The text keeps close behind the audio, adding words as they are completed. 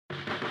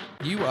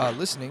You are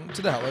listening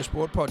to the Hello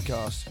Sport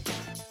Podcast.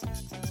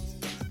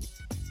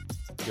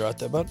 You right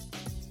there, bud?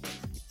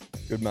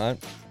 Good, mate.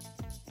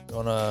 You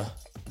wanna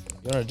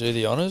do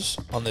the honours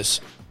on this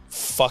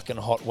fucking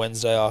hot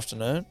Wednesday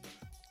afternoon?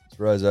 It's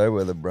rosé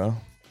weather, bro.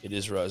 It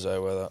is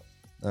rosé weather.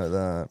 No,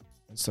 that.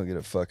 Let's not get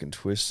it fucking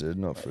twisted,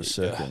 not for a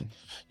second.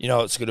 You know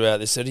what's good about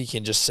this? That you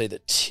can just see the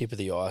tip of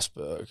the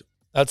iceberg.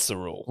 That's the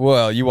rule.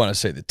 Well, you want to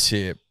see the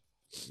tip.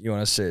 You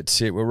want to see a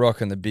tip. We're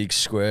rocking the big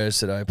squares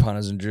today,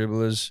 punters and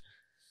dribblers.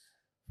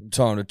 From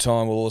time to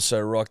time, we'll also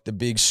rock the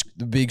big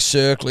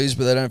circlies,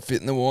 but they don't fit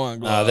in the wine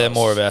glass. No, they're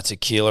more of our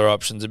tequila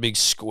options. A big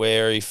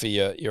squarey for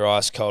your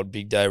ice-cold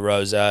big day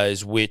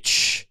rosés,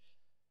 which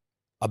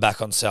are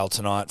back on sale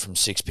tonight from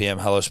 6 p.m.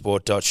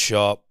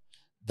 hellosport.shop.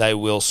 They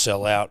will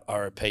sell out. I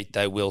repeat,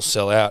 they will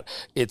sell out.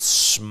 It's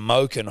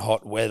smoking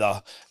hot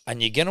weather,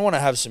 and you're going to want to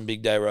have some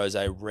big day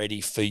rosé ready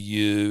for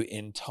you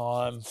in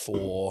time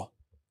for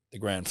the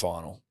grand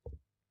final.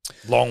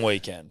 Long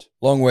weekend.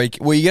 Long week.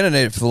 Well, you're going to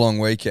need it for the long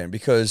weekend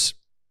because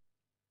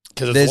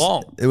it's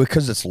long.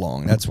 Because it's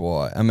long, that's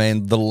why. I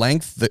mean, the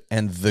length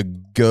and the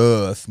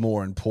girth,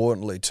 more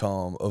importantly,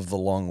 Tom, of the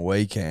long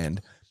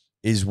weekend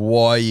is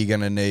why you're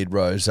going to need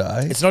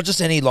rosé. It's not just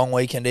any long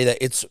weekend either.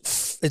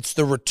 It's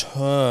the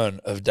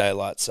return of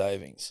daylight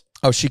savings.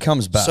 Oh, she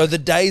comes back. So the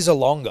days are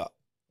longer,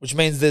 which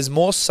means there's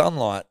more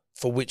sunlight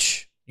for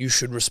which you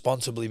should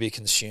responsibly be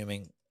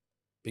consuming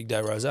big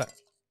day rosé.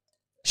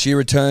 She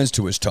returns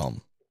to us,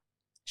 Tom.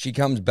 She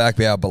comes back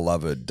by our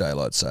beloved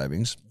daylight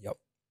savings. Yep.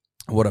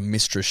 What a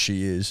mistress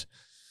she is.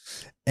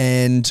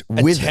 And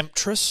A with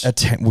temptress?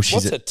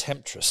 What's a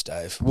temptress,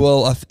 Dave?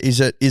 Well, is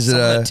it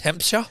Someone that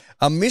tempts you?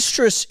 a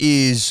mistress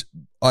is,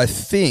 I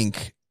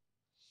think,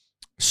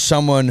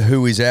 someone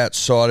who is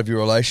outside of your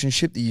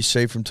relationship that you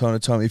see from time to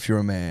time if you're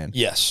a man.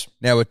 Yes.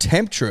 Now, a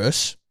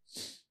temptress,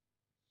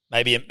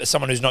 Maybe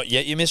someone who's not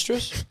yet your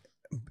mistress?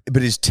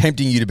 but is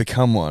tempting you to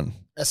become one.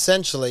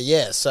 Essentially,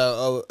 yeah.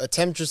 So a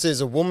temptress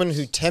is a woman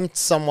who tempts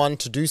someone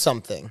to do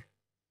something.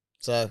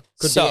 So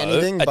could be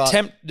anything, but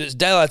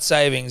daylight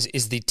savings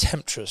is the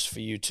temptress for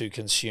you to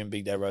consume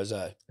big day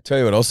rosé. I tell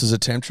you what else is a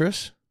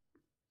temptress?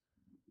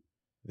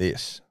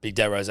 This. Big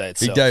day rosé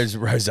itself. Big Dave's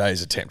rosé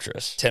is a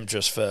temptress.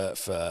 Temptress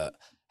for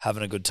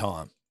having a good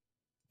time.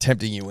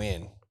 Tempting you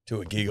in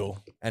to a giggle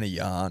and a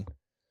yarn.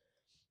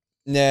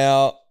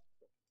 Now,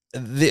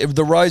 the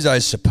rosé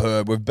is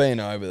superb. We've been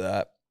over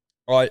that.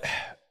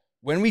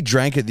 When we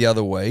drank it the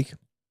other week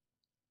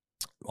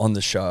on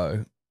the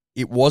show,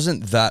 it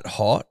wasn't that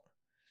hot.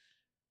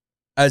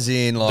 As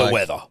in,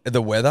 like...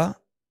 The weather.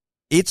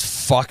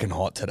 It's fucking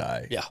hot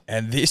today. Yeah.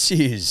 And this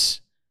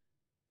is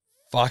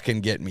fucking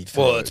getting me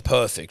through. Well, it's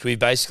perfect. We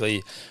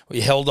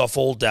held off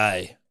all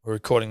day. We're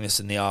recording this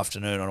in the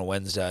afternoon on a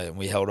Wednesday, and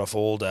we held off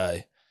all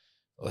day.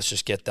 Let's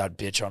just get that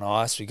bitch on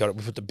ice. We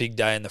put the big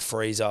day in the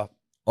freezer.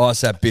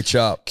 Ice that bitch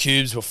up.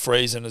 Cubes were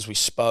freezing as we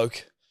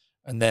spoke.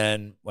 And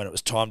then when it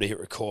was time to hit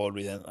record,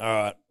 we then, all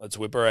right, let's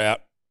whip her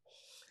out.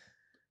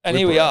 And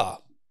here we are.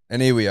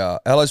 And here we are.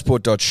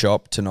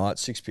 Hellosport.shop tonight,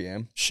 6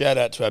 p.m. Shout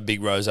out to our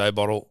big rosé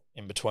bottle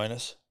in between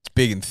us. It's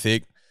big and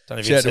thick. Don't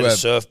know if you can see the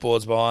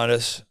surfboards behind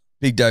us.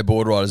 Big day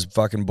board riders,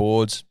 fucking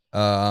boards.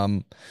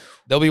 There'll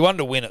be one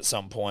to win at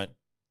some point.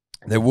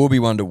 There will be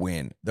one to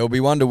win. There'll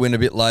be one to win a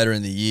bit later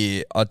in the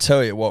year. I'll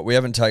tell you what, we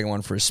haven't taken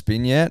one for a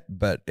spin yet,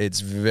 but it's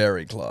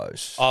very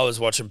close. I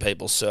was watching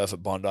people surf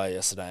at Bondi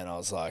yesterday, and I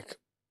was like,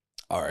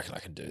 I reckon I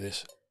can do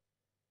this.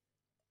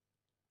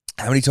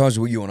 How many times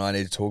will you and I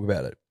need to talk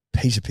about it?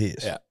 Piece of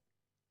piss. Yeah.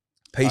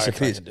 Piece of I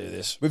piss. can do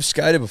this. We've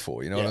skated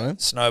before, you know what I mean?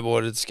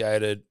 Snowboarded,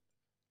 skated,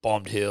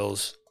 bombed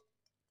hills.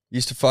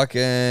 Used to go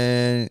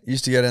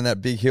down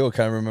that big hill.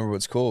 Can't remember what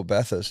it's called.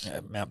 Bathurst.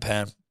 Yeah, Mount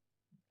Pan.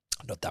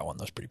 Not that one.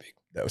 That was pretty big.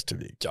 That was too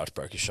big. Judge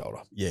broke his shoulder.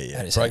 Yeah.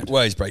 And his hand.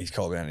 Well, he's broke his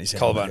collarbone in his hand.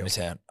 Collarbone in his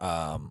hand.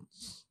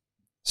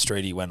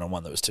 Streety went on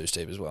one that was too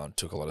steep as well and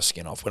took a lot of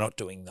skin off. We're not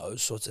doing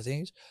those sorts of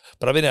things.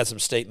 But I've been down some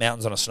steep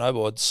mountains on a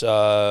snowboard,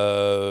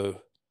 so...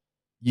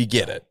 You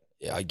get it.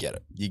 Yeah, I get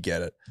it. You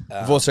get it.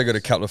 We've also got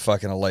a couple of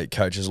fucking elite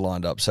coaches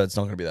lined up, so it's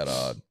not going to be that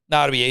hard.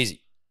 No, it'll be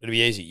easy. It'll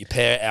be easy. You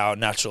pair our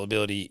natural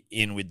ability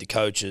in with the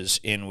coaches,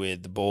 in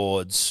with the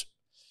boards.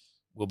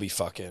 We'll be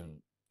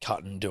fucking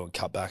doing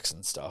cutbacks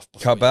and stuff.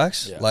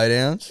 Cutbacks? Yeah.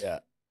 Laydowns? Yeah.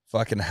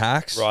 Fucking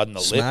hacks? Riding the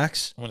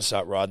smacks? lip. I'm going to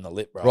start riding the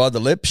lip, bro. Ride the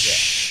lip? Yeah.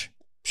 Shh.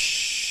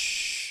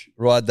 Shh.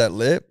 Ride that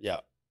lip? Yeah.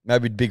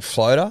 Maybe a big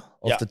floater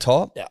off the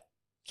top? Yeah.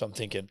 So I'm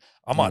thinking,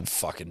 I might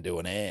fucking do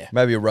an air.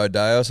 Maybe a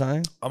rodeo or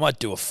something? I might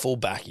do a full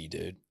backy,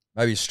 dude.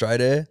 Maybe a straight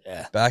air?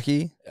 Yeah.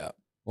 Backy? Yeah.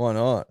 Why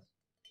not?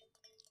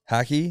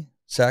 Hacky?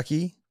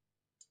 Sacky?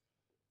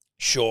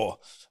 Sure.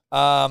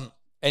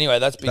 Anyway,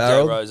 that's Big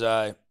Barreled? Day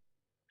Rosé.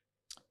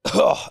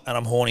 Oh, and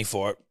I'm horny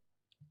for it.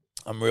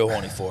 I'm real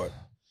horny for it.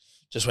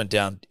 Just went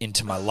down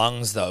into my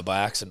lungs, though, by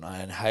accident.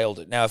 I inhaled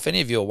it. Now, if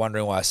any of you are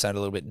wondering why I sound a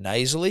little bit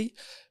nasally,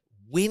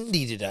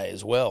 windy today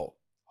as well.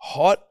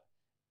 Hot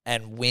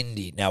and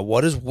windy. Now,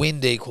 what does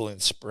wind equal in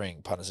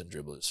spring, punters and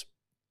dribblers?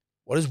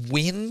 What does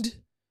wind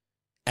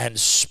and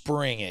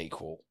spring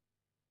equal?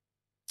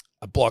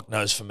 A block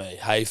nose for me.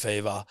 Hay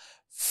fever,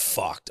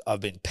 fucked.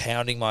 I've been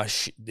pounding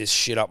this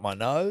shit up my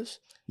nose.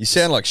 You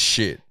sound like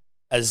shit.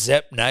 A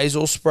Zep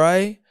nasal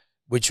spray,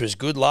 which was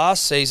good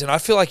last season. I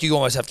feel like you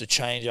almost have to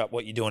change up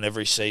what you're doing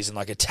every season,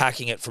 like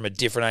attacking it from a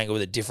different angle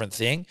with a different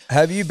thing.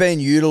 Have you been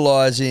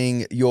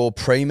utilising your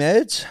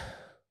pre-meds?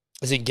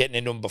 As in getting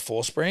into them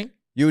before spring?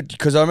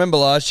 Because I remember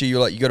last year you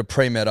were like, you got to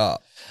pre-med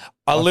up.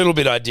 A little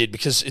bit I did,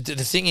 because the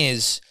thing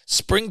is,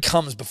 spring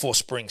comes before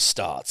spring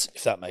starts,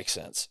 if that makes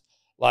sense.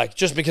 Like,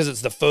 just because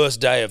it's the first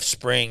day of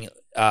spring,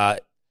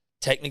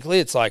 technically,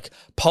 it's like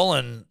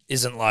pollen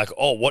isn't like,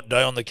 oh, what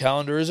day on the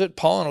calendar is it?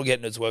 Pollen will get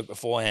into its work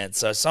beforehand.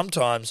 So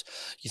sometimes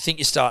you think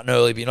you're starting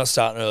early, but you're not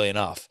starting early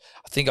enough.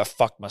 I think I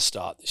fucked my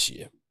start this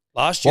year.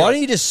 Last year, why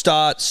don't you just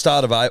start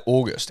of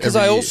August? Because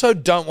I also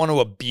don't want to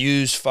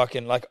abuse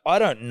fucking, like, I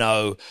don't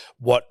know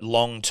what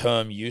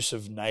long-term use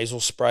of nasal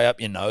spray up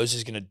your nose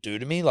is going to do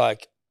to me.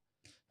 Like,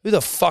 who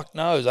the fuck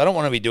knows? I don't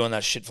want to be doing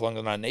that shit for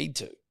longer than I need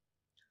to.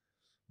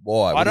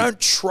 Why? I don't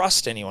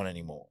trust anyone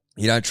anymore.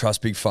 You don't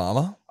trust Big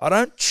Pharma? I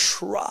don't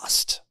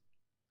trust.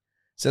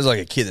 Sounds like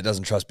a kid that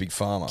doesn't trust Big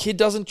Pharma. Kid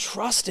doesn't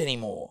trust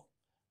anymore.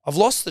 I've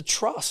lost the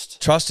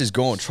trust. Trust is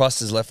gone.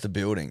 Trust has left the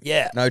building.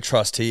 Yeah. No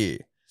trust here.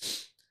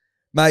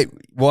 Mate,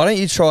 why don't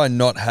you try and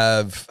not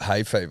have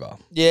hay fever?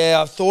 Yeah,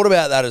 I've thought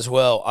about that as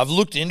well. I've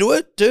looked into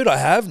it. Dude, I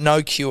have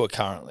no cure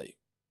currently.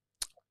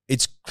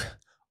 It's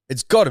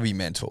got to be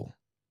mental.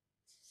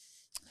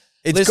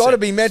 It's got to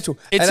be mental.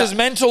 It's as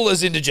mental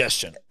as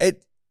indigestion.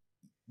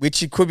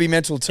 Which it could be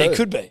mental too. It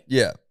could be.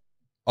 Yeah.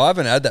 I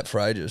haven't had that for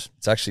ages.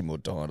 It's actually more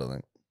diet, I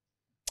think.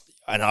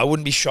 And I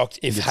wouldn't be shocked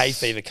if hay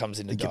fever comes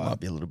into diet. It might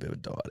be a little bit of a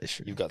diet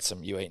issue.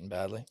 You eating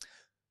badly?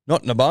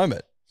 Not in a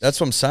moment. That's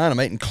what I'm saying.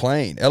 I'm eating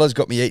clean. Ella's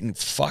got me eating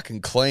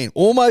fucking clean.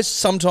 Almost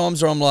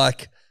sometimes where I'm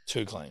like...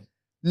 Too clean.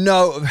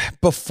 No,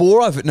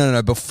 before I've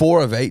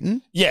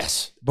eaten.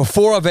 Yes.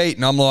 Before I've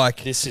eaten, I'm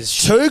like... This is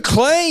too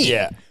clean.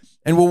 Yeah.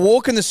 And we're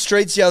walking the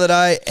streets the other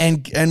day,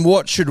 and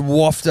what should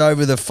waft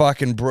over the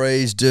fucking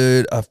breeze,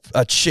 dude?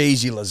 A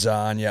cheesy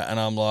lasagna. And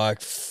I'm like,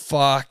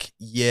 fuck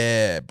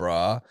yeah,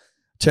 bruh.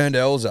 Turned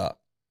L's up.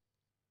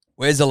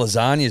 Where's the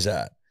lasagnas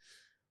at?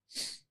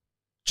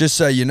 Just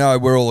so you know,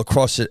 we're all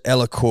across it.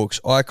 Ella cooks.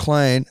 I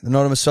clean.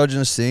 Not a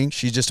misogynist thing.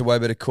 She's just a way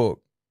better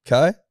cook.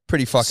 Okay?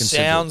 Pretty fucking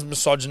Sounds simple.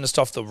 misogynist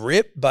off the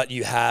rip, but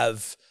you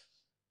have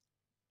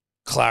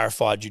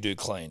clarified you do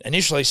clean.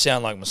 Initially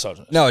sound like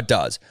misogynist. No, it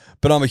does.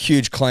 But I'm a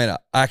huge cleaner.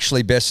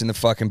 Actually best in the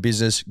fucking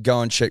business.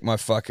 Go and check my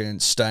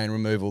fucking stain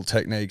removal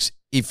techniques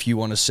if you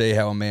want to see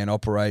how a man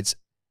operates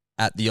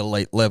at the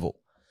elite level.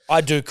 I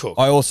do cook.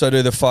 I also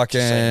do the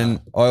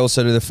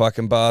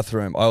fucking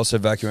bathroom. I also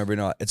vacuum every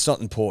night. It's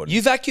not important.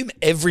 You vacuum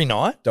every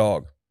night?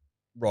 Dog.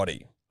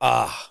 Roddy.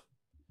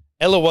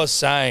 Ella was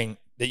saying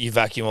that you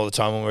vacuum all the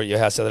time when we were at your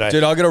house the other day.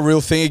 Dude, I got a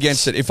real thing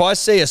against it. If I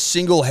see a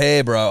single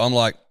hair, bro, I'm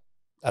like,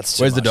 that's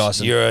too where's much. the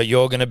Dyson?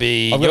 You're going to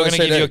give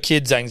your your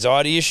kids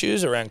anxiety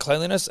issues around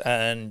cleanliness,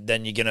 and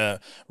then you're going to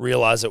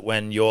realize it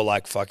when you're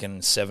like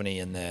fucking 70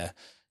 and they're,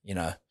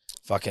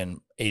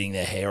 fucking eating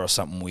their hair or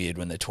something weird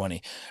when they're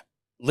 20.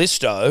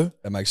 Listo.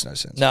 That makes no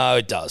sense. No,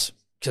 it does.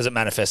 Because it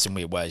manifests in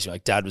weird ways.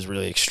 Like, Dad was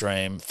really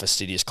extreme,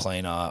 fastidious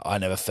cleaner. I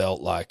never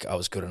felt like I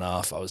was good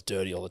enough. I was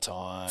dirty all the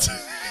time.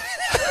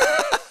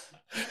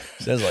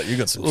 Sounds like you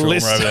got some trauma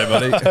over there,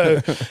 buddy.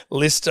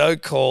 Listo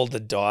called the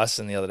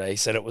Dyson the other day. He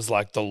said it was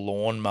like the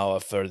lawnmower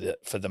for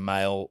the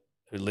male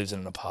who lives in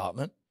an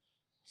apartment.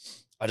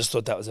 I just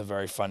thought that was a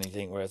very funny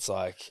thing where it's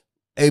like...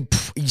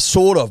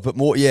 Sort of, but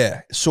more,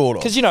 yeah, sort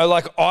of. Because,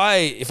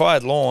 if I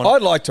had lawn...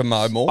 I'd like to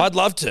mow more. I'd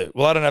love to.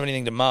 Well, I don't have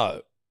anything to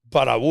mow,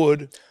 but I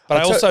would. But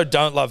I also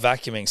don't love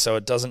vacuuming, so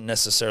it doesn't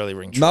necessarily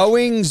ring true.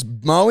 Mowing's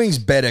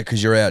better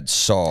because you're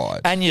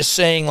outside. And you're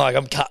seeing, like,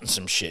 I'm cutting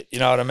some shit. You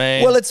know what I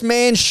mean? Well, it's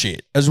man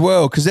shit as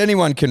well, because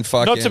anyone can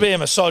fucking... Not to be a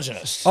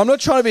misogynist. I'm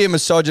not trying to be a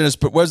misogynist,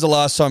 but when's the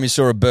last time you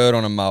saw a bird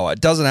on a mower? It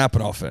doesn't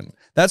happen often.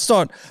 That's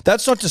not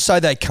to say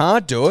they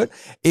can't do it.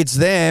 It's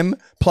them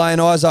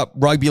playing eyes up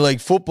rugby league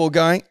football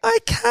going, I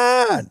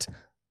can't.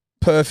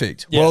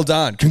 Perfect. Yeah. Well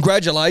done.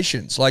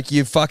 Congratulations. Like,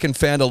 you've fucking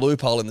found a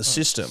loophole in the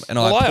system. And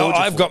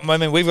we've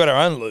got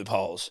our own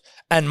loopholes.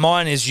 And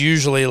mine is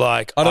usually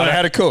like, I don't know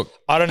how to cook.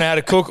 I don't know how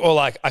to cook, or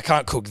like, I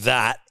can't cook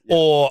that,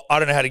 or I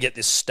don't know how to get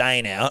this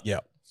stain out.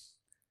 Yeah.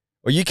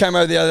 Well, you came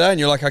over the other day and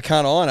you're like, I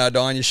can't iron. I'd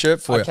iron your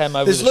shirt for you. I came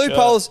over There's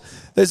loopholes.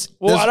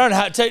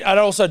 I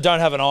also don't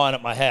have an iron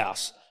at my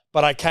house.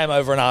 But I came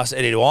over and asked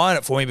Eddie to iron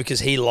it for me because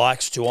he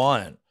likes to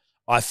iron.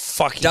 I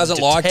fucking doesn't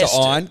like to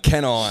iron.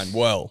 Can iron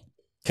well.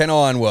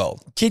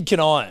 Kid can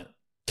iron.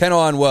 Can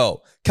iron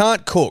well.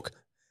 Can't cook.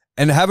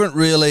 And haven't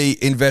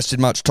really invested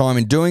much time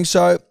in doing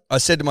so. I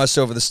said to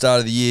myself at the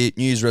start of the year,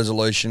 New Year's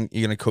resolution,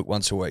 you're going to cook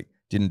once a week.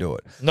 Didn't do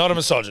it. Not a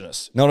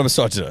misogynist. Not a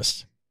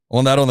misogynist.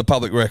 On the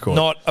public record.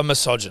 Not a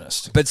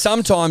misogynist. But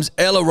sometimes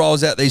Ella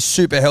rolls out these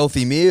super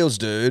healthy meals,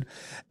 dude.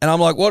 And I'm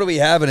like, what are we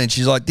having? And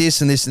she's like, this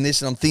and this and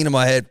this. And I'm thinking in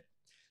my head,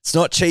 it's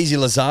not cheesy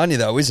lasagna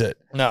though, is it?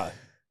 No.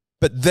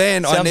 But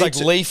then sounds like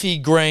leafy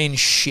green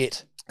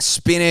shit.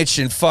 spinach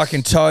and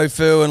fucking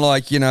tofu and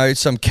like, you know,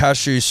 some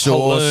cashew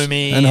sauce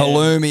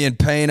halloumi and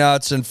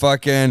peanuts and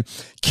fucking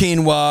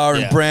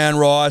quinoa and brown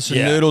rice and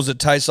noodles that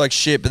taste like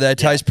shit, but they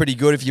taste pretty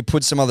good if you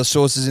put some other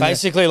sauces in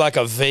Basically like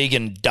a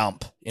vegan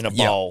dump in a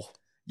bowl.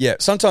 Yeah,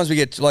 sometimes we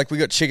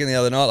got chicken the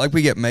other night, like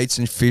we get meats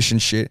and fish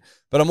and shit,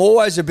 but I'm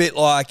always a bit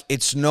like,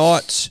 it's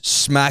not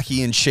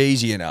smacky and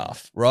cheesy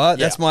enough, right?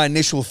 That's my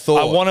initial thought.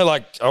 I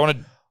want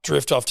to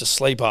drift off to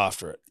sleep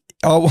after it.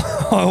 I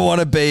want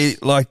to be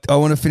like, I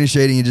want to finish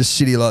eating and just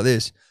sit here like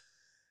this.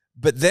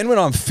 But then when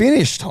I'm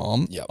finished,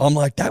 Tom, I'm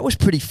like, that was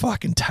pretty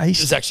fucking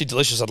tasty. It's actually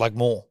delicious. I'd like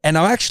more. And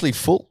I'm actually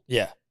full.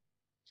 Yeah.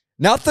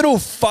 Nothing will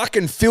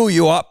fucking fill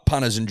you up,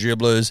 punters and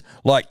dribblers,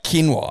 like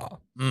quinoa.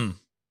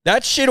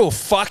 That shit will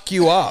fuck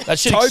you up. That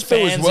shit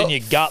expands in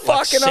your gut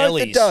like fucking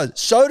oath it does.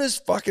 So does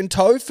fucking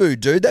tofu,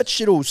 dude. That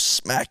shit will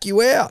smack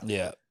you out.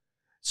 Yeah.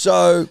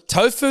 So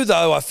tofu,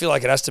 though, I feel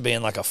like it has to be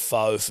in like a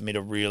pho for me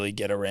to really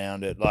get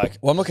around it. Like,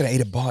 well, I'm not going to eat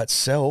it by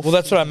itself. Well,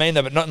 that's what I mean,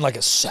 though, but not in like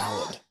a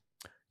salad.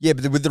 Yeah,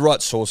 but with the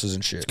right sauces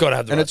and shit. It's got to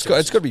have the right sauces.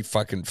 It's got to be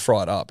fucking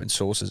fried up in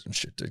sauces and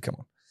shit, dude. Come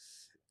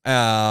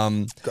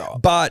on.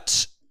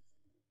 But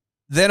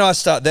then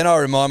I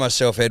remind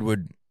myself,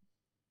 Edward,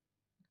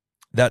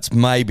 that's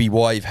maybe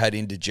why you've had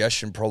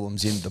indigestion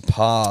problems in the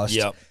past.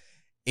 Yep.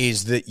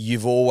 Is that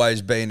you've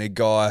always been a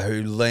guy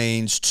who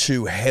leans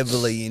too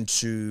heavily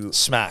into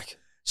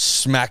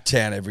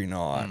Smackdown every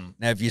night.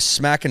 Now, if you're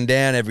smacking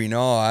down every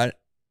night,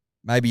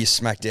 maybe you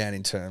smack down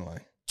internally.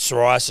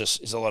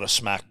 Psoriasis is a lot of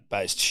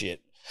smack-based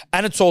shit.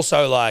 And it's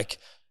also like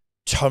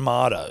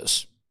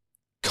tomatoes,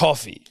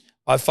 coffee.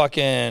 I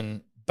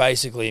fucking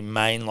basically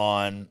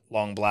mainline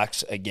long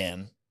blacks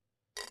again.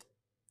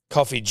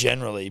 Coffee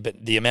generally,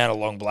 but the amount of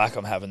long black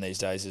I'm having these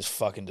days is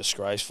fucking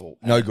disgraceful.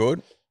 No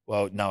good?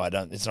 Well, no, I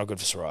don't. It's not good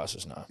for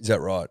psoriasis, no. Is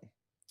that right?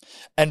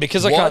 And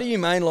because Why do you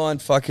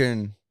mainline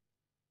fucking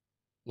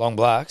long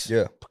blacks?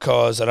 Yeah.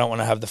 Because I don't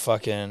want to have the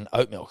fucking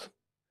oat milk.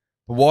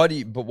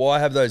 But why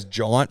have those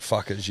giant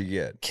fuckers you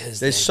get? Because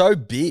they're so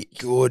big.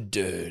 Good,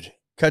 dude.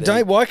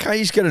 Why can't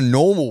you just get a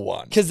normal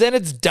one? Because then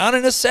it's done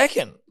in a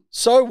second.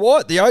 So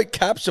what? The oat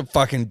caps are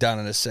fucking done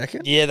in a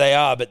second. Yeah, they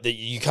are, but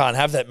you can't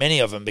have that many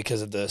of them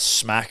because of the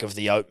smack of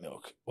the oat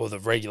milk or the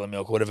regular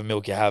milk, whatever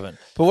milk you're having.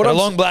 But a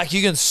long black,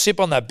 you can sip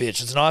on that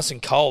bitch. It's nice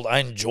and cold. I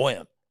enjoy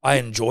them. I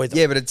enjoy them.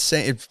 Yeah, but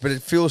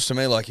it feels to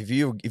me like if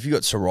you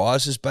got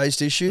psoriasis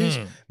based issues,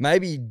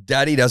 maybe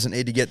Daddy doesn't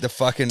need to get the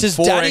fucking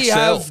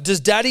 4XL. Does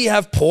Daddy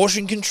have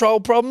portion control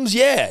problems?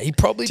 Yeah, he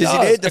probably does.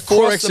 Does he need the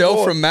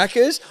 4XL from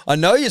Macca's? I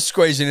know you're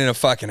squeezing in a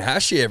fucking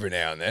Hashi every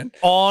now and then.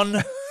 On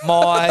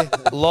my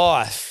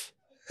life.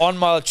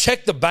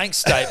 Check the bank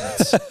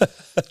statements.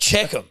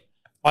 Check them.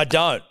 I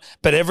don't.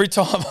 But every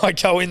time I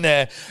go in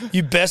there,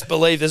 you best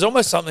believe there's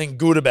almost something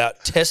good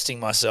about testing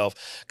myself.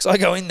 Because I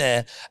go in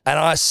there and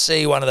I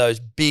see one of those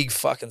big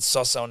fucking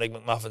Sausage and Egg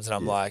McMuffins and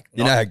I'm like,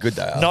 you know how good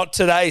they are. Not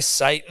today,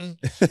 Satan.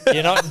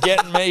 You're not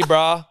getting me,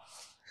 brah.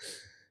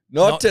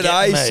 Not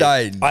today,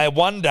 Satan. I had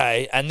one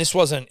day, and this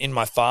wasn't in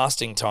my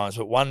fasting times,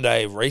 but one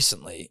day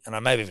recently, and I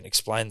may have even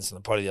explained this in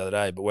the potty the other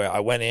day, but where I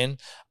went in,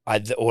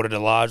 I ordered a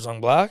large long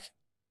black,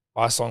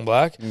 ice long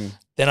black.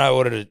 Then I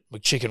ordered a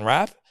chicken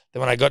wrap. Then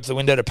when I got to the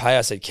window to pay,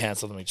 I said,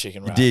 cancel the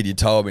McChicken wrap. You did. You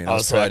told me. And I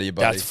was proud of you,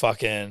 buddy. That's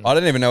fucking... I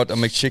don't even know what a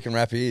McChicken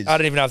wrap is. I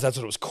don't even know if that's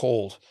what it was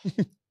called.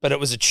 But it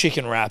was a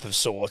chicken wrap of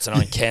sorts, and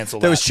I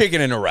cancelled There was chicken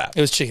in a wrap.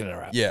 It was chicken in a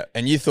wrap. Yeah,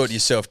 and you thought to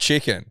yourself,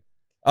 chicken.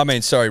 I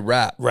mean, sorry,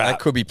 wrap. That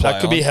could be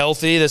That could be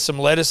healthy. There's some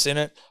lettuce in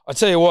it. I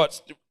tell you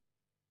what,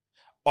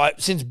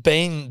 since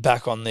being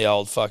back on the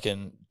old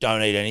fucking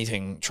don't eat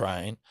anything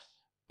train,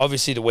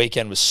 obviously the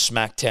weekend was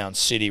Smacktown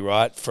City,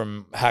 right?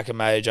 From Hacker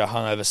Major,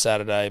 hungover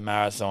Saturday,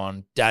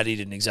 marathon. Daddy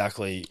didn't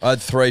exactly... I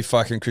had 3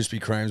 fucking Krispy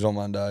Kremes on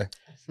Monday.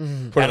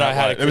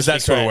 It was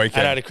that sort of weekend.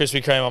 And I had a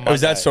Krispy Kreme on Monday. It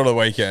was that sort of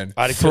weekend.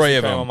 I had a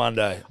Krispy Kreme on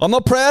Monday. I'm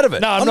not proud of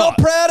it. No, I'm not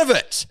proud of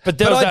it. But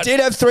I did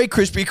have 3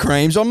 Krispy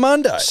Kremes on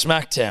Monday.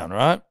 Smacktown,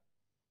 right?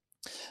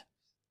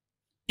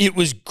 It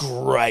was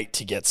great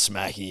to get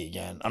smacky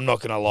again. I'm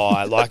not going to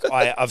lie. Like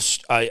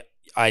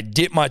I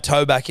dipped my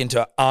toe back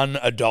into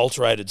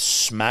unadulterated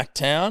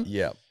Smacktown.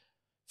 Yeah.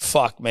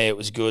 Fuck me, it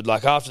was good.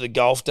 Like after the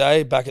golf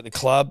day, back at the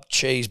club,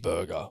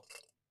 cheeseburger.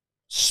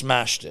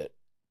 Smashed it.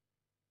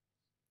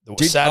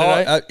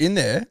 Saturday. In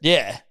there?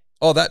 Yeah.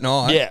 Oh, that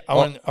night? Yeah. I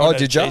went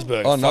did you?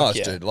 Cheeseburger. Oh, nice,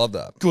 dude. Love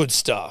that. Good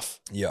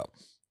stuff. Yeah.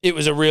 It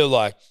was a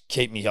real,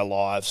 keep me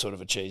alive sort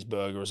of a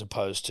cheeseburger as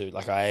opposed to,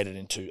 I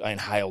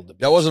inhaled the bitch.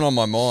 That wasn't on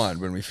my mind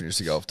when we finished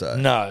the golf day.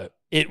 No.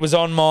 It was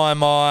on my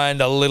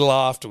mind a little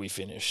after we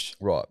finished.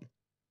 Right.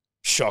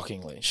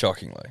 Shockingly.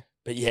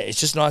 But yeah, it's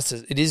just nice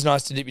it is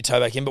nice to dip your toe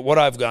back in. But what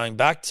I'm going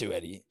back to,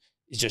 Eddie,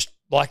 is just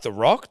like The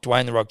Rock,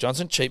 Dwayne The Rock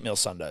Johnson, cheat meal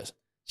Sundays.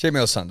 Cheat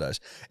meal Sundays.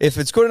 If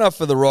it's good enough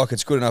for The Rock,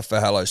 it's good enough for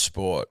Hello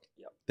Sport.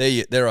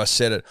 Yep. There I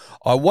said it.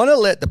 I want to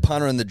let the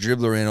punter and the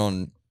dribbler in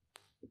on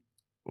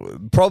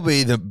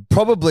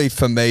probably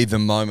for me the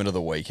moment of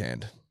the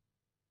weekend.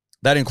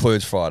 That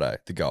includes Friday,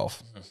 the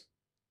golf.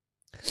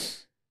 Mm-hmm.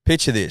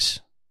 Picture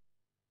this.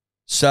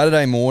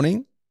 Saturday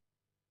morning,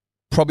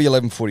 probably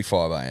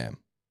 11:45 a.m.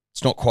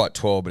 It's not quite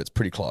 12, but it's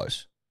pretty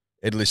close.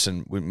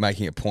 Edliston, we're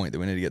making a point that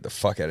we need to get the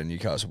fuck out of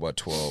Newcastle by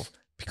 12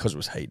 because it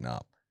was heating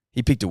up.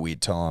 He picked a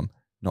weird time.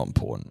 Not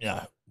important.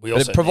 Yeah.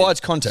 But it provides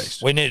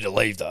context. We needed to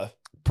leave, though.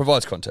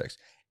 Provides context.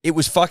 It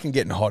was fucking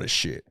getting hot as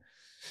shit.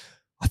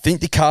 I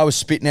think the car was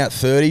spitting out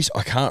 30s.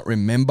 I can't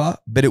remember,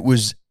 but it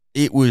was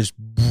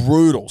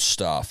brutal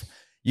stuff.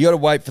 You got to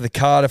wait for the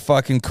car to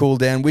fucking cool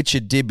down, which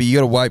it did, but you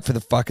got to wait for the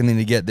fucking thing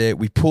to get there.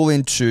 We pull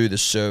into the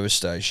service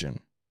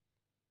station.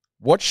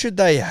 What should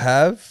they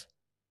have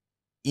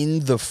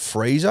in the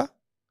freezer?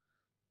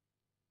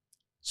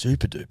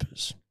 Super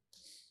Dupers.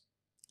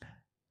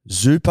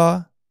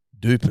 Super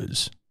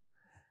Dupers.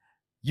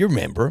 You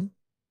remember them?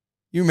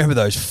 You remember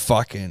those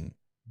fucking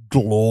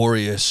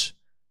glorious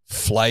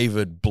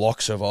flavored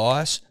blocks of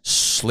ice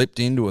slipped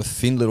into a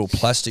thin little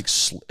plastic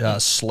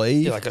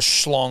sleeve? Yeah, like a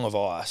schlong of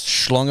ice.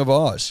 Schlong of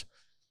ice.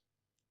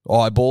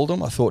 I eyeballed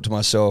them. I thought to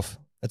myself,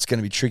 that's going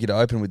to be tricky to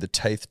open with the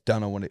teeth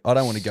done. I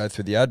don't want to go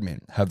through the admin.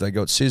 Have they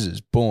got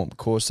scissors? Boom. Of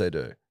course they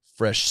do.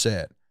 Fresh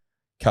set.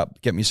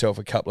 Get myself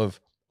a couple of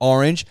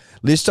orange.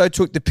 Listo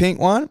took the pink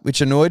one,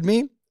 which annoyed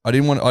me. I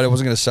wasn't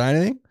going to say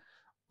anything.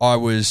 I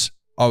was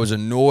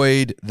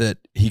annoyed that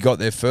he got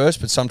there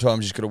first, but sometimes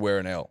you just got to wear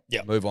an L.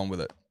 Yeah. Move on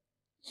with it.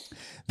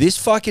 This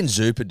fucking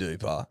Super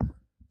Duper,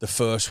 the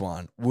first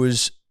one,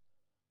 was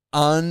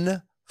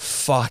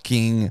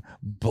unfucking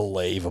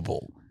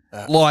believable.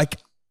 Like,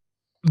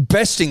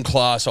 best in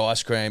class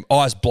ice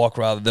block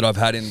that I've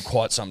had in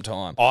quite some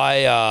time.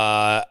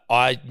 I'm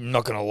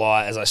not gonna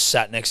lie, as I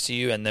sat next to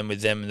you and then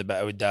with them in the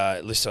back, with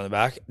Lister on the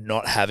back,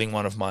 not having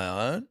one of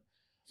my own,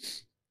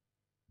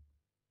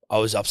 I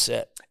was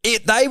upset.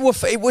 It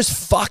was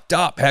fucked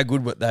up how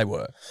good they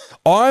were.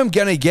 I'm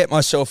gonna get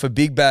myself a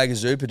big bag of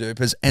Super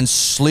Dupers and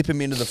slip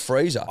them into the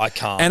freezer. I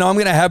can't, and I'm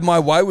gonna have my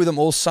way with them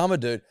all summer,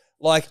 dude.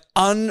 Like,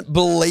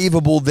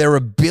 unbelievable their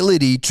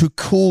ability to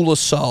cool a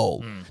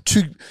soul.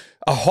 To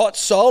a hot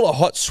soul, a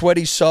hot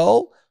sweaty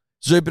soul,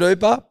 Super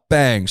Duper,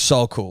 bang,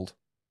 soul cooled.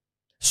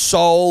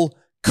 Soul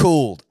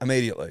cooled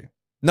immediately.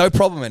 No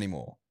problem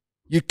anymore.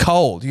 You're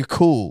cold, you're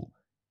cool.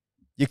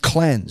 You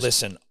cleanse.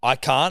 Listen, I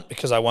can't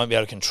because I won't be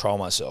able to control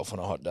myself on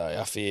a hot day.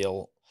 I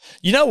feel.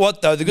 You know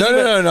what though? No,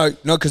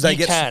 because they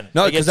get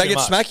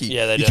smacky.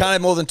 Yeah, they do. You can't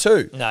have more than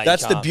two. No,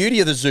 that's the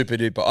beauty of the Super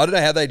Duper. I don't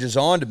know how they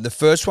designed them. The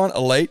first one,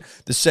 elite.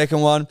 The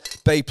second one,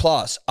 B+.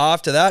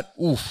 After that,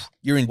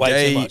 you're in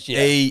D,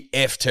 E,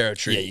 F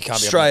territory. Yeah, you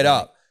can't be straight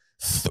up.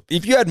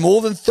 If you had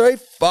more than three,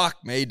 fuck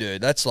me,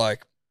 dude. That's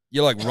like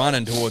you're like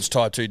running towards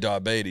type 2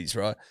 diabetes,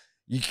 right?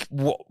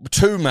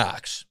 2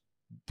 max.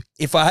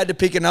 If I had to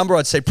pick a number,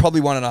 I'd say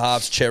probably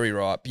 1.5's cherry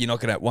ripe. You're not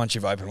going to, once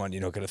you've opened one,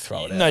 you're not going to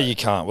throw it out. No, you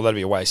can't. Well, that'd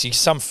be a waste.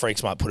 Some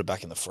freaks might put it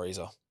back in the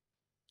freezer.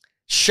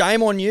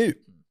 Shame on you.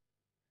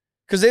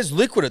 Because there's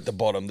liquid at the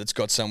bottom that's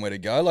got somewhere to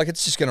go. Like,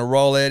 it's just going to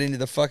roll out into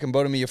the fucking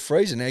bottom of your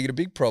freezer. Now you got a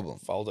big problem.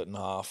 Fold it in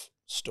half,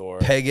 store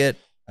it. Peg it.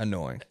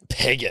 Annoying.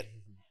 Peg it.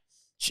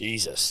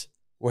 Jesus.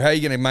 Well, how are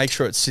you going to make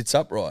sure it sits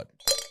upright?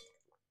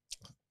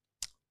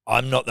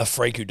 I'm not the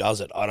freak who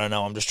does it. I don't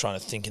know. I'm just trying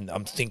to think.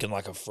 I'm thinking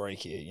like a freak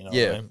here. You know what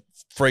I mean?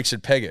 Freaks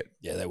would peg it.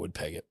 Yeah, they would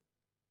peg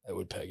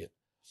it.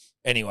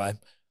 Anyway,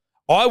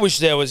 I wish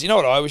there was, you know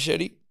what I wish,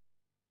 Eddie?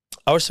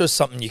 I wish there was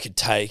something you could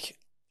take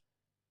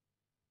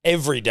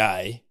every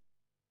day,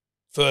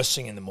 first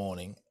thing in the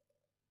morning,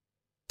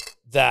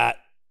 that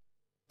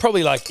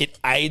probably like it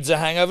aids a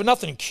hangover.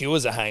 Nothing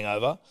cures a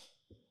hangover.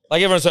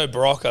 Like everyone's so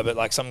Barocca, but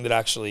like something that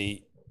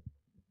actually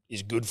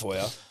is good for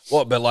you.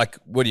 What? But like,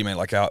 what do you mean?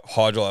 Like a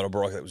Hydrolyte or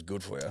Barocca that was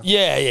good for you?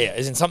 Yeah.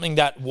 As in something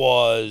that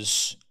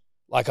was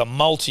like a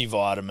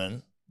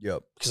multivitamin.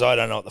 Yep. Because I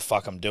don't know what the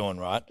fuck I'm doing,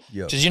 right?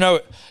 Yep.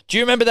 Because do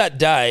you remember that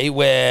day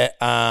where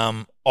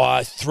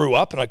I threw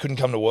up and I couldn't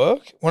come to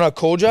work? When I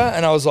called you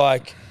and I was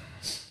like,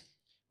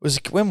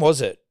 when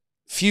was it?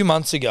 A few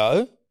months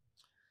ago.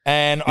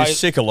 And You're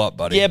sick a lot,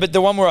 buddy. Yeah, but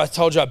the one where I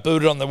told you I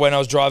booted on when I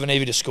was driving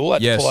Evie to school, I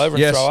had to pull over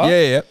and throw up.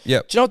 Yeah. Do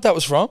you know what that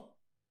was from?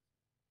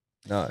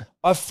 No.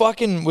 I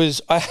fucking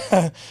was.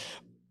 I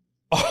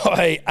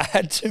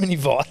had too many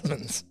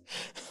vitamins.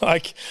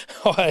 Like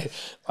I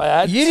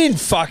had. You didn't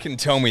fucking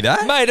tell me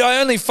that, mate.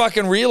 I only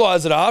fucking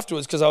realised it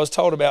afterwards because I was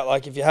told about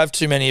like if you have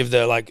too many of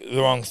the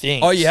wrong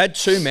things. Oh, you had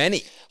too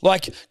many.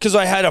 Like because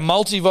I had a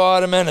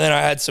multivitamin and then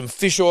I had some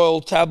fish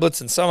oil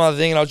tablets and some other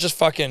thing and I was just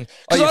fucking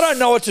because I don't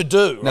know what to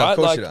do. No, right? Of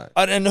course you don't.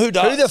 And who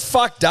does? Who the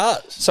fuck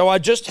does? So I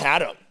just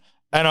had them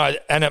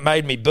and it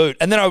made me boot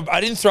and then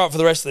I didn't throw up for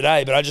the rest of the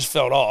day, but I just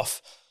felt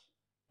off.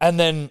 And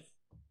then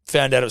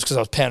found out it was because I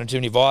was pounding too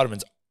many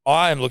vitamins.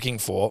 I am looking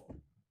for,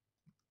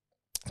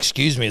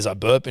 excuse me as I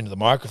burp into the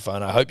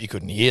microphone. I hope you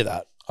couldn't hear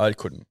that. I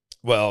couldn't.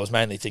 Well, I was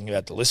mainly thinking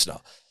about the listener.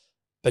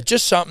 But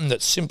just something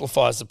that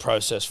simplifies the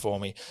process for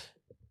me.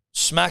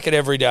 Smack it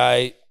every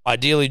day,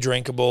 ideally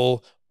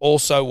drinkable,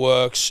 also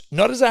works,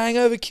 not as a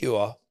hangover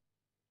cure,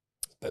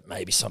 but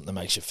maybe something that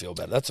makes you feel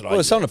better. That's what I do. Well,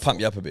 it's something to pump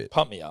you up a bit.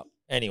 Pump me up.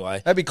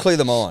 Anyway. Maybe clear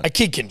the mind. A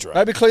kid can drink.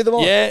 Maybe clear the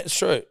mind. Yeah, it's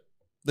true.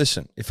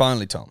 Listen, if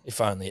only, Tom. If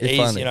only.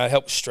 Ease,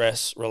 help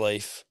stress,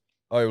 relief.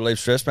 Oh, relieve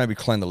stress, maybe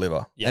clean the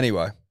liver. Yeah.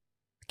 Anyway,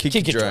 kid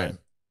can dream.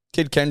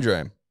 Kid can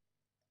dream.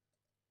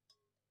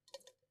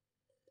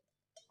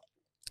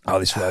 Oh,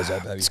 this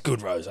rosé, baby. It's good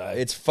rosé.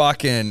 It's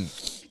fucking...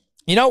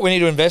 You know what we need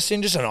to invest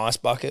in? Just an ice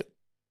bucket.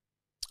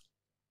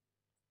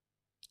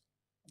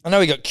 I know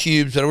we got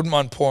cubes, but I wouldn't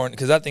mind pouring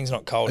because that thing's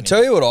not cold. I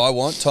tell you what I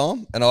want,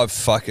 Tom, and I've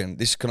fucking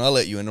this. Can I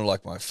let you into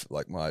like my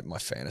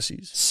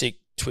fantasies? Sick,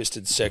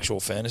 twisted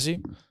sexual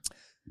fantasy.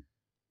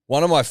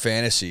 One of my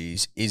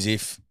fantasies is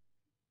if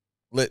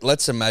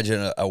let's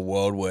imagine a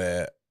world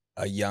where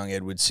a young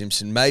Edward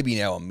Simpson, maybe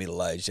now a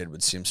middle-aged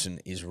Edward Simpson,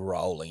 is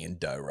rolling in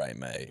do re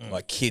mi.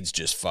 Like kids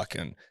just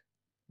fucking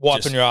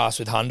wiping your ass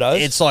with hundos.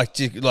 It's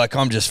like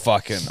I'm just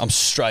fucking. I'm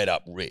straight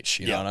up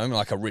rich. You know what I mean?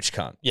 Like a rich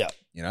cunt. Yeah.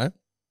 You know.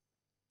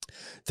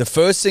 The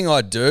first thing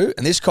I'd do,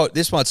 and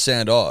this might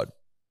sound odd,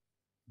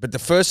 but the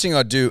first thing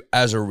I'd do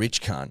as a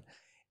rich cunt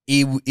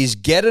is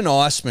get an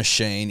ice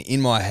machine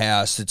in my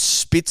house that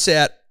spits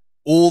out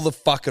all the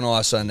fucking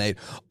ice I need.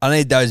 I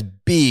need those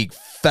big,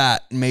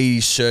 fat,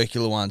 meaty,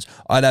 circular ones.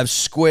 I'd have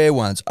square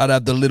ones. I'd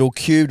have the little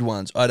cubed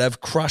ones. I'd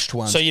have crushed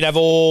ones. So you'd have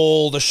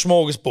all the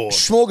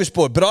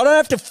smorgasbord. But I don't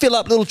have to fill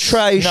up little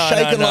trays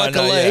shaking like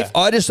a leaf.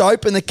 I just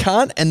open the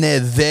cunt and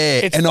they're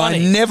there. It's funny.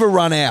 I never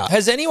run out.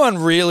 Has anyone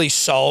really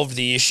solved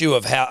the issue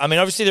of how... I mean,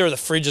 obviously there are the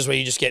fridges where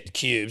you just get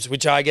cubes,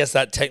 which I guess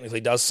that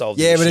technically does solve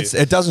the issue. Yeah, but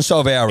it doesn't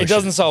solve our issue. It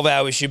doesn't solve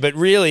our issue, but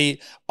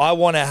really, I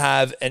want to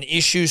have an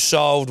issue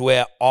solved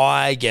where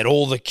I get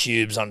all the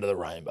cubes under the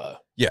rainbow.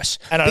 Yes.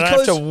 And I don't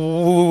have to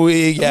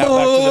wig out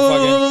back to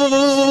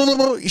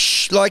the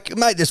fucking... Like,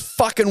 mate, there's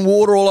fucking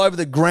water all over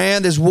the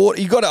ground. There's water.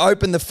 You got to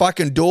open the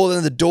fucking door,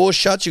 then the door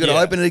shuts. You got to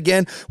open it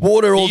again.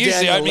 Water all down your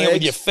legs. You're usually opening it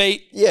with your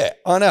feet. Yeah,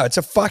 I know. It's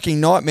a fucking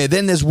nightmare.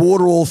 Then there's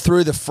water all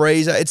through the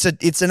freezer. It's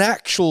an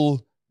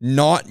actual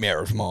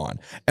nightmare of mine.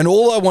 And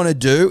all I want to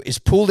do is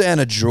pull down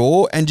a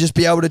drawer and just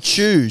be able to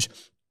choose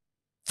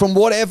from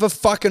whatever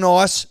fucking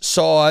ice,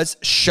 size,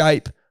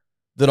 shape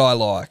that I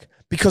like.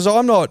 Because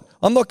I'm not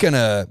going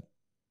to...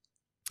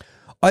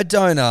 I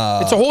don't...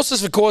 It's a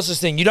horses for courses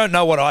thing. You don't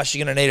know what ice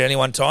you're going to need at any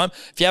one time.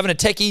 If you're having a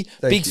techie,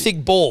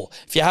 thick ball.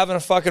 If you're having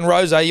a fucking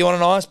rosé, you want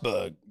an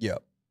iceberg.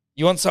 Yep.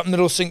 You want something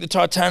that'll sink the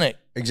Titanic.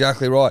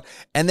 Exactly right.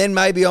 And then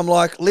maybe I'm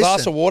like, listen...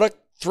 Glass of water,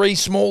 3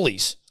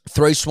 smallies.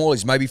 3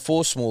 smallies, maybe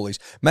 4 smallies.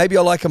 Maybe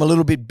I like them a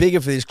little bit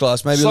bigger for this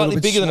glass. Maybe slightly a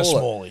little bit bigger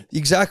smaller. than a smallie.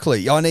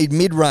 Exactly. I need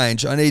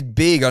mid-range. I need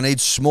big. I need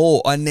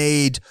small. I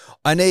need.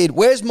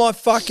 Where's my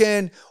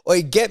fucking?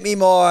 Or get me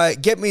my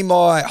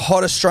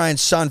hot Australian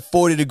sun,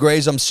 40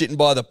 degrees. I'm sitting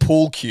by the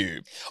pool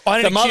cube.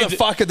 I need the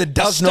motherfucker that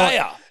does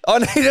not. I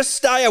need a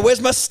stayer.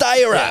 Where's my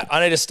stayer at?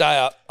 I need a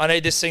stayer. I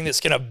need this thing that's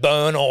going to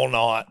burn all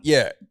night.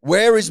 Yeah.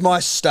 Where is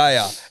my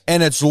stayer?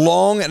 And it's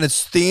long and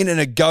it's thin and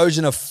it goes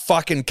in a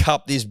fucking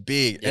cup this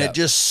big. And it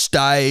just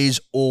stays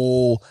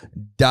all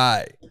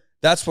day.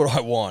 That's what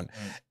I want.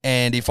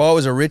 And if I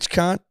was a rich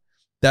cunt,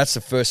 that's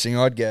the first thing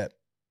I'd get.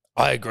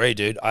 I agree,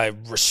 dude. I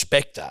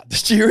respect that.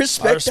 Do you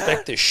respect that? I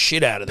respect the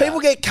shit out of that. People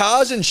get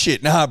cars and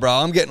shit. Nah, bro.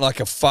 I'm getting like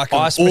a fucking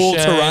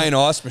all-terrain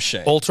ice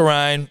machine.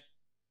 All-terrain.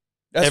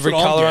 That's every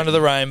colour under the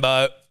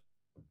rainbow.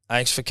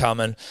 Thanks for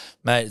coming.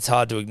 Mate, it's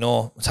hard to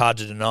ignore. It's hard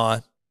to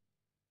deny.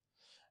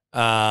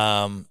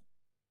 And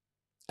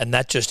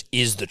that just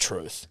is the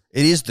truth.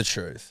 It is the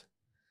truth.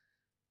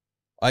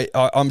 Am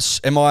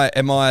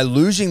I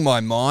losing my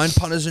mind,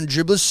 punters and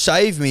dribblers?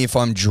 Save me if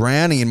I'm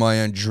drowning in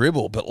my own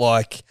dribble, but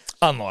like...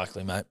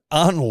 Unlikely, mate.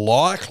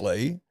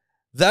 Unlikely?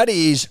 That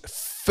is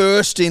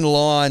first in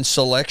line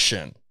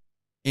selection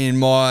in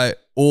my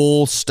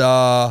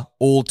all-star,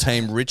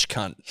 all-team rich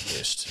cunt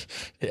list.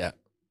 Yeah.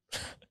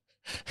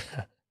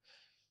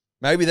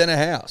 Maybe then a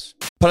house.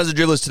 Punters and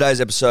Dribblers,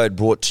 today's episode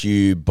brought to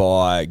you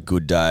by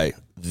Good Day,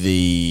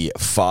 the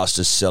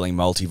fastest selling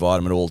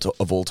multivitamin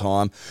of all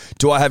time.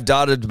 Do I have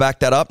data to back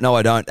that up? No,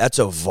 I don't. That's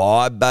a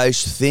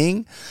vibe-based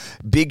thing.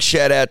 Big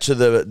shout out to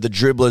the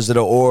dribblers that are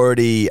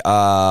already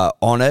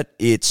on it.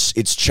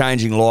 It's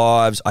changing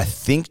lives. I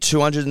think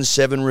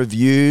 207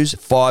 reviews,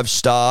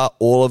 5-star,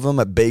 all of them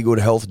at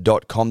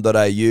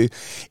begoodhealth.com.au.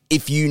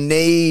 If you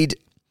need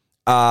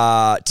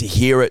to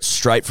hear it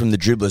straight from the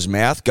dribbler's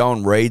mouth, go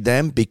and read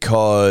them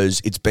because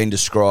it's been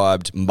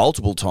described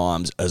multiple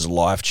times as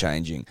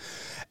life-changing.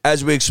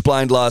 As we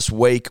explained last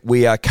week,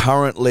 we are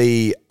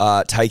currently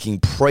taking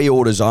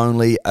pre-orders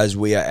only as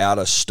we are out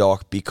of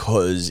stock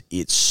because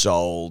it's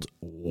sold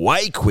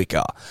way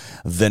quicker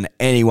than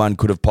anyone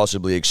could have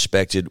possibly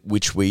expected,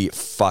 which we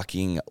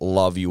fucking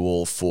love you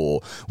all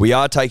for. We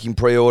are taking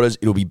pre-orders.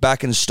 It'll be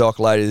back in stock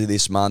later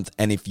this month,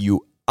 and if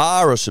you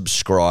are a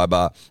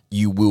subscriber,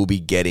 you will be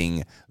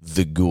getting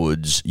the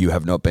goods. You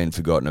have not been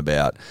forgotten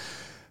about.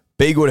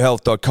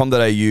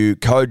 BeGoodHealth.com.au,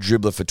 code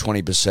Dribbler for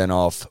 20%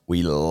 off.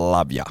 We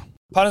love ya.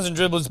 Punters and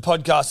Dribblers, the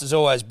podcast is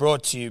always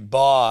brought to you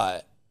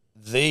by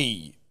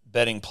the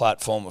betting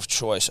platform of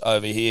choice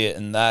over here,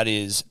 and that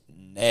is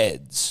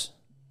Neds.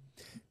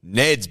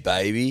 Neds,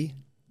 baby.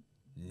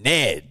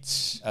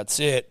 Neds. That's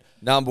it.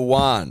 Number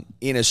one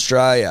in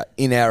Australia,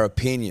 in our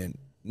opinion.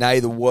 Nay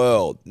the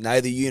world, nay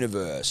the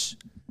universe,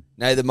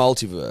 nay the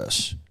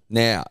multiverse.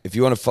 Now, if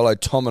you want to follow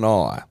Tom and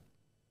I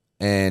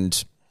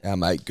and our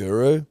mate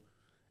Guru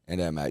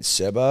and our mate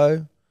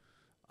Sebo,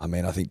 I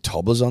mean, I think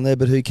Tobler's on there,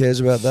 but who cares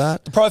about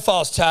that? The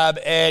Profiles tab,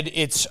 Ed,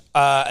 it's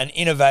an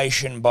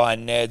innovation by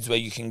Neds where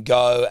you can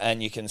go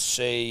and you can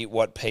see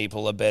what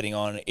people are betting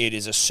on. It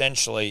is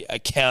essentially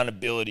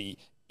accountability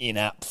in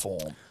app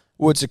form.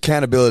 Well, it's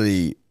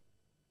accountability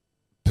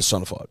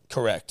personified.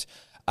 Correct.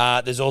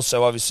 There's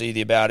also obviously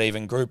the About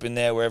Even group in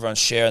there where everyone's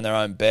sharing their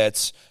own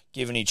bets,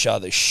 giving each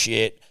other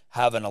shit,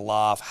 having a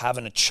laugh,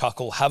 having a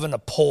chuckle, having a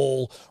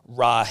Paul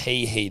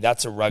Rahihi.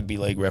 That's a rugby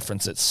league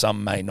reference that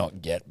some may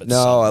not get. But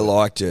I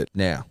liked it.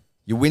 Now,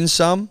 you win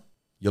some,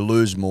 you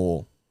lose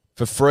more.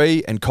 For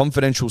free and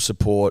confidential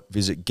support,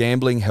 visit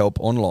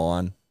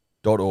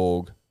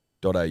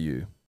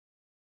gamblinghelponline.org.au.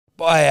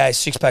 Buy a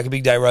six-pack of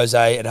Big Day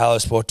Rosé at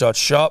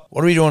hellosport.shop.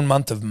 What are we doing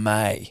month of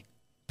May?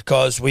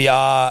 Because we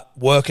are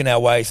working our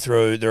way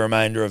through the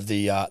remainder of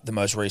the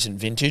most recent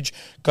vintage.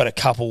 Got a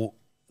couple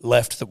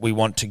left that we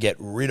want to get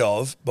rid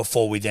of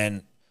before we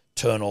then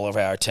turn all of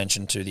our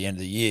attention to the end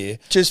of the year.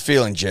 Just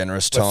feeling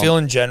generous, Tom. We're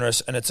feeling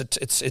generous, and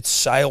it's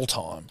sale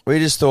time. We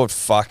just thought,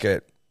 fuck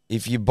it.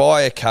 If you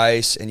buy a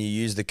case and you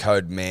use the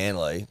code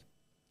MANLY,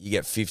 you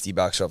get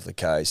 $50 off the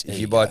case. If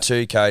you buy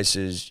 2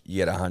 cases,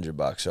 you get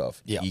 $100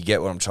 off. Yep. You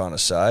get what I'm trying to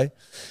say?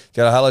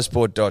 Go to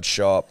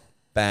hellosport.shop.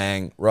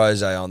 Bang,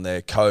 rosé on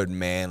there, code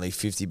MANLY,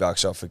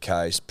 $50 off a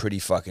case. Pretty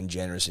fucking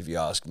generous if you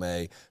ask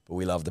me. But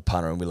we love the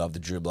punter and we love the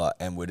dribbler,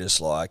 and we're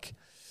just like,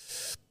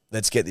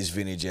 let's get this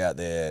vintage out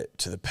there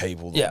to the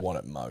people that want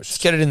it most. Let's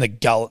get it in the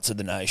gullets of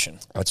the nation.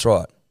 That's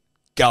right.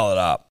 Gull it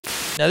up.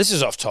 Now, this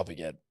is off topic,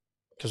 Ed,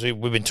 because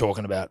we've been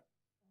talking about...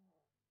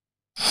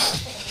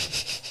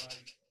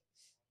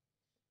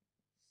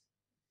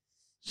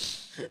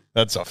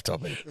 That's off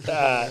topic.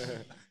 That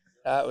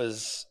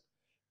was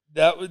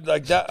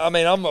like that. I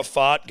mean, I'm a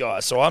fart guy,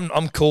 so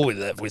I'm cool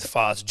with it, with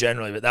farts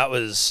generally. But that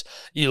was,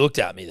 you looked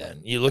at me then.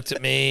 You looked at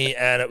me,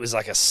 and it was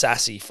like a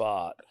sassy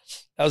fart.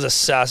 That was a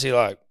sassy,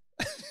 like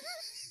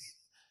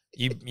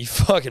you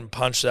fucking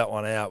punched that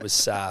one out with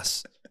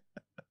sass.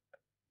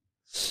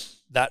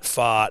 That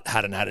fart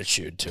had an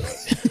attitude to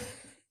it.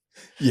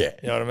 Yeah,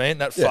 you know what I mean.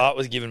 That fart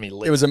was giving me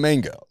lip. It was a mean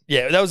girl.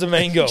 Yeah, that was a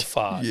mean girl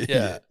fart.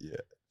 Yeah.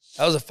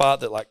 That was a fart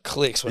that like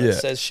clicks when it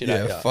says shit.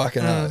 Yeah,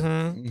 fucking hard.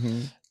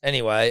 Mm-hmm.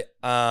 Anyway,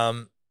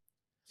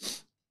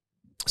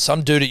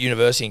 some dude at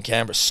university in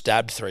Canberra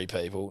stabbed 3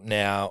 people.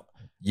 Now,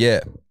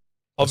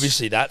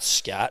 obviously that's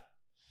scat.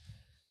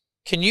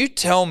 Can you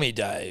tell me,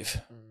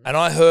 Dave, and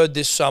I heard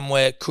this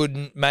somewhere,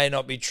 may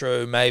not be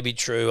true, may be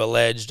true,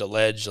 alleged.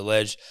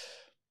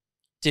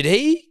 Did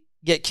he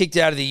get kicked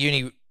out of the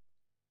uni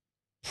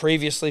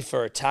previously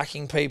for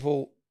attacking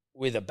people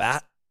with a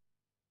bat?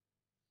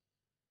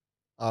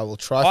 I will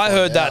try. I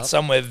heard that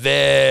somewhere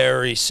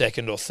very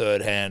second or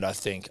third hand, I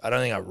think. I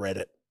don't think I read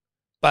it.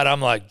 But I'm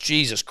like,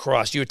 Jesus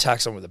Christ, you attack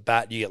someone with a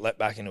bat, you get let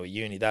back into a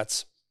uni.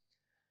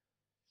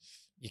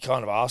 You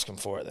kind of ask them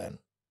for it then.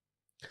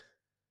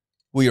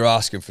 Well, you're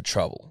asking for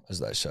trouble, as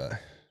they say.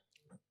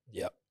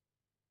 Yep.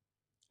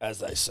 As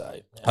they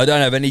say. I don't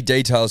have any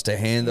details to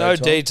hand, though, No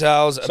Tom.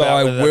 details so about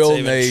I whether will that's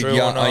even need true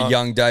or not. a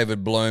young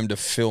David Bloom to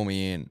fill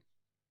me in.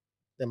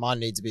 There might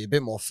need to be a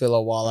bit more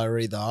filler while I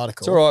read the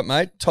article. It's all right,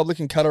 mate. Tobler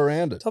can cut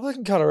around it. Tobler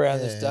can cut around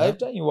this, Dave.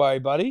 Don't you worry,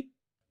 buddy.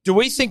 Do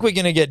we think we're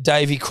going to get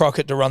Davy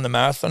Crockett to run the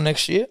marathon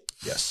next year?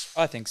 Yes.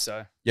 I think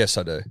so. Yes,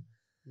 I do.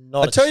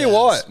 Not I'll tell you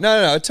why. No.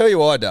 I'll tell you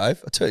why,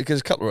 Dave. I'll tell you because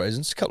a couple of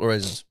reasons.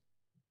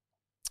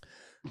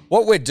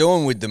 What we're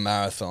doing with the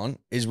marathon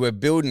is we're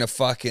building a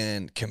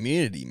fucking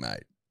community,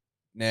 mate.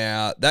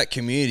 Now, that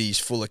community is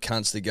full of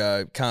cunts that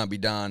go, can't be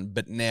done,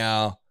 but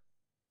now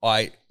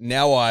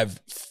I've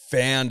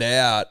found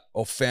out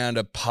or found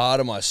a part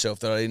of myself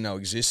that I didn't know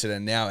existed,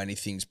 and now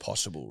anything's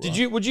possible.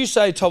 Right? Would you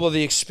say, Tobler,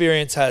 the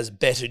experience has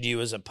bettered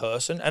you as a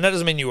person? And that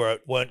doesn't mean you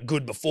weren't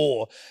good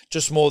before,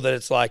 just more that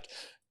it's like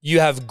you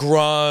have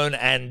grown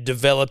and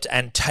developed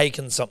and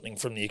taken something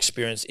from the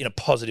experience in a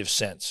positive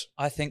sense.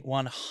 I think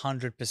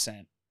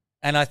 100%.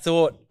 And I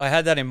thought I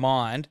had that in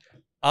mind.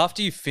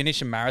 After you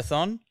finish a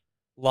marathon,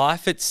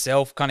 life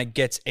itself kind of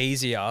gets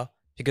easier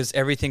because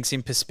everything's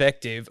in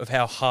perspective of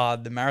how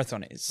hard the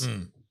marathon is.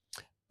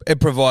 It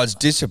provides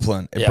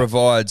discipline. It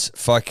provides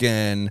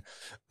fucking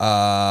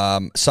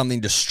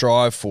something to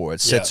strive for. It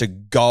sets a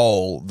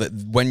goal that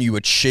when you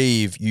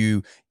achieve,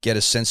 you get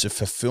a sense of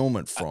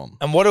fulfillment from.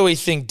 And what do we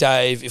think,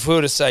 Dave, if we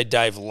were to say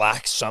Dave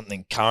lacks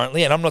something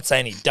currently, and I'm not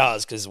saying he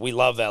does because we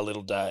love our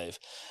little Dave,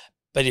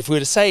 but if we were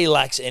to say he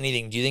lacks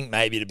anything, do you think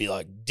maybe it'd be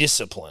like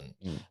discipline,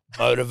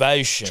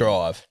 motivation,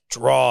 drive?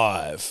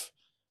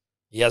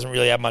 He hasn't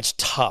really had much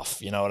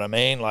tough, you know what I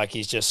mean? Like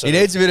he's just he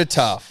needs a bit of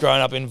tough.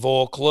 Grown up in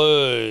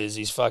Vaucluse.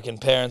 His fucking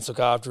parents look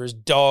after his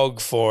dog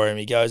for him.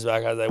 He goes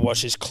back, they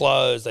wash his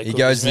clothes. He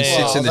goes and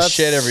sits in the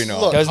shed every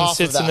night. Goes and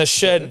sits in the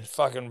shed and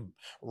fucking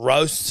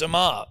roasts them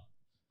up.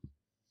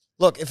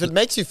 Look, if it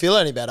makes you feel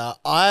any better,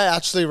 I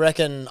actually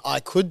reckon I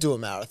could do a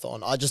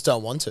marathon. I just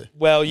don't want to.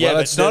 Well, yeah,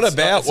 but it's not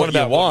about what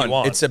you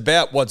want. It's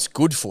about what's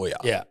good for you.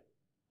 Yeah.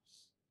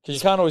 Because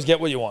you can't always get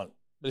what you want.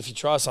 But if you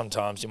try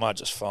sometimes, you might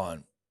just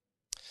find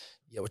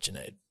what you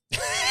need.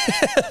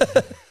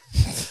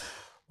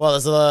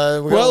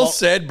 Well, Well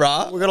said,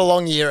 bruh. We've got a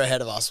long year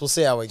ahead of us. We'll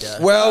see how we go.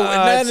 Well,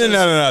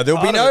 no.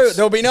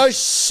 There'll be no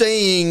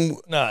seeing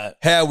No.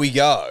 how we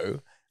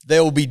go.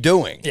 There'll be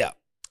doing. Yeah.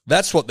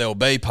 That's what there'll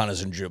be, punters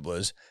and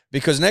dribblers,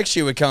 because next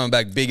year we're coming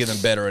back bigger than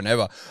better than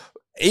ever.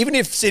 Even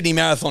if Sydney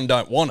Marathon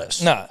don't want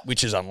us, No.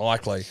 which is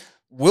unlikely,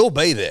 we'll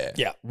be there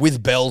Yeah.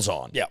 with bells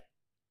on. Yeah.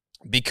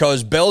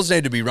 Because bells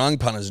need to be rung,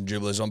 punters and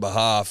dribblers, on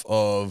behalf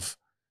of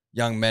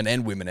young men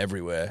and women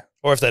everywhere.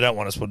 Or if they don't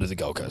want us, we'll do the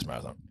Gold Coast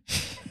Marathon.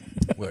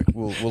 We'll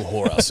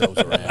whore ourselves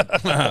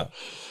around.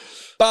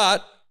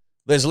 But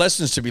there's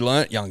lessons to be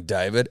learnt, young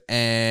David,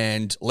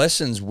 and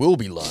lessons will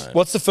be learned.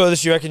 What's the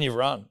furthest you reckon you've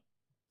run?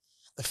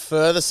 The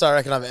furthest I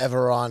reckon I've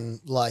ever run,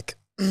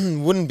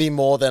 wouldn't be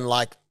more than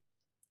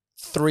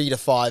 3 to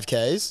 5 Ks. I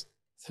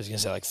was going to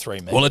say 3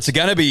 minutes. Well, it's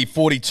going to be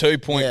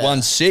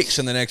 42.16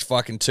 in the next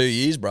fucking 2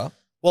 years, bro.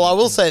 Well, I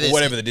will say this.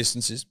 Whatever the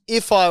distance is.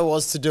 If I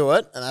was to do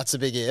it, and that's a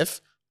big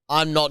if,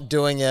 I'm not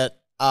doing it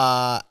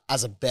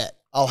as a bet.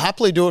 I'll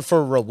happily do it for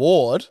a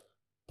reward,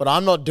 but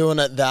I'm not doing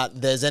it that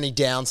there's any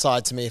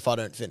downside to me if I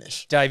don't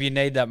finish. Dave, you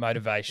need that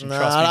motivation. Nah,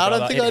 Trust me, I brother.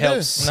 don't think it I do.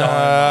 helps so No, much.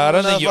 I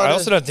don't No, think if you. I I do-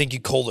 also don't think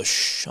you call the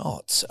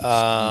shots. You're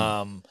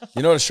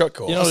not a shot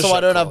caller. You know- So shot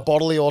I don't call. have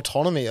bodily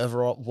autonomy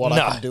over what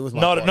I can do with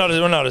my body.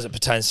 not as it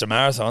pertains to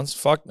marathons.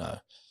 Fuck no.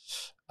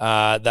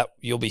 That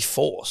you'll be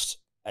forced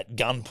at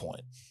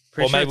gunpoint,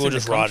 Pretty or sure maybe it's we'll in the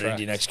just write it contract.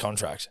 into your next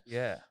contract.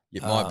 Yeah.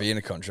 It might be in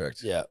a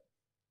contract. Yeah,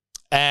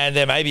 and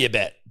there may be a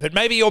bet, but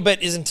maybe your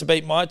bet isn't to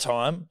beat my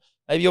time.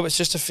 Maybe your bet's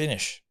just to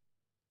finish.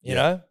 You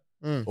know,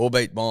 Or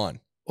beat mine.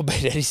 or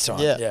beat Eddie's time.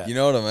 Yeah. Yeah. You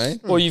know what I mean?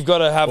 Or you've got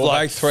to have Or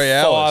make 3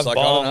 hours. 5 Like,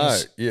 I don't know.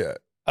 bombs Yeah.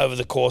 over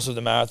the course of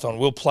the marathon.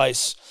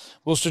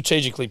 We'll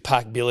strategically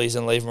pack billies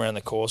and leave them around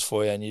the course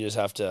for you, and you just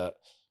have to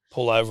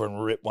pull over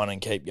and rip one and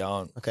keep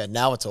going. Okay,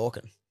 now we're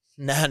talking.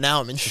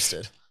 Now I'm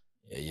interested.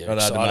 Yeah, you're Not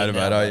hard to excited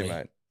motivate, now, are you, buddy.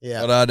 mate? Yeah.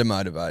 Not hard to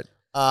motivate.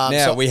 Now,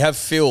 So- we have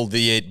filled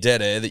the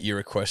dead air that you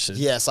requested.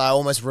 Yes, I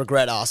almost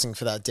regret asking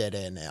for that dead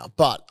air now.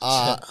 But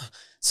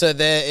so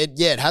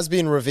it has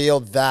been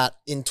revealed that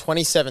in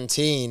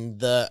 2017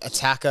 the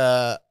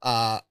attacker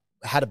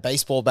had a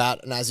baseball bat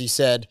and, as you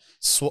said,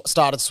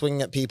 started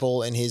swinging at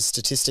people in his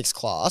statistics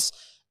class.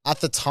 At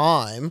the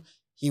time,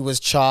 he was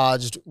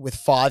charged with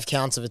 5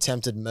 counts of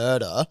attempted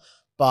murder,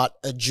 but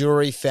a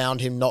jury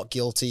found him not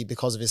guilty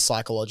because of his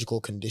psychological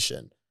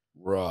condition.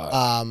 Right.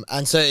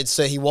 And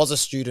so he was a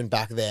student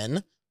back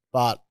then,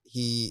 but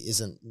he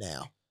isn't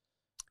now.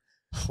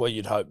 Well,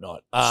 you'd hope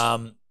not.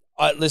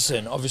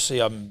 Listen, obviously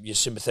you're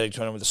sympathetic to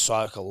anyone with a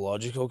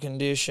psychological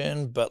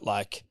condition, but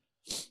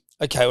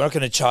okay, we're not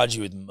going to charge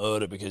you with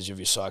murder because of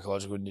your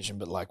psychological condition,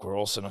 but we're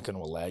also not going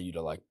to allow you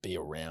to be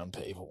around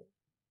people.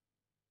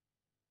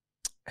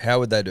 How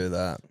would they do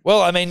that?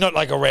 Well, I mean, not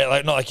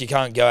not like you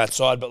can't go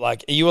outside, but are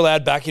you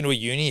allowed back into a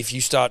uni if you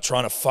start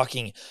trying to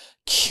fucking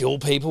kill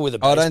people with a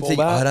baseball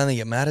bat? I don't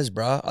think it matters,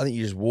 bro. I think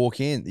you just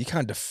walk in. You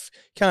can't. What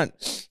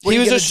He are you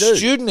was a gonna do?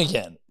 student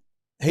again.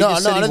 He No,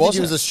 just I said don't think he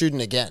wasn't. was a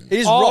student again. He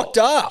just Oh. rocked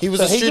up. He was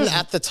So a he student just-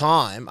 at the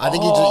time. I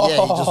think he just rocked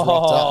up.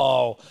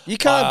 Oh. You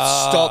can't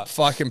stop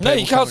fucking people. No,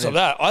 you can't coming stop in.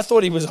 that. I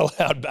thought he was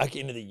allowed back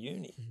into the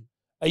uni.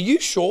 Are you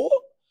sure?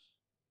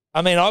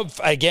 I mean,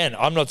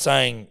 I'm not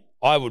saying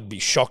I would be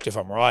shocked if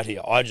I'm right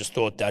here. I just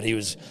thought that I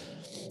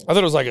thought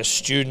it was like a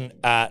student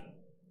at,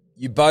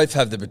 You both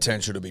have the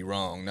potential to be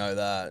wrong. Know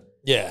that.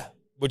 yeah,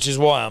 which is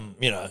why I'm,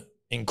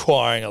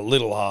 inquiring a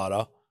little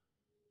harder.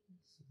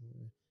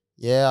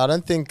 Yeah, I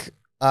don't think.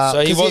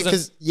 So he wasn't-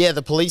 Because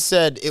the police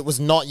said it was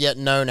not yet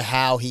known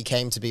how he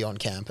came to be on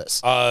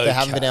campus. They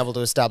haven't been Okay. able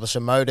to establish a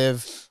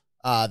motive.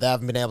 They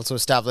haven't been able to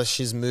establish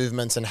his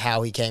movements and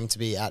how he came to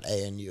be at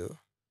ANU.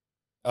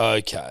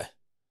 Okay.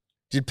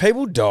 Did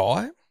people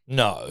die?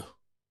 No.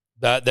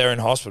 They're in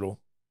hospital.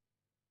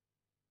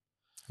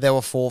 There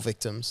were 4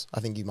 victims. I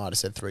think you might have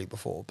said 3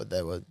 before, but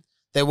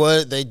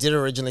they did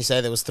originally say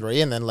there was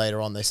 3, and then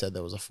later on they said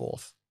there was a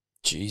 4th.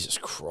 Jesus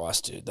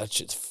Christ, dude. That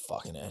shit's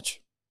fucking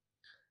edge.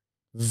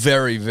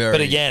 Very, very. But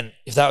again,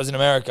 if that was in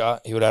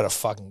America, he would have had a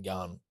fucking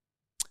gun.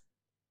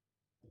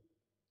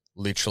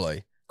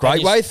 literally.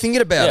 Great you- way of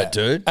thinking about Yeah. it,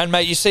 dude. And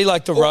mate, you see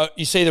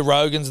you see the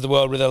Rogans of the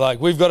world where they're like,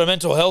 we've got a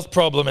mental health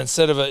problem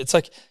instead of it's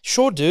like,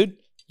 sure, dude.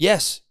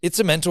 Yes, it's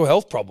a mental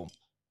health problem.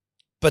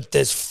 But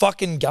there's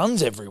fucking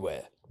guns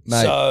everywhere.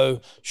 Mate.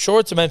 So sure,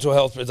 it's a mental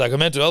health. It's like a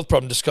mental health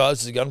problem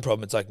disguised as a gun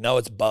problem. It's like, no,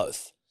 it's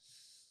both.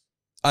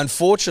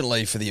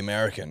 Unfortunately for the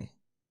American,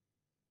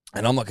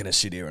 and I'm not going to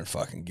sit here and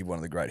fucking give one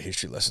of the great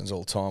history lessons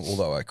all the time,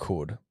 although I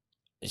could.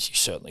 You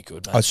certainly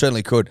could, mate. I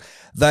certainly could.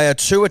 They are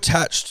too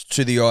attached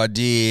to the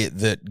idea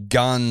that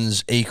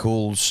guns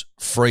equals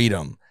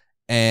freedom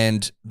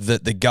and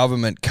that the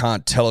government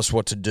can't tell us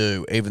what to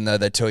do, even though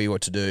they tell you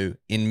what to do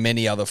in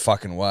many other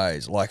fucking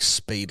ways, like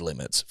speed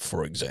limits,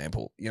 for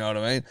example. You know what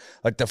I mean?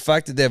 Like the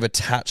fact that they've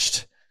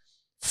attached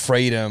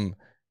freedom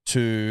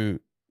to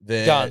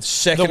their guns.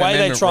 Second The way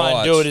Amendment they try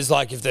and do rights. it is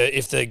like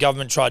if the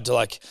government tried to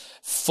like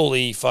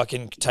fully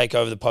fucking take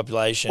over the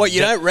population. What,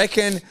 you don't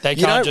reckon? They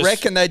You can't don't just-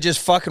 reckon they just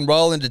fucking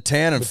roll into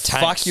town and tanks.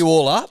 fuck you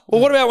all up?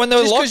 Well, what about when there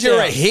were Just because you're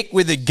a lockdowns? hick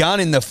with a gun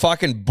in the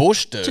fucking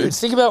bush, dude. Dude,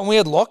 think about when we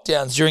had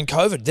lockdowns during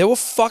COVID. There were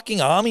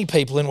fucking army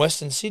people in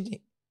Western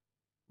Sydney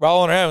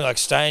rolling around like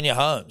stay in your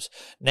homes.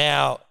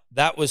 Now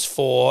that was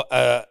for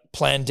a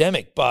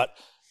pandemic, but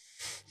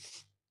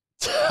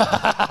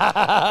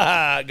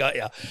got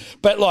ya.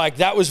 But like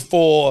that was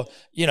for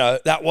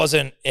that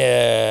wasn't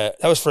that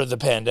was for the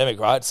pandemic,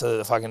 right? So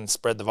they fucking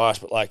spread the virus.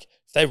 But like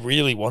if they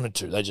really wanted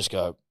to, they just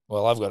go,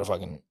 well,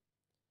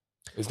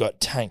 we've got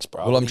tanks,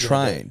 bro. Well, What I'm are you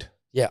gonna do? trained.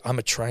 Yeah, I'm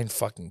a trained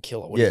fucking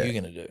killer. What Yeah. are you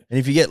gonna do? And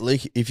if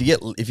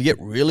you get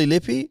really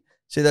lippy,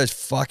 see those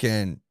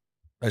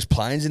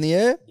planes in the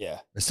air? Yeah.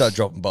 They start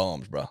dropping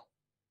bombs, bro.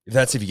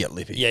 If you get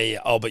lippy. Yeah.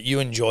 Oh, but you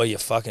enjoy your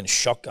fucking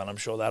shotgun. I'm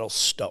sure that'll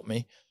stop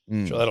me.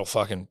 I'm sure that'll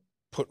fucking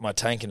put my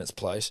tank in its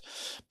place.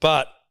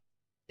 But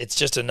it's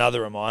just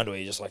another reminder where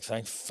you're just like,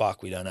 thank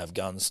fuck we don't have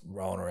guns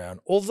rolling around.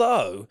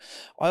 Although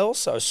I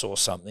also saw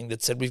something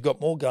that said we've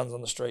got more guns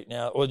on the street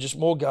now, or just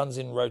more guns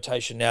in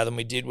rotation now than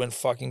we did when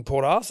fucking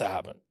Port Arthur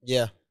happened,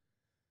 Yeah.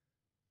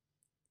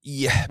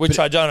 Yeah. which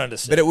but, I don't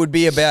understand. but it would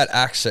be about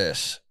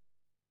access.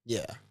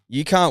 Yeah.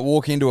 You can't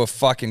walk into a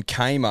fucking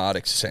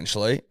Kmart,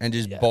 essentially, and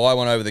just Yeah. buy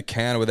one over the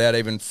counter without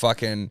even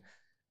fucking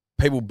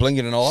people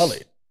blinking an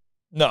eyelid.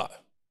 No,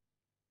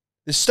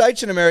 There's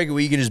states in America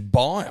where you can just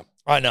buy them.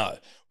 I know.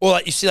 Or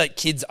like you see like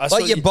kids.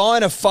 Like you're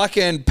buying a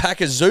fucking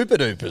pack of Zupa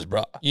Dupas,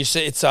 bro. You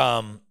see, it's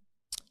I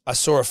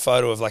saw a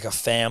photo of like a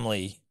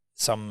family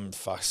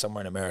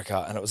somewhere in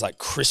America, and it was like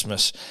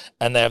Christmas,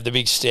 and they have the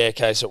big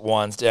staircase at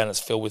Wines Down.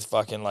 It's filled with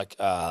fucking like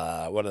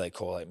what do they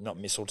call it? Not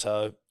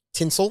mistletoe,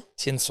 Tinsel.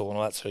 tinsel, and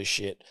all that sort of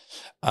shit.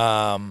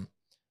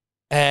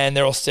 And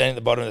they're all standing at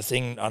the bottom of the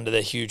thing under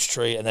their huge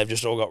tree, and they've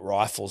just all got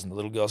rifles, and the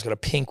little girl's got a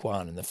pink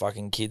one, and the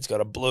fucking kid's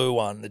got a blue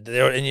one. And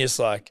you're just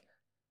like,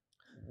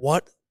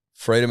 what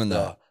Freedom in the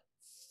that.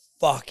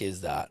 fuck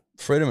is that?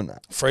 Freedom in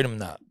that. Freedom in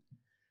that.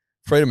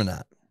 Freedom in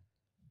that.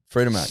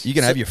 Freedom in that. You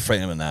can have your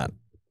freedom in that.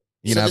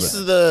 You So can have this it.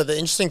 is the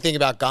interesting thing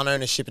about gun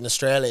ownership in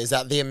Australia is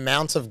that the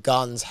amount of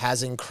guns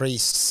has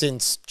increased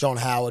since John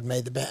Howard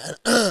made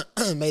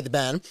the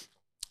ban,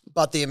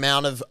 but the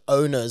amount of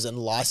owners and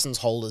license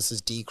holders has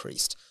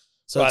decreased.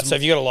 So Right, it's so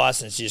if you got a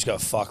license, you just got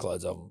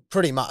fuckloads of them.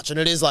 pretty much, and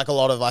it is like a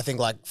lot of, I think,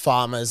 like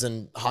farmers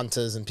and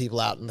hunters and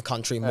people out in the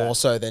country more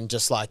so than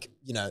just like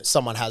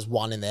someone has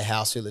one in their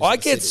house who lives. I in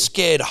the get city.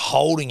 scared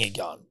holding a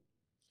gun.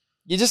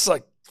 You're just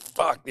like,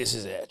 fuck, this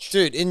is etched.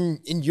 Dude, in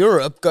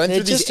Europe, going They're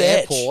through these just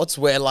edge. airports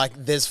where like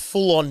there's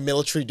full on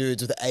military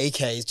dudes with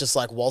AKs just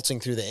like waltzing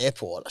through the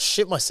airport, I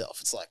shit myself.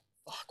 It's like,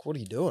 fuck, what are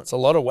you doing? It's a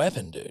lot of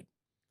weapon, dude.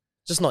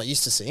 Just not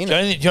used to seeing Do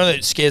it. you know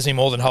that scares me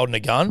more than holding a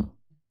gun?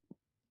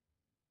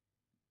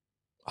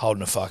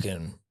 Holding a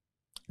fucking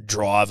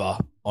driver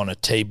on a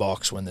tee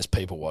box when there's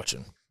people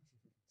watching.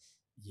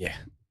 Yeah.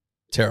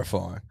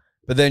 Terrifying.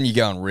 But then you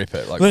go and rip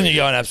it. Like Then you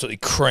go and absolutely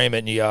cream it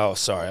and you go, oh,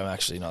 sorry, I'm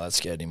actually not that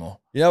scared anymore.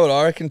 You know what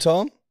I reckon,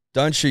 Tom?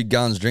 Don't shoot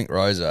guns, drink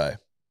rosé.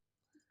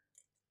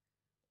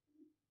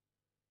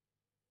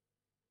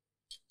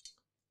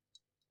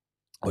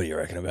 What do you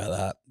reckon about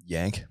that?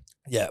 Yank?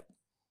 Yeah.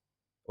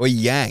 Or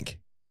yank?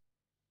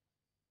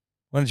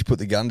 Why don't you put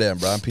the gun down,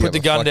 bro? And pick Put up the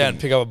a gun down,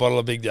 fucking- pick up a bottle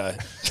of Big Day.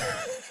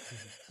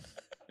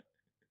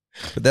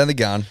 Put down the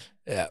gun,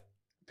 Yeah.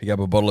 pick up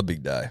a bottle of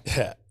Big Day.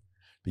 Yeah.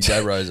 Big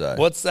Day rosé.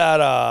 What's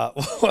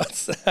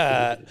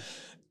that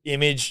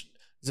image?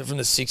 Is it from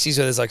the 60s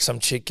where there's like some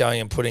chick going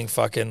and putting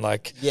fucking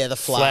like Yeah, the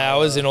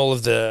flowers in all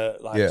of the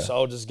like Yeah.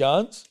 soldiers'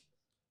 guns?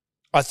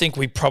 I think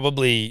we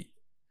probably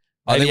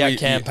I maybe think our we-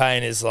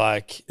 campaign is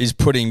like Is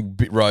putting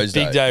rosé.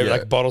 Big Day, Yeah.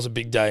 like bottles of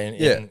Big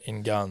Day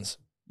in guns.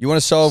 You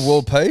want to solve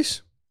world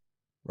peace?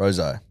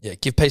 Rosé. Yeah,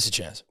 give peace a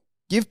chance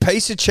Give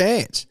peace a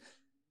chance.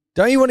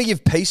 Don't you want to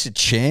give peace a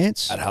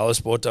chance? at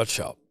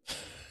hellosport.shop.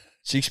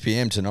 6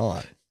 p.m.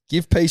 tonight.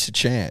 Give peace a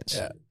chance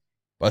Yeah.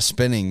 by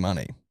spending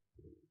money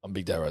On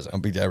Big Day Rosé,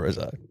 on Big Day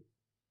Rosé.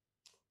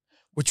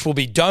 which will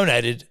be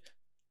donated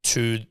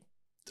to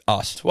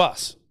Us.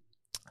 us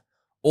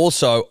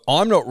Also,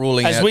 I'm not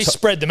ruling as out... we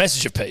spread the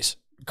message of peace.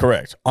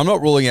 Correct. I'm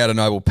not ruling out a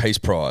Nobel Peace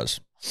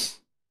Prize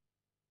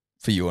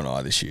for you and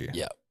I this year.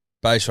 Yeah.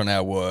 Based on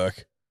our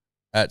work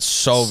at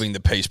solving the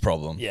peace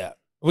problem. Yeah,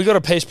 we got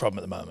a peace problem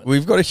at the moment.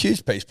 We've got a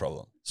huge peace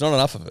problem. It's not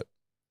enough of it.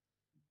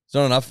 It's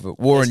not enough of it.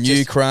 War It's in just-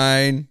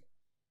 Ukraine,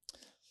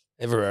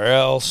 Everywhere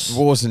else,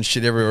 wars and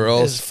shit everywhere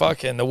there's else.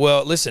 fucking the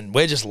world. Listen,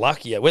 we're just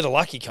lucky. We're the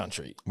lucky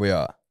country. We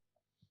are.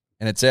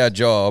 And it's our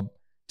job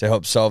to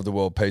help solve the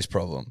world peace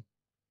problem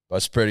by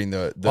spreading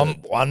the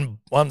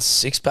One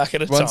six pack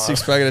at a one time.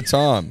 6 pack at a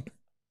time.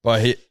 By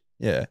hit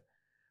Hit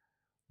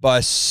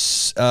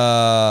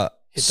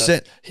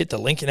the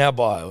link in our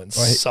bio and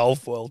Right.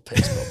 solve world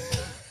peace problem.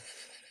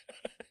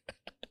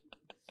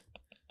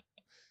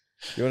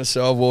 You want to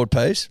solve world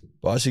peace?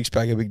 Buy a 6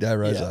 pack of Big Day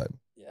Rosé.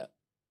 Yeah.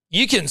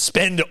 You can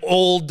spend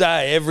all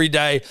day, every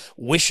day,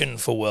 wishing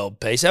for world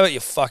peace. How about you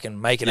fucking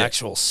make an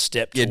actual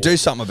step? Yeah, towards do it?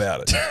 something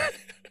about it.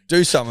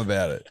 Do something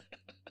about it.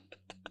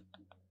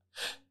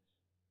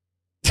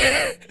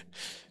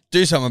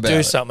 Do something about Do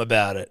it. something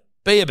about it.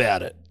 Be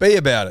about it. Be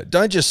about it.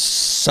 Don't just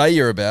say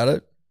you're about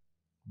it.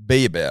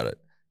 Be about it.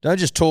 Don't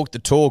just talk the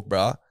talk,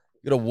 bruh.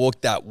 You got to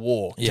walk that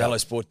walk. Yeah.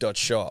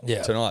 Hellosport.shop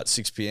Yeah. tonight,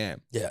 6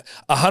 p.m. Yeah.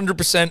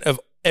 100% of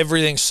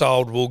everything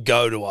sold will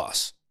go to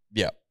us,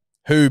 Yeah.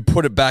 Who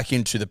put it back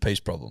into the peace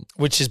problem.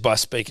 which is by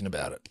speaking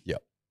about it.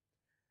 Yep.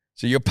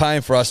 So you're paying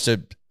for us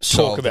to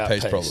solve Talk about the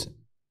peace peace. problem.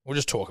 We'll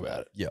just talk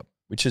about it. Yep.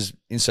 Which is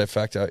ipso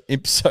facto,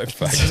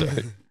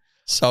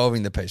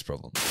 solving the peace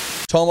problem.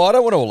 Tom, I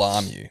don't want to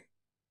alarm you.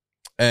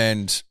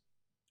 And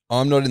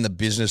I'm not in the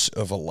business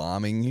of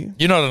alarming you.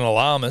 You're not an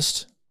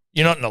alarmist.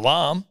 You're not an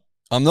alarm.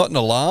 I'm not an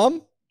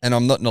alarm and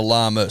I'm not an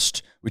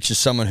alarmist, which is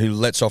someone who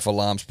lets off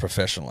alarms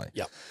professionally.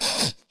 Yep.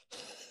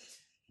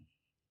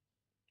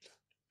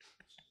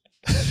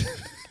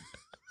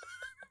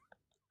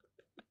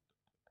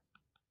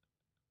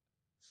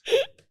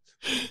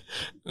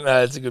 No,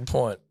 that's a good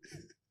point.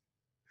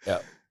 Yeah.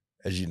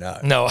 As you know.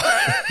 No.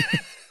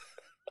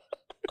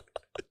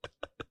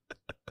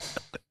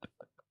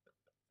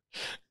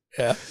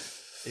 Yeah.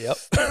 Yep.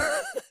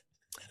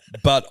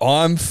 But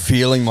I'm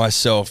feeling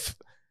myself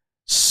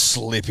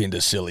slip into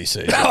silly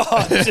season.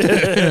 Oh,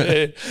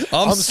 dude.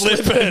 I'm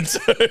slipping,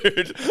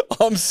 dude.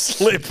 I'm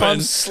slipping.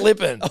 I'm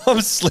slipping.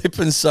 I'm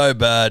slipping so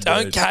bad,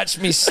 Don't dude. catch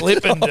me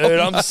slipping, dude.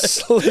 I'm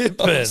slipping.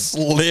 I'm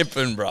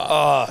slipping, bro.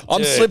 Oh, I'm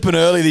dude. slipping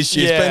early this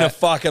year. It's Yeah. been a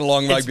fucking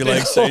long It's rugby been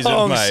league a season,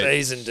 long mate.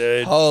 season,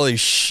 dude. Holy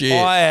shit.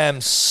 I am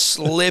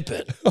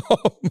slipping.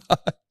 Oh,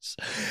 mate.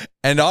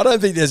 And I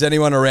don't think there's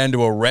anyone around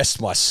to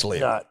arrest my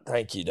slip. No,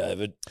 thank you,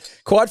 David.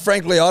 Quite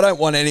frankly, I don't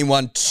want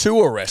anyone to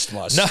arrest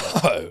my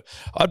slip. No,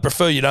 I'd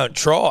prefer you don't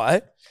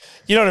try.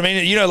 You know what I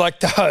mean? You know, like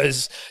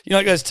those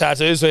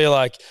tattoos where you're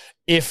like,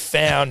 if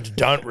found,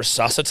 don't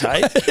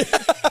resuscitate.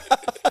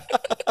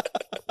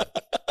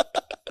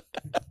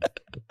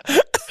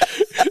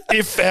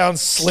 If found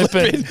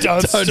slipping,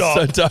 don't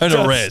stop. Don't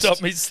arrest.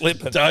 Stop me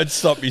slipping. Don't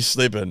stop me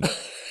slipping.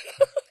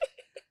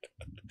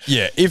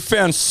 Yeah, if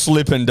found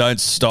slipping, don't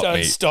stop Don't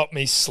me. stop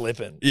me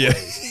slipping. Yeah.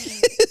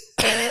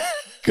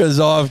 Because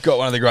I've got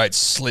one of the great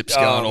slips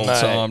going all the mate.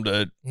 time,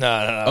 dude. No.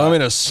 I'm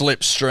in a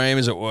slip stream,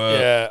 as it were.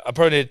 Yeah, I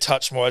probably need to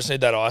touch more. I just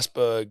need that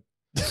iceberg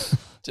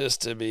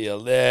just to be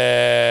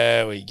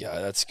there we go.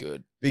 That's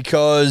good.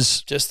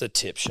 Because Just the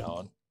tip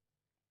showing.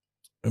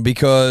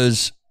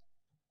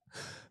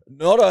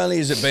 not only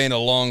has it been a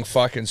long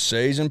fucking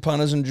season,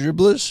 punters and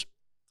dribblers,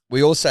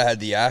 we also had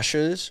the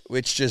Ashes,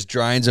 which just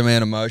drains a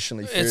man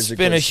emotionally, It's physically,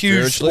 been a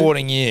huge spiritually.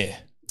 sporting year.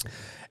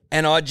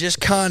 And I just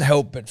can't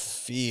help but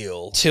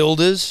feel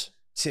Tildas,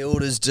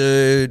 Tildas,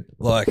 dude,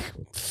 like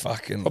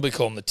fucking probably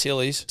call them the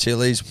Tillies.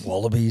 Tillies,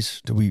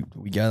 Wallabies. Do we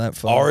go that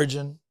far?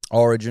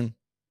 Origin,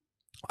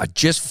 I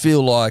just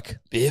feel like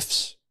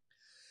Biffs.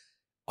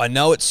 I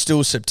know it's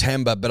still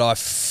September, but I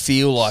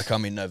feel like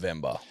I'm in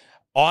November.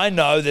 I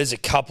know there's a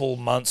couple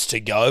months to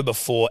go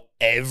before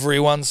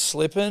everyone's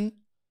slipping,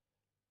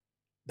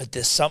 but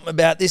there's something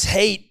about this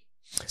heat,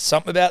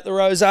 something about the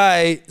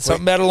rosé,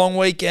 something about a long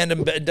weekend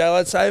and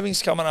daylight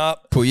savings coming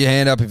up. Put your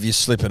hand up if you're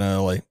slipping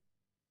early.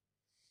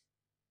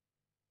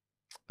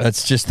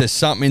 It's just there's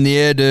something in the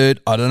air,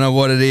 dude. I don't know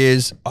what it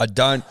is. I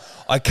can't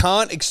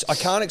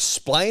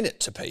explain it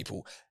to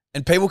people,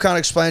 and people can't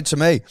explain it to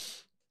me.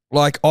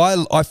 Like I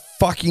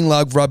fucking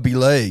love rugby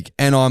league,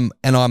 and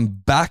I'm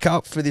back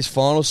up for this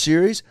final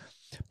series,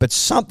 but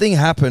something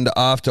happened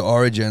after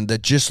Origin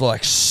that just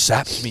like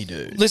sapped me,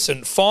 dude.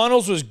 Listen,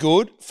 finals was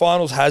good.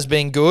 Finals has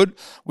been good.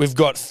 We've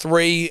got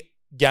 3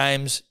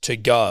 games to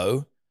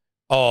go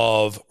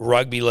of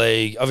rugby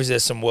league. Obviously,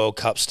 there's some World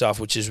Cup stuff,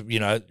 which is,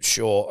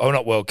 sure. Oh,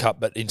 not World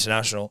Cup, but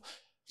international.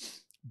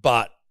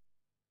 But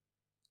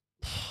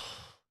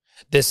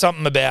there's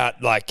something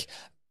about, like,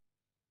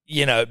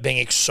 being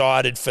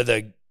excited for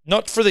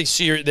not for the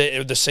series,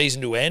 the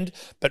season to end,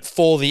 but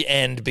for the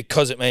end,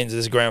 because it means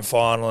there's a grand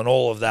final and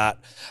all of that.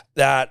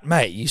 That,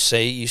 mate, you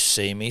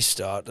see me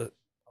start to,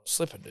 I'm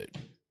slipping, dude.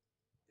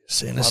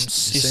 Seeing You're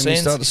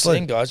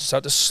seeing guys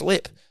start to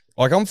slip.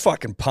 Like, I'm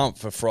fucking pumped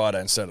for Friday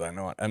and Saturday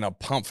night, and I'm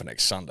pumped for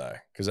next Sunday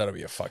because that'll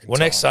be a fucking Well,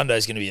 time. next Sunday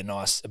is going to be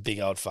a big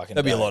old fucking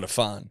That'll be a day. lot of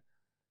fun.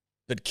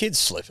 But kids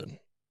slipping.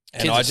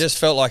 And Kids I are- just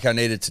felt like I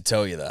needed to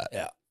tell you that.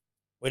 Yeah.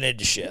 We need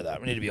to share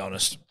that. We need to be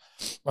honest.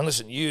 And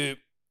listen, you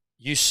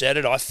said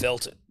it, I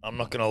felt it. I'm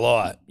not going to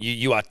lie.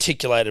 You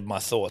articulated my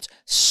thoughts.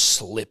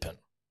 Slipping.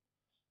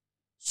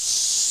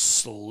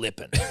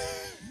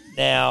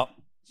 Now,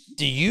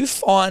 do you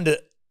find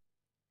it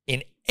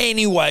in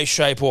any way,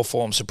 shape, or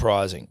form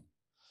surprising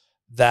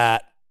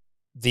that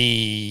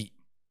the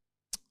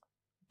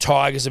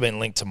Tigers have been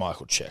linked to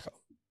Michael Cheika?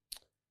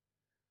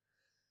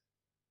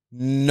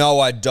 No,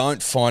 I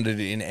don't find it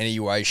in any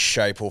way,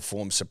 shape, or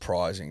form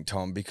surprising,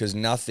 Tom, because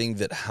nothing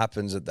that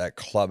happens at that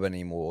club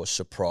anymore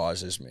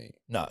surprises me.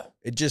 No.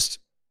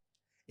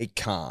 It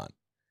can't.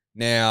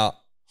 Now,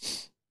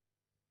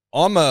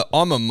 I'm a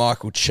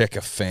Michael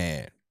Cheika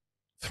fan.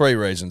 3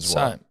 reasons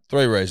why. Same.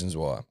 3 reasons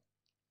why.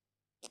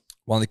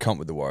 Won the comp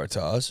with the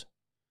Waratahs.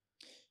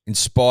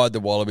 inspired the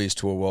Wallabies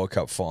to a World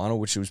Cup final,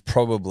 which was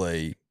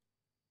probably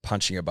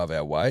punching above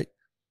our weight.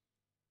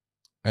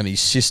 And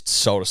his sister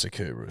sold us a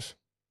Kubras.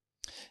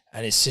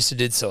 And his sister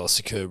did sell us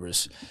a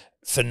Kubras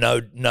for no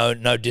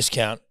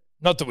discount.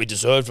 Not that we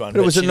deserved one.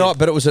 But it was she did.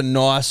 but it was a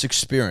nice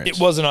experience. It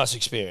was a nice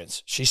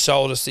experience. She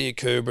sold us the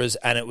Akubras,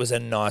 and it was a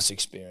nice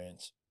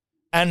experience.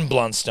 And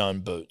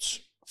Blundstone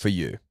boots. For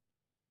you.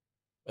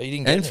 Oh, you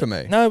didn't get And them? for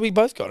me. No, we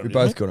both got them. We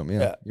both got them,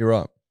 yeah. You're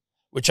right.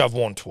 Which I've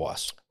worn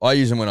twice. I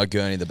use them when I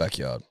gurney the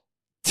backyard.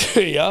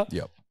 Yeah?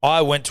 Yep.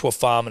 I went to a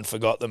farm and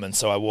forgot them, and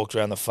so I walked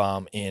around the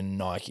farm in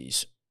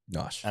Nikes,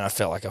 Nice. and I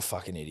felt like a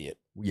fucking idiot.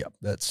 Yep,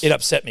 that's... It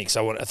upset me because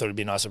I thought it'd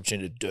be a nice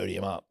opportunity to dirty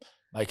them up,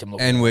 make them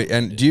look.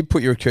 And do you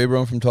put your Akuba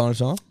on from time to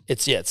time?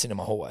 It's in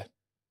my hallway.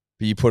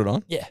 But you put it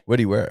on? Yeah. Where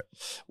do you wear it?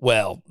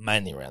 Well,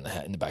 mainly around the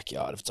house, in the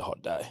backyard if it's a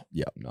hot day.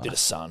 Yeah, nice. Bit of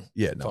sun.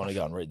 Yeah, If I want to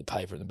nice. go and read the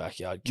paper in the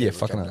backyard. Yeah, keep it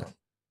fucking coming oath. on.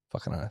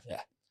 Fucking oath.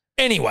 Yeah.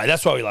 Anyway,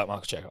 that's why we like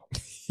Michael Checo.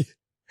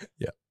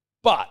 Yeah.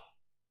 But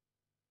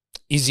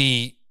is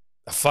he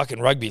a fucking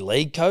rugby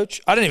league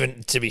coach? I don't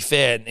even, to be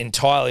fair,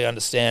 entirely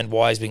understand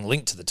why he's being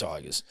linked to the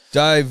Tigers.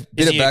 Dave,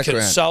 bit Is of he a background.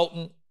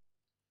 consultant?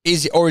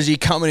 Is he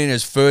coming in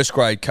as first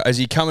grade? Is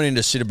he coming in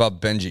to sit above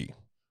Benji?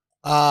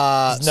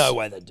 There's no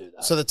way they'd do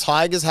that. So the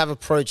Tigers have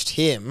approached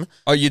him.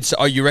 Oh,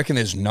 you reckon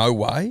there's no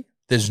way?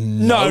 There's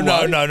No, way? no.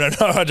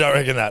 I don't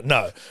reckon that.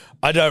 No,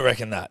 I don't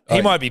reckon that. He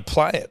Oh, might be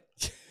playing.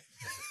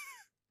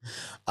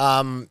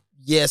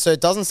 Yeah, so it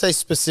doesn't say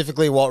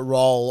specifically what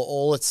role.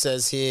 All it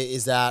says here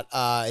is that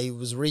he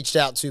was reached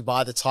out to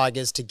by the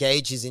Tigers to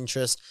gauge his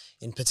interest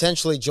in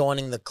potentially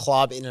joining the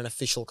club in an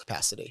official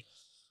capacity.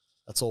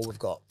 That's all we've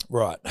got.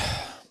 Right.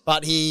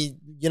 But he,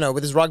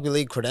 with his rugby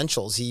league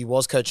credentials, he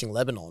was coaching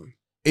Lebanon.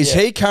 Is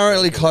he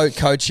currently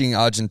coaching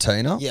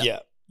Argentina? Yeah.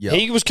 Yeah.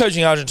 He was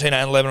coaching Argentina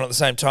and Lebanon at the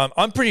same time.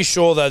 I'm pretty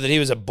sure though that he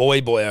was a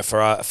boyer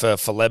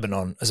for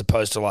Lebanon as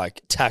opposed to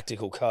like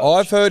tactical coach.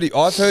 I've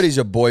heard he's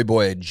a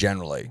boyer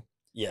generally.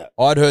 Yeah.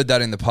 I'd heard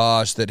that in the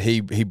past that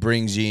he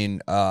brings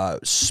in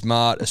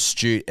smart,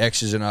 astute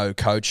X's and O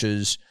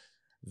coaches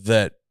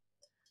that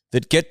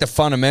get the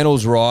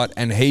fundamentals right,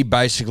 and he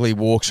basically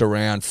walks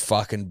around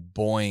fucking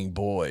boying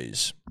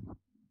boys.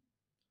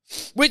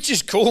 Which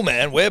is cool,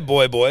 man. We're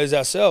boys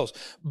ourselves.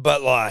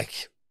 But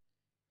like,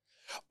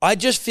 I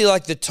just feel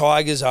like the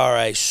Tigers are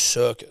a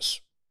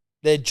circus.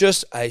 They're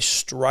just a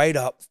straight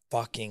up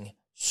fucking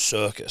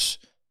circus.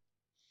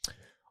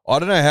 I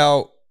don't know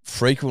how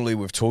frequently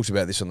we've talked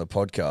about this on the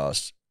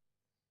podcast.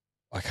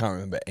 I can't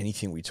remember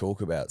anything we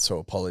talk about, so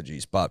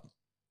apologies. But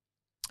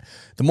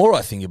the more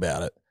I think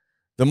about it,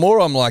 the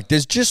more I'm like,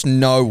 there's just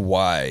no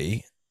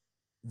way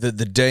that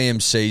the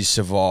DMCs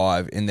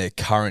survive in their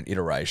current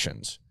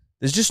iterations.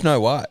 There's just no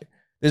way.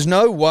 There's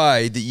no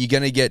way that you're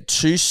going to get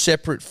two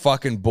separate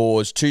fucking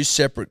boards, two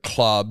separate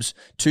clubs,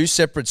 two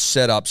separate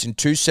setups in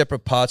two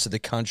separate parts of the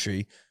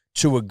country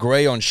to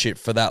agree on shit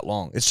for that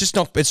long. It's just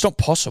not. It's not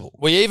possible.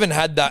 We even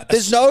had that.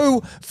 There's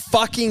no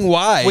fucking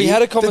way. We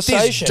had a that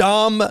conversation. this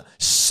dumb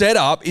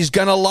setup is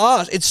going to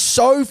last. It's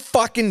so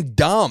fucking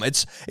dumb.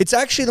 It's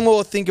actually, the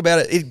more I think about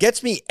it, it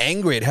gets me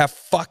angry at how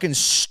fucking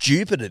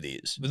stupid it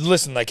is.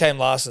 Listen, they came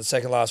last and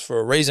second last for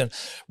a reason.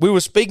 We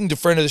were speaking to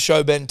friend of the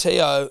show, Ben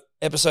Teo,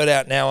 episode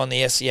out now on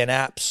the SEN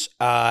apps,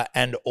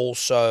 and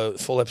also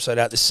full episode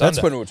out this Sunday.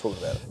 That's when we were talking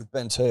about it with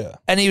Ben Tia.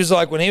 And he was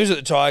like, when he was at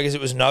the Tigers, it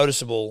was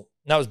noticeable.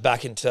 That was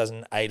back in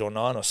 2008 or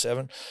 9 or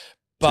 7.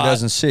 But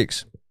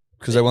 2006,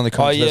 because they won the Oh,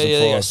 comp yeah,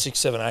 2005. 6,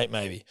 7, 8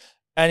 maybe.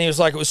 And he was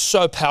like, it was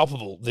so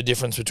palpable, the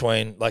difference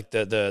between like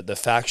the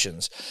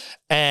factions.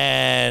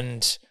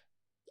 And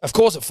of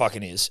course it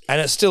fucking is.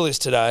 And it still is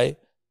today.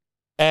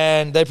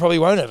 And they probably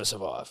won't ever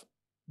survive.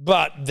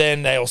 But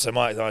then they also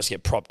might just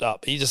get propped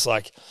up. He's just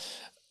like,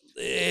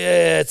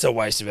 yeah, it's a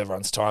waste of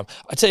everyone's time.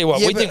 I tell you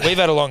what, Yeah, we but- think we've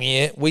had a long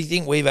year. We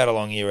think we've had a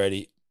long year,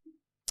 Eddie.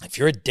 If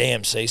you're a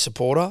DMC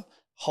supporter,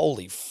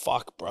 holy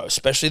fuck, bro.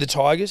 Especially the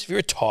Tigers. If you're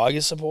a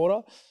Tigers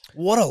supporter,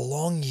 what a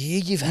long year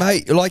you've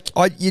had. Mate,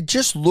 you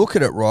just look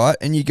at it, right,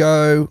 and you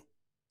go,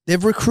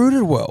 they've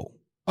recruited well.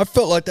 I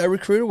felt like they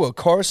recruited well.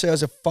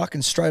 Coruscant's a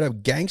fucking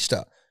straight-up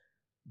gangster.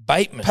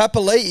 Bateman.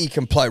 Papali'i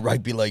can play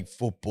rugby league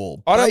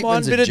football. I don't Bateman's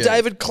mind a bit of G.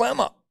 David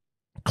Clemmer.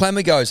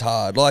 Clemmer goes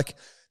hard. Like,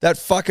 that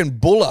fucking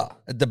Buller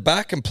at the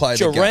back can play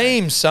the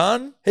game. Jareem,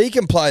 son. He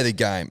can play the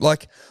game.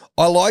 Like,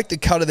 I like the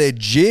cut of their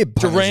jib.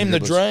 Jareem the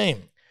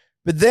Dream.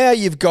 But there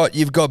you've got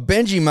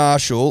Benji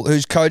Marshall,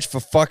 who's coached for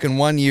fucking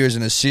 1 year as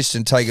an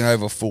assistant, taking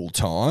over full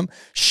time.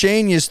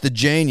 Sheenius the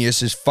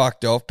genius is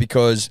fucked off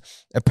because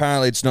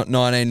apparently it's not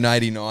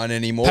 1989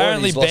 anymore. and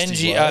Apparently he's lost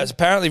his Benji, way.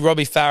 apparently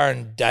Robbie Farah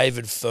and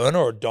David Furner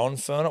or Don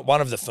Furner,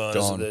 one of the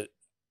Furners. Don. No,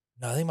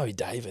 I think it might be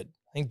David.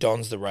 I think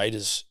Don's the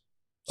Raiders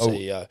Oh.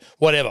 CEO.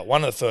 Whatever,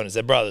 one of the Furners,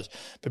 they're brothers.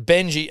 But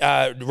Benji,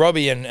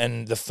 Robbie and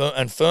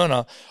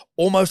Furner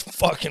almost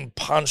fucking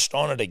punched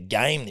on at a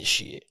game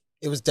this year.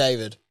 It was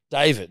David.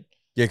 David.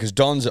 Yeah, because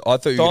Don's. I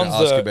thought you were going to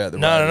ask about the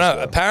No. Raiders,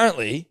 though.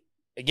 Apparently,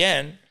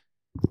 again,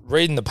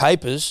 reading the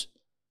papers,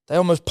 they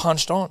almost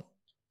punched on.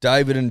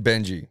 David and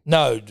Benji.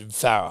 No,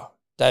 Farah.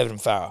 David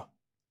and Farah.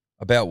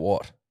 About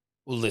what?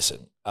 Well,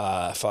 listen,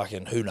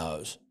 fucking who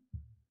knows?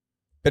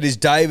 But is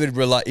David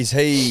is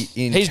he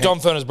in? He's Dom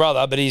Ferner's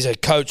brother, but he's a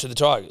coach of the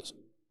Tigers.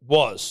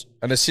 Was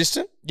an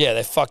assistant? Yeah,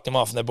 they fucked him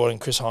off and they brought in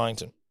Chris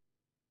Hyington.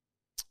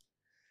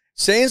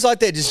 Seems like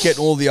they're just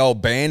getting all the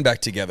old band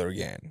back together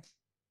again.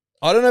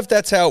 I don't know if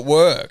that's how it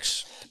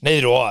works.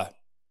 Neither do I.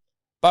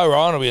 Bo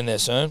Ryan will be in there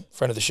soon,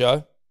 friend of the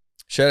show.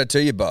 Shout out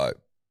to you, Bo.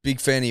 Big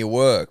fan of your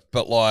work,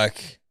 but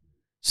like,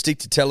 stick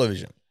to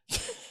television.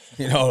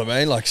 You know what I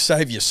mean? Like,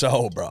 save your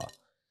soul, bro.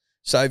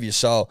 Save your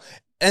soul.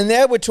 And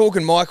now we're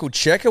talking Michael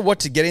Checker, what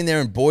to get in there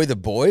and boy the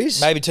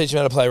boys? Maybe teach him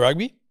how to play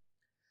rugby.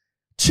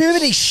 Too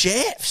many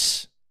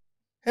chefs.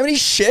 How many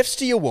chefs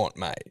do you want,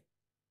 mate?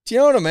 Do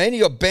you know what I mean?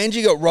 You got Benji,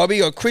 you got Robbie,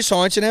 you got Chris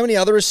Hyington. How many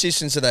other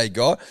assistants have they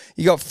got?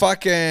 You got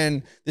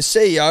fucking the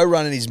CEO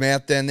running his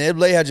mouth down there.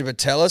 Lee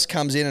Hadjipatelis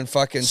comes in and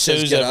fucking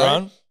sues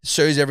everyone.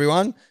 Sues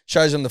everyone.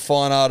 Shows them the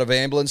fine art of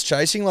ambulance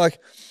chasing. Like,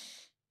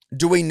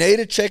 do we need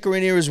a checker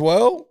in here as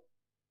well?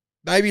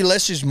 Maybe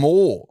less is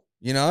more,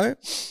 you know?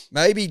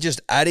 Maybe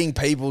just adding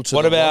people to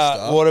the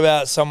roster. What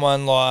about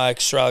someone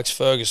like Sir Alex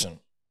Ferguson?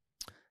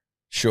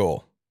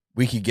 Sure.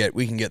 We can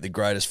get the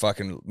greatest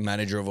fucking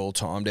manager of all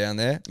time down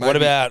there. Maybe.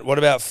 What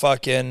about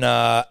fucking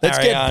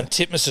Ariane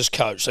Titmus's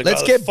coach?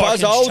 Let's get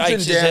Buzz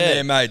Aldrin down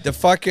there, mate.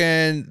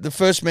 The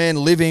first man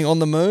living on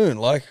the moon.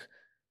 Like,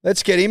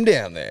 let's get him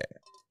down there.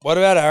 What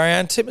about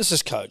Ariane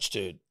Titmus's coach,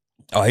 dude?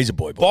 Oh, he's a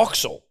boy.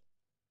 Boxall.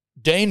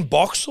 Dean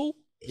Boxall?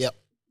 Yep.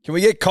 Can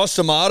we get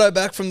Costamato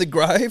back from the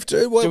grave,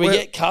 dude? Do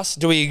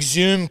we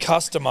exhume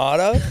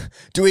Costamato?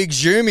 Do we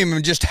exhume him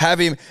and just have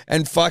him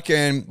and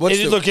fucking...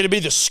 Look, it'd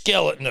be the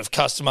skeleton of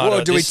Costamato.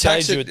 Well, do we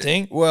tax it? You would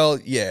think? Well,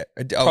 yeah.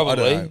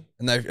 Probably. I don't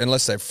know.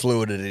 Unless they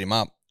fluided him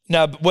up.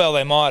 No, well,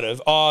 they might have.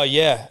 Oh,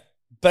 yeah.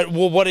 But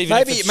what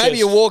even maybe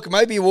you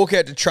walk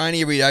out to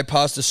training every day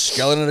past a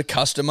skeleton of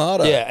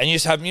Costamato. Yeah, and you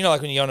just have,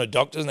 like when you go to a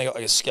doctor's and they got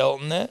like a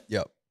skeleton there?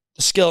 Yep.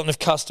 The skeleton of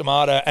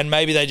Costamato, and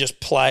maybe they just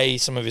play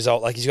some of his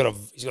old, like he's got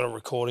a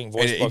recording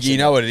voice box. You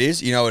know what it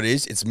is?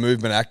 It's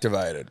movement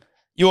activated.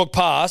 You walk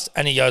past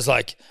and he goes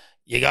like,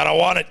 "You gotta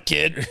want it,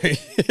 kid."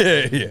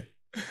 yeah.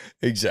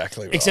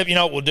 Exactly right. Except you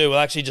know what we'll do? We'll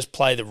actually just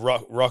play the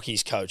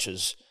Rockies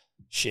coaches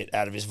shit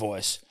out of his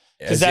voice.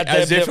 As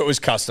if it was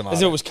Costamato.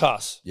 As if it was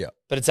Cuss. Yeah.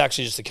 But it's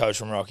actually just the coach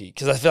from Rocky.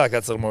 Because I feel like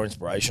that's a little more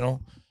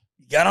inspirational.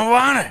 You gotta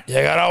want it.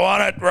 You gotta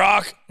want it,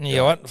 Rock. And you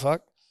go, what the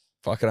fuck?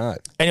 Fucking oath.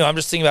 Anyway, I'm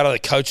just thinking about other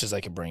coaches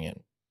they could bring in.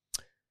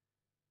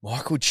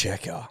 Michael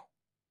Checker.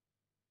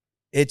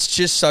 It's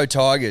just so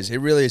Tigers. It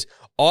really is.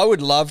 I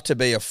would love to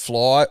be a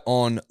fly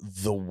on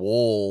the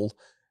wall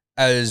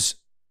as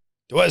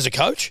a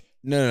coach?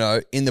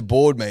 No. In the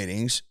board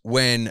meetings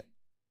when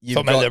you've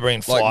got, maybe they're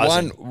bringing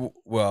flies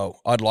well,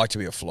 I'd like to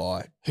be a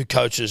fly. Who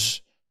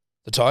coaches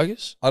the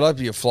Tigers? I'd like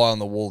to be a fly on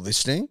the wall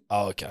listening.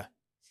 Oh, okay.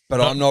 But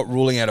I'm not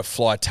ruling out a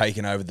fly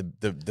taking over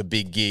the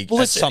big gig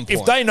at some point.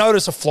 If they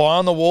notice a fly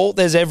on the wall,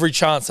 there's every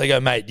chance they go,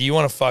 mate, do you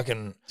want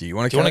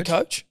to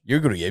coach? You're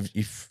good.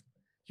 If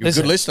you're a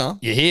good listener.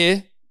 You're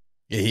here.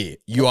 You're here.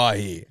 You are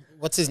here.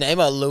 What's his name?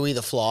 Louis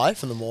the Fly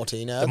from the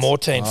Mortine ads? The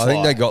Mortine fly. I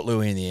think they got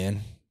Louis in the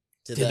end.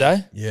 Did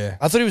they? Yeah.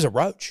 I thought he was a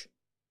roach.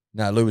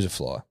 No, Louis was a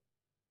fly.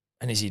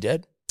 And is he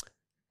dead?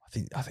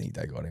 I think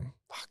they got him.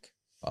 Fuck.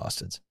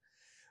 Bastards.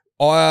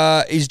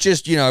 He's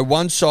just,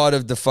 one side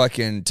of the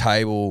fucking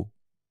table,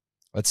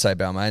 let's say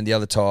Balmain, the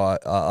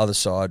other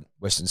side,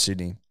 Western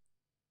Sydney.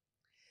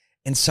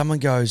 And someone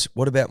goes,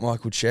 what about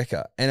Michael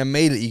Checker? And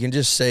immediately you can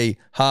just see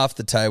half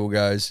the table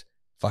goes,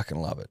 fucking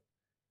love it.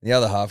 And the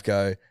other half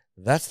go,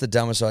 that's the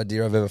dumbest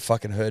idea I've ever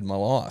fucking heard in my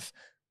life.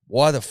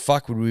 Why the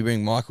fuck would we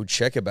bring Michael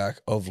Checker back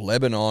of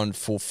Lebanon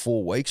for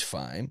 4 weeks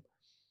fame,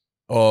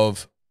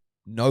 of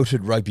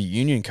noted rugby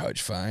union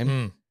coach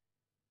fame,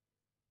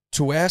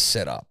 to our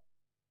setup?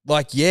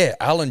 Like, yeah,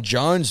 Alan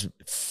Jones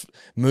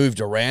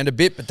moved around a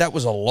bit, but that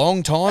was a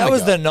long time ago. That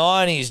was the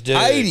 90s, dude.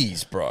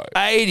 80s, bro.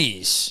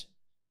 80s.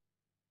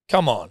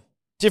 Come on.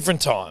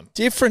 Different time.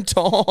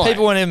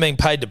 People weren't even being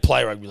paid to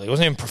play rugby league. It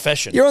wasn't even a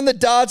profession. You're on the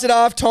darts at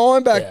half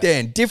time back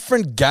then.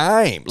 Different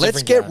game.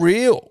 Let's get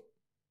real.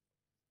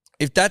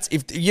 If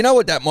you know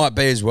what that might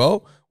be as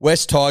well?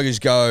 West Tigers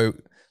go,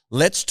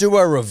 let's do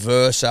a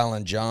reverse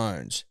Alan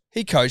Jones.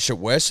 He coached at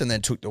West and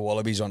then took the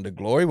Wallabies on to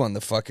glory, won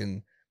the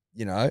fucking,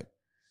 he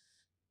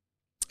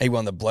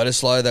won the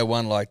Bledisloe. They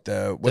won like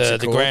the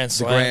Grand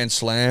Slam. The Grand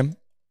Slam.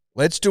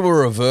 Let's do a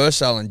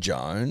reverse Alan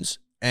Jones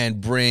and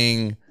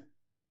bring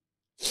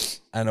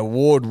an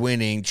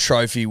award-winning,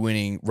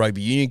 trophy-winning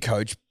rugby union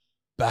coach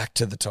back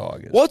to the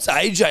Tigers. What's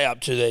AJ up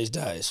to these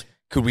days?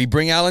 Could we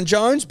bring Alan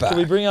Jones back?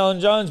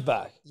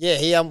 Yeah,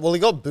 he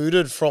got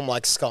booted from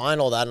like Sky and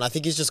all that, and I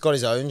think he's just got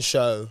his own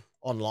show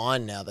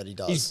online now that he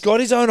does. He's got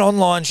his own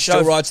online show.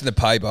 Still writes in the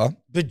paper.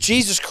 But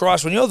Jesus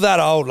Christ, when you're that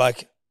old,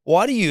 like,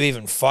 why do you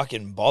even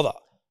fucking bother?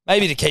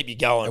 Maybe to keep you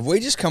going. Have we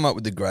just come up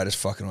with the greatest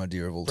fucking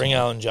idea of all time? Bring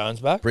Alan Jones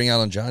back? Bring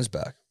Alan Jones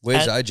back.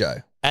 Where's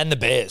AJ? And the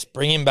Bears.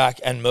 Bring him back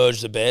and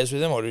merge the Bears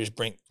with him, or do you just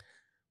bring...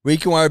 We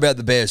can worry about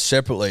the Bears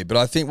separately, but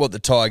I think what the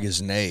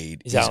Tigers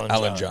need is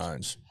Alan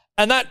Jones.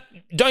 And that,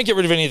 don't get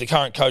rid of any of the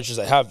current coaches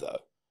they have, though.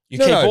 You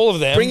keep all of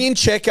them. Bring in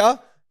Checker,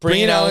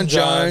 Bring in Alan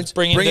Jones.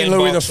 Bring in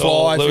Louis the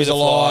Fly if he's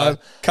alive.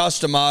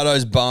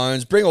 Customato's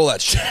bones. Bring all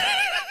that shit.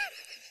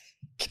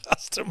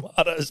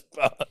 Customato's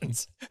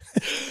bones.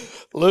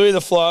 Louis the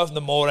Fly from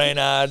the Maureen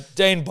ad.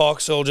 Dean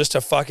Boxall just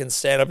to fucking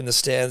stand up in the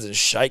stands and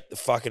shake the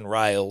fucking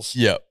rails.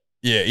 Yep.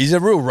 Yeah, he's a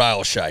real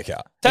rail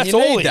shaker. That's you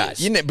all need he that.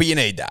 is. But you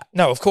need that.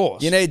 No, of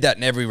course. You need that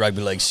in every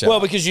rugby league set.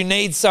 Well, because you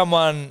need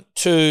someone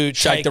to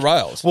Shake the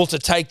rails. Well, to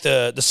take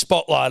the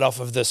spotlight off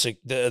of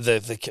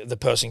the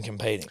person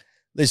competing.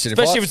 Listen,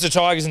 Especially if it's the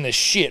Tigers and they're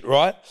shit,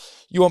 right?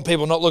 You want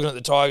people not looking at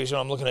the Tigers,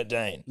 I'm looking at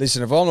Dean.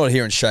 Listen, if I'm not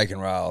hearing shaking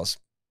rails,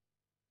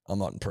 I'm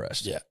not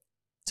impressed. Yeah.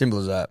 Simple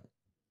as that.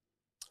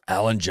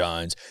 Alan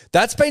Jones.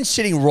 That's been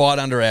sitting right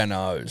under our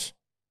nose.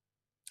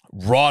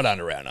 Right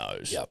under our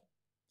nose. Yep.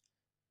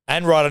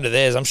 And right under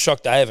theirs. I'm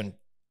shocked they haven't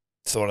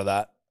thought of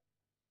that.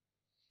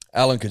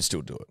 Alan could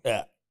still do it.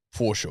 Yeah.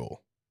 For sure.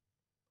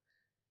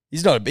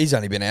 He's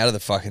only been out of the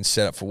fucking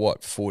setup for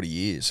what, 40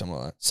 years, something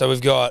like that. So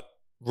we've got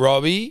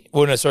Robbie.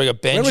 Well, no, sorry, we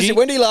got Benji.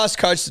 When did he last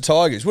coach the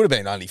Tigers? Would have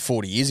been only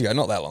 40 years ago,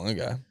 not that long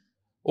ago.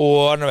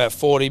 Or I don't know about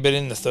 40, but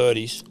in the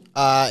 30s.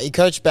 He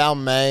coached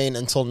Balmain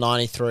until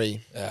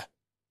 93. Yeah.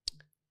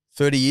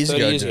 30 years 30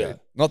 ago, years dude. ago.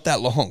 Not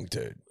that long,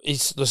 dude.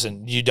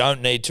 Listen, you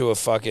don't need to have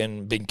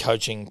fucking been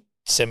coaching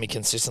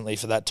semi-consistently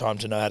for that time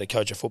to know how to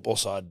coach a football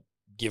side,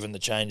 given the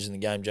changes in the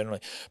game generally.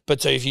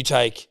 But so if you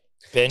take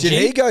Benji...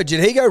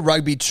 Did he go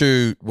rugby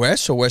to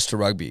West or West to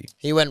rugby?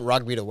 He went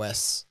rugby to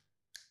West.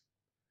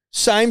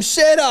 Same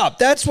setup.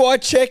 That's why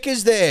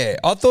Checker's there.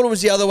 I thought it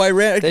was the other way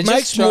around. It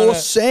makes more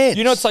sense.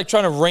 You know, it's like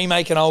trying to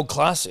remake an old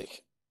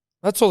classic.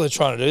 That's all they're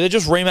trying to do. They're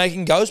just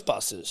remaking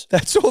Ghostbusters.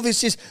 That's all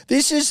this is.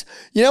 This is,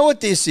 you know what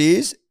this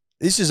is?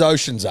 This is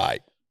Ocean's 8.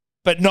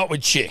 But not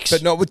with chicks.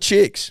 But not with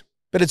chicks.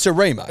 But it's a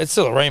remake. It's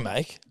still a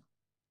remake.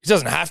 It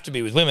doesn't have to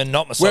be with women,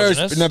 not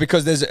misogynist. No,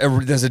 because there's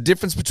a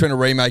difference between a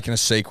remake and a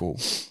sequel.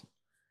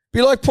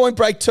 Be like Point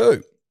Break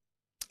 2.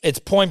 It's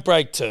Point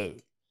Break 2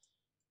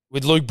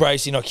 with Luke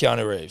Bracey, not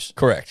Keanu Reeves.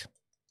 Correct.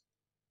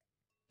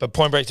 But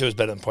Point Break 2 is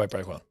better than Point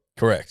Break 1.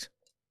 Correct.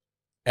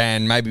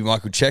 And maybe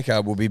Michael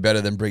Checker will be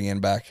better than bringing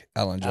back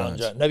Alan Jones.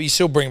 No, but you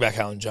still bring back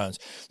Alan Jones.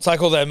 It's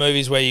like all those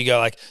movies where you go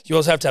like, you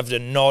also have to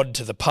nod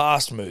to the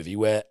past movie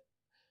where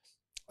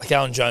like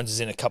Alan Jones is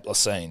in a couple of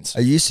scenes.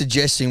 Are you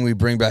suggesting we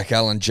bring back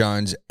Alan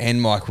Jones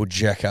and Michael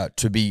Checker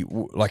to be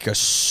like a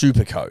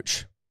super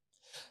coach?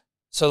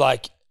 So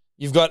like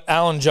you've got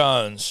Alan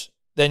Jones,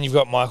 then you've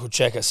got Michael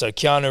Checker. So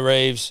Keanu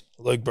Reeves,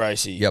 Luke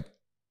Bracey. Yep.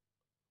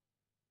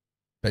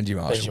 Benji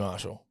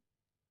Marshall.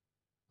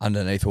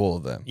 Underneath all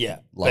of them. Yeah.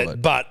 Love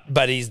it.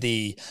 But he's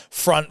the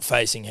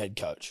front-facing head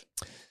coach.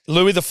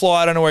 Louis the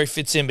Fly, I don't know where he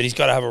fits in, but he's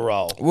got to have a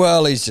role.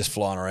 Well, he's just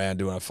flying around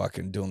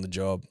doing the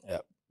job.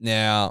 Yep.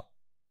 Now,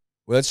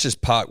 let's just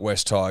park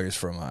West Tigers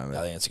for a moment.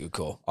 I think that's a good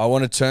call. I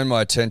want to turn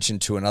my attention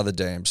to another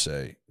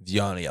DMC, the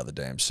only other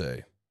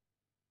DMC,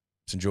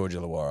 St. George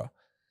Illawarra.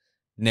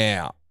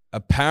 Now,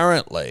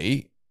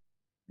 apparently,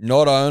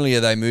 not only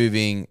is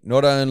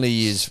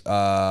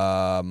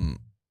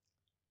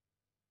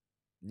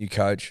new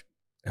coach,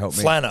 help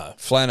me.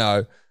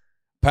 Flano.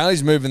 Apparently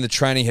he's moving the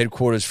training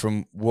headquarters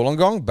from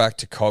Wollongong back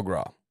to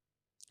Cogra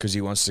because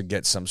he wants to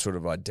get some sort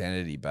of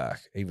identity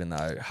back, even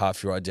though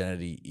half your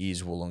identity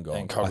is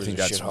Wollongong. I think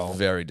that's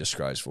very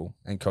disgraceful.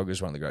 And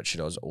Cogra's one of the great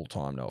shitholes of all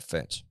time, no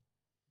offense.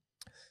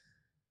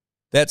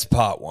 That's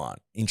part one.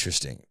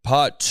 Interesting.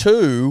 Part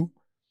two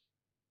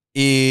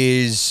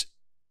is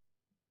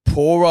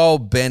poor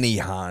old Benny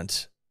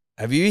Hunt.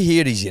 Have you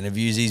heard his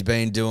interviews he's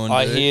been doing?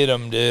 I heard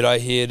him, dude.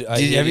 Have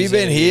you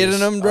been hearing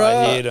them, bro?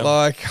 I heard him.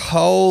 Like,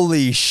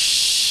 holy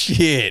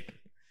shit.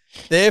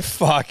 They're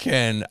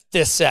fucking.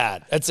 They're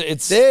sad.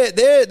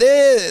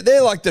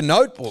 They're like the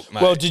Notebook,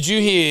 mate. Well, did you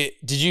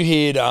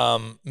hear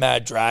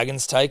Mad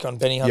Dragon's take on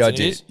Benny Hunt's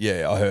interviews?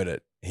 Yeah, I heard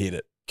it. Heard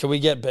it. Can we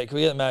get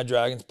the Mad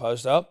Dragon's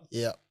post up?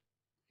 Yeah.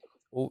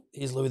 Well,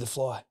 here's Louis the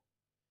Fly.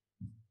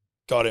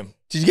 Got him.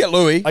 Did you get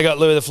Louis? I got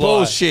Louis the Fly.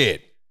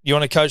 Bullshit. You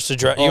want to coach the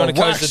You want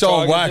to coach the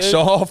Tigers? Wax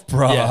off,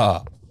 bro. Yeah.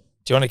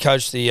 Do you want to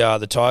coach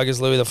the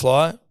Tigers, Louis the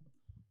Fly?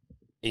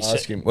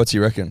 Ask him. What's he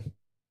reckon?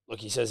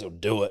 Look, he says he'll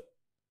do it,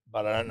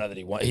 but I don't know that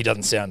he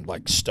doesn't sound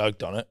like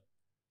stoked on it.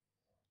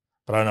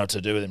 But I don't know what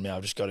to do with him now.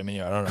 I've just got him in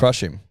here. I don't know.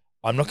 Crush him.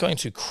 I'm not going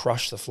to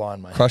crush the fly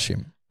in my hand. Crush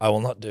him. I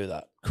will not do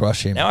that.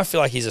 Crush him. Now I feel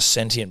like he's a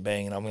sentient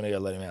being, and I'm going to go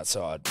let him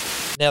outside.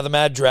 Now the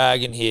Mad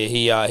Dragon here,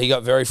 he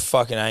got very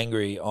fucking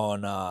angry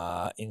on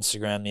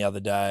Instagram the other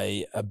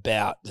day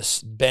about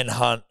this Ben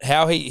Hunt.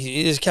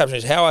 His caption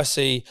is how I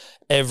see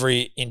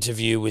every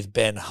interview with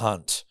Ben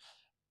Hunt.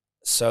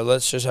 So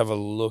let's just have a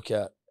look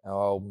at our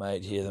old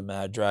mate here, the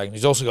Mad Dragon.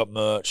 He's also got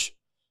merch.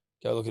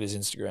 Go look at his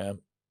Instagram.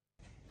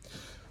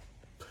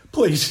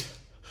 Please,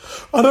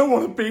 I don't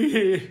want to be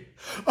here.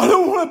 I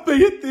don't want to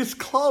be at this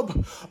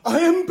club. I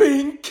am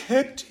being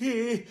kept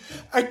here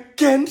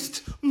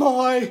against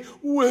my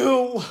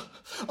will.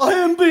 I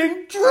am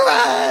being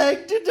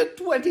dragged into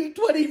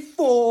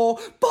 2024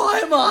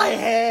 by my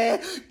hair,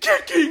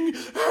 kicking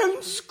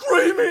and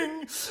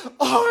screaming.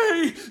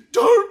 I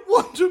don't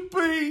want to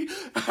be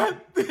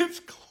at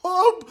this club.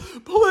 club.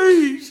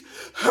 Please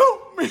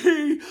help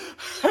me.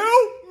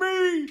 Help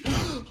me.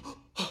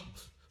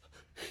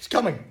 He's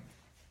coming.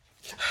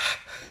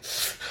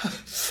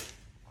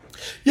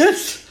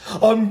 Yes,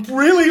 I'm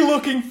really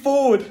looking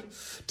forward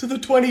to the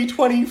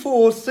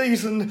 2024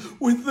 season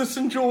with the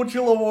St George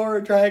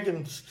Illawarra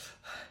Dragons.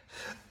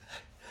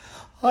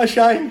 Hi,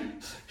 Shane.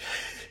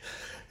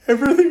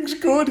 Everything's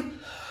good.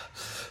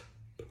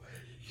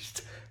 Please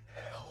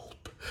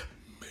help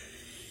me.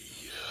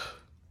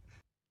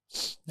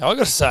 Now, I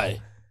got to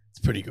say, It's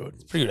pretty good.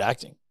 it's pretty good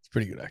acting. It's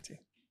pretty good acting.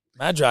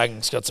 Mad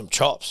Dragon's got some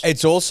chops.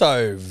 It's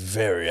also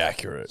very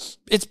accurate.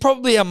 It's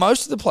probably how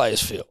most of the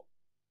players feel.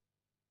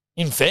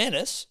 In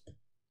fairness,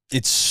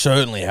 It's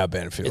certainly how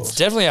Ben feels. it's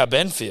definitely how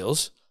Ben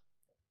feels.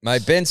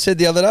 Mate, Ben said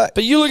the other day.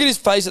 But you look at his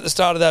face at the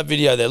start of that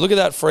video there. Look at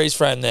that freeze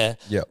frame there.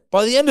 Yep.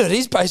 By the end of it,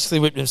 he's basically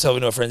whipped himself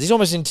into a frenzy. He's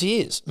almost in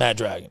tears, Mad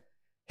Dragon.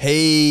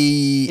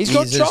 He's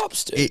got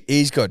chops, dude.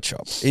 He's got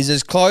chops. He's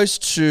as close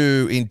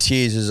to in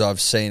tears as I've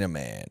seen a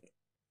man.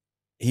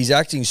 He's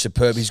acting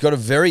superb. He's got a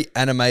very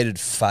animated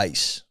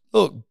face.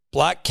 Look,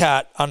 Black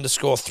Cat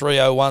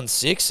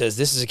 _3016 says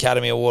this is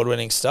Academy Award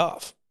winning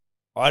stuff.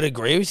 I'd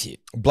agree with you.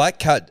 Black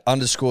Cat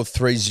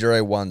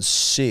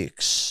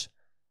 _3016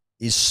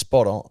 is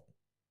spot on.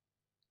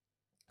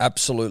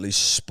 Absolutely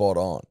spot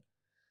on.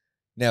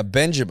 Now,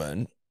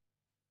 Benjamin,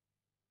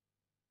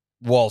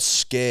 while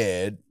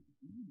scared,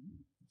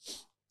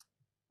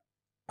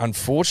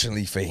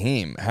 unfortunately for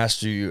him, has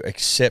to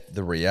accept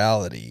the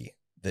reality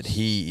that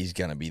he is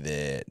going to be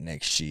there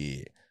next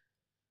year.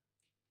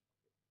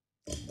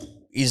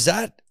 Is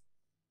that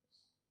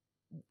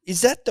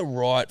the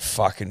right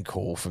fucking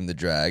call from the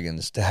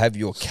Dragons to have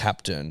your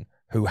captain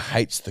who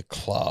hates the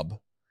club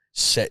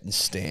setting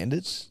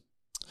standards?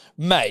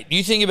 Mate,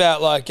 you think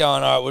about like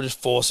going, all right, we'll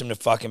just force him to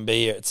fucking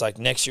be here. It's like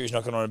next year he's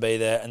not going to want to be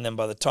there. And then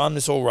by the time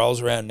this all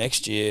rolls around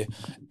next year,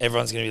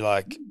 everyone's going to be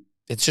like,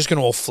 it's just going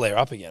to all flare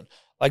up again.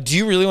 Like, do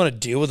you really want to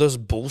deal with this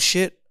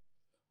bullshit?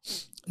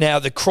 Now,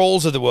 the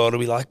crawls of the world will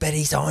be like, but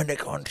he signed a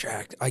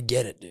contract. I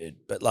get it, dude.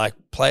 But like,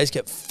 players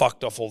get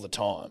fucked off all the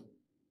time.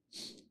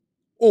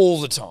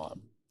 All the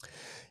time.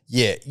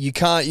 Yeah, you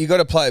got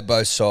to play at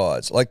both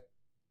sides. Like,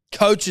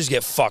 Coaches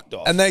get fucked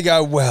off. and they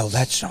go, well,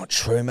 that's not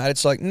true, mate.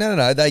 It's like,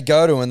 no. They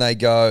go to and they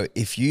go,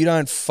 if you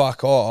don't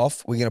fuck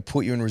off, we're going to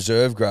put you in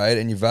reserve grade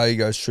and your value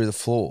goes through the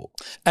floor.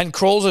 And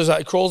Crawls'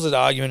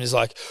 argument is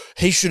like,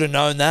 he should have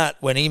known that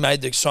when he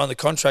signed the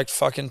contract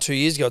fucking 2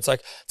 years ago. It's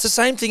like, it's the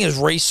same thing as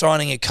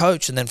re-signing a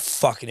coach and then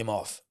fucking him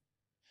off.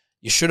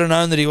 You should have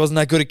known that he wasn't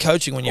that good at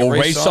coaching when you Or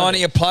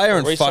re-signing a player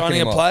and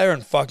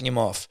fucking him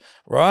off.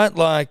 Right?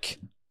 Like,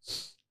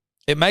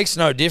 it makes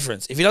no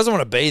difference. If he doesn't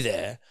want to be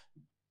there,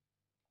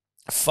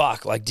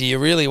 fuck. Like, do you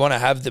really want to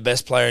have the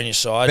best player in your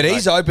side? But like,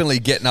 he's openly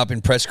getting up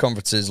in press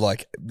conferences,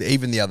 like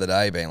even the other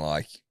day, being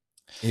like,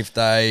 he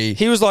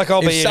was like,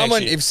 I'll be here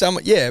next year. if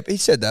someone, yeah, he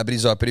said that, but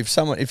he's like, but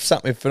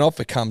if an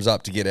offer comes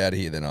up to get out of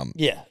here, then I'm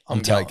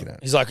I'm taking going. it.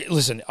 He's like,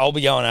 listen, I'll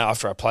be going out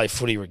after I play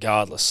footy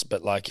regardless,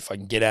 but like, if I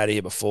can get out of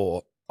here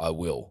before, I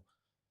will.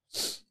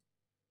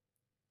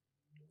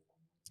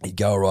 He'd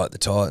go all right at the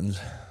Titans.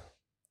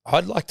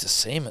 I'd like to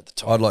see him at the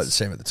Titans. I'd like to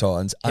see him at the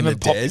Titans. him under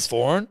and Poppy Des.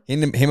 Foran.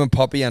 Him and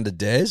Poppy under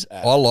Des.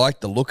 I like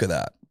the look of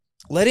that.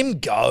 Let him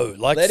go.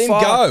 Like, Let him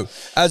fuck. go.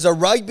 As a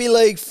rugby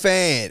league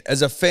fan,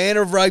 as a fan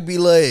of rugby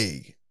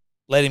league,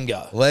 Let him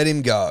go. let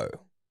him go.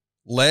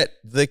 Let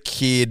the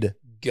kid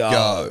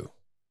go.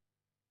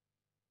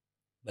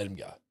 Let him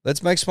go.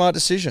 Let's make smart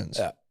decisions.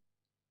 Yeah.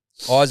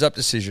 Eyes up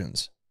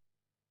decisions.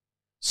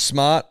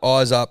 Smart,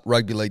 eyes up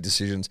rugby league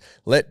decisions.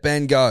 Let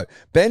Ben go.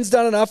 Ben's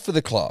done enough for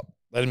the club.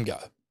 Let him go.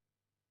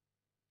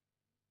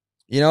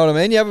 You know what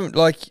I mean? You haven't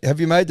have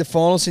you made the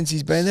final since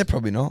he's been there?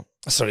 Probably not.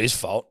 That's not his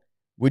fault.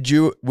 Would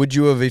you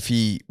have if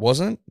he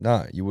wasn't?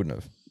 No, you wouldn't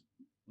have.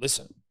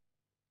 Listen,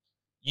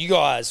 you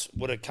guys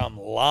would have come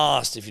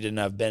last if you didn't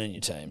have Ben in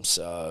your team.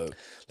 So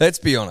Let's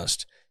be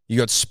honest. You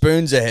got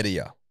spoons ahead of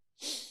you.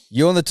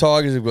 You and the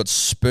Tigers have got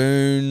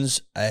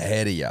spoons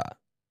ahead of you.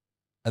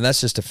 And that's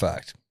just a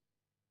fact.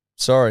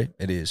 Sorry,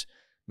 it is.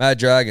 Mad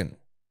Dragon.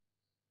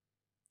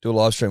 Do a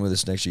live stream with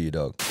us next year,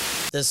 dog.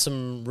 There's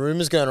some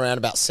rumors going around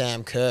about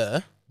Sam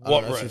Kerr. I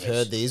What don't know if you've rumours?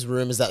 heard these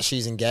rumors that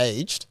she's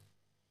engaged.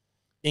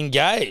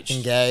 engaged.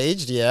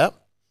 Engaged, yeah.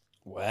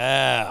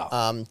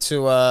 Wow.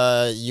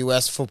 To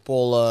US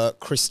footballer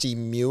Christy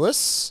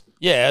Mewis.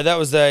 Yeah, that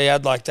was they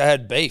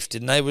had beef,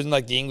 didn't they? Wasn't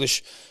like the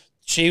English.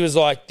 She was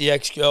like the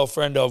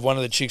ex-girlfriend of one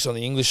of the chicks on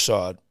the English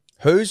side.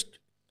 Who's?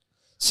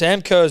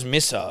 Sam Kerr's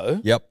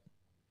misso Yep.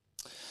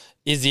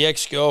 is the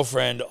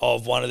ex-girlfriend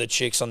of one of the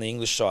chicks on the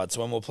English side. So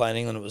when we were playing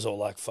England, it was all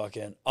like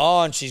fucking,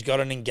 oh, and she's got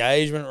an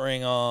engagement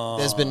ring on.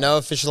 There's been no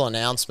official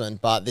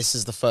announcement, but this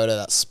is the photo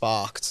that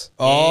sparked.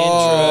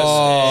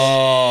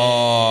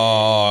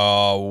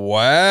 Oh,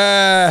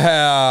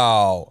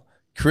 wow.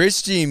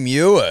 Christy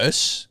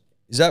Mewis.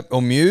 Is that,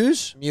 or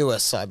Muse?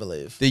 Mewis, I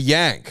believe. The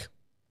Yank.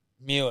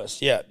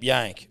 Mewis, yeah,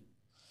 Yank.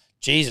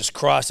 Jesus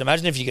Christ.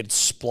 Imagine if you could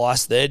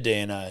splice their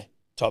DNA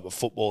type of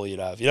footballer you'd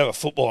have. You'd have a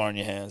footballer on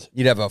your hands.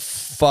 You'd have a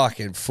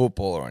fucking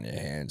footballer on your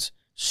hands.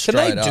 Can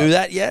they Straight do up.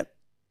 that yet?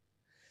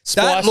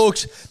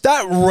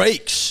 That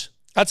reeks.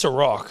 That's a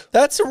rock.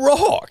 That's a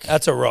rock.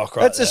 That's a rock,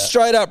 right That's a there.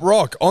 straight up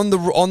rock on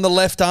the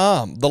left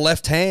arm, the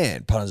left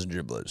hand, punters and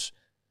dribblers. Is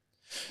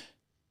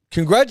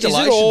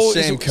Congratulations, it all?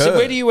 Sam Kerr. So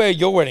where do you wear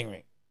your wedding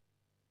ring?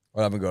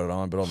 I haven't got it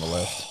on, but on the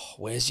left.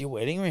 Where's your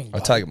wedding ring? I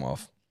bud? take them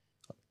off.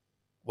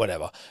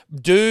 Whatever.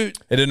 It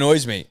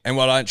annoys me, and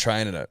I don't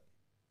train in it.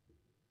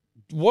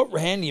 What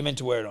hand are you meant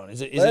to wear it on?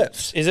 Is it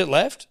Left. is it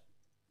left?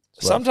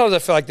 Left. Sometimes I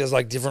feel like there's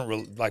like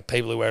different like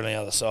people who wear it on the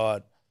other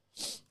side.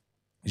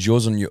 Is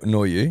yours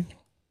annoy you?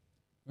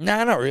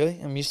 Nah, not really.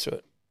 I'm used to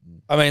it.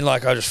 I mean,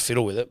 like I just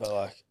fiddle with it, but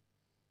like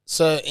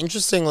So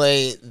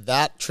interestingly,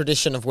 that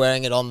tradition of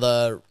wearing it on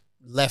the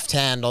left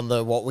hand on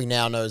the what we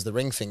now know as the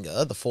ring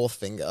finger, the fourth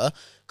finger,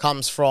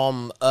 comes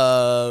from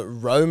a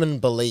Roman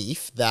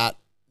belief that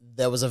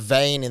there was a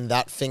vein in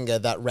that finger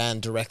that ran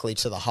directly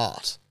to the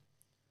heart.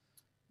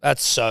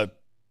 that's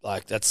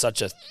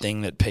such a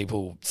thing that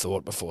people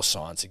thought before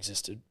science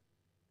existed,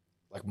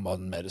 like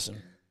modern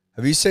medicine.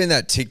 Have you seen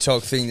that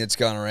TikTok thing that's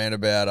going around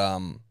about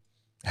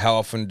how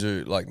often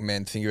do like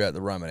men think about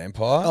the Roman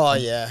Empire? Oh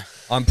yeah.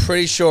 I'm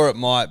pretty sure it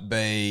might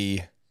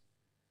be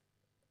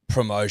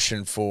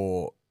promotion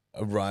for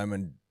a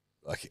Roman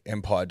like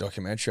Empire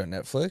documentary on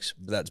Netflix,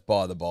 but that's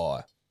by the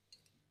by.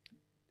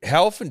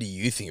 How often do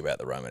you think about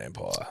the Roman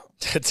Empire?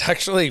 It's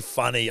actually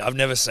funny. I've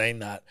never seen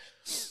that.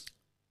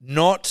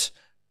 Not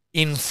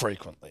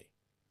infrequently.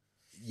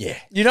 Yeah.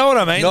 You know what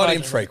I mean? Not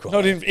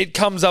infrequently. It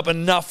comes up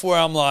enough where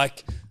I'm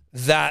like,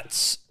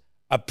 that's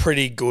a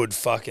pretty good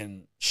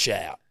fucking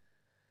shout.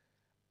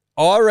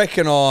 I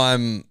reckon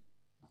I'm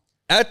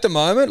at the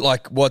moment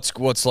like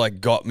what's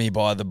like got me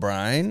by the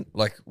brain,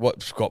 like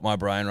what's got my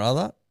brain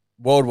rather.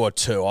 World War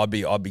II. I'd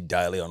be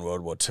daily on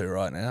World War II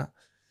right now.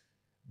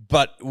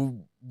 But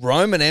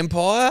Roman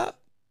Empire,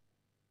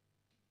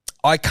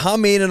 I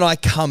come in and I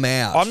come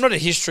out. I'm not a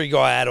history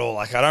guy at all.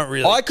 Like I don't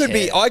really. I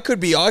could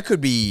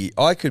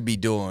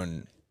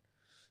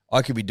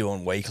be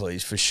doing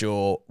weeklies for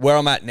sure. Where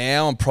I'm at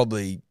now, I'm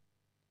probably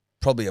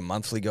a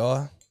monthly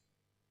guy.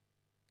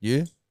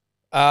 You?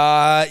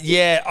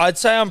 Yeah, I'd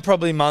say I'm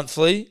probably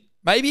monthly,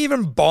 maybe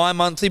even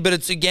bi-monthly. But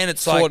it's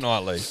like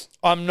Fortnightly.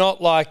 I'm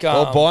not like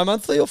Or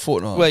bi-monthly or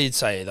fortnightly? Well, you'd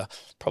say either.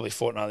 Probably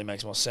fortnightly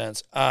makes more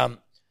sense.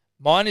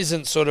 Mine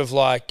isn't sort of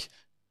like,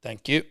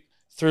 thank you,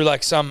 through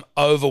like some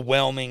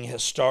overwhelming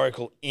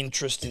historical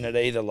interest in it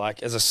either.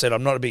 Like, as I said,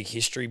 I'm not a big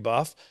history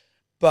buff,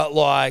 but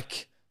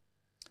like,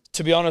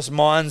 to be honest,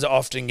 mine's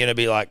often going to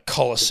be like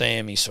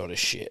Colosseum-y sort of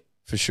shit.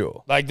 For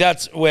sure. Like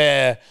that's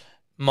where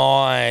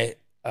my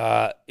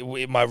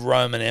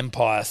Roman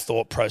Empire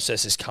thought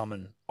process is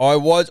coming.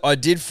 I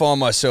did find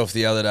myself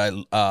the other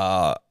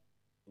day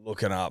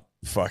looking up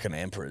fucking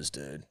emperors,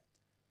 dude.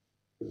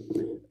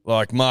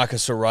 Like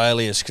Marcus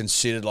Aurelius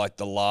considered like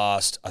the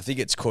last, I think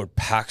it's called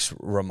Pax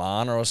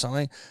Romana or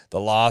something, the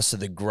last of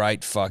the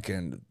great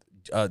fucking,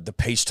 the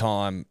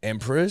peacetime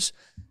emperors.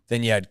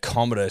 Then you had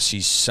Commodus,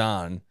 his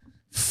son,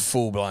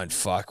 full-blown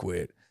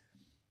fuckwit.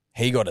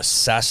 He got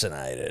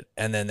assassinated,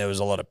 and then there was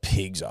a lot of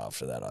pigs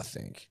after that, I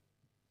think.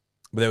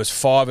 But there was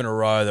 5 in a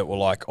row that were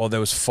like, or there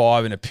was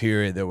 5 in a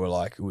period that were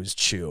like, it was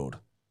chilled,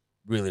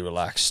 really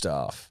relaxed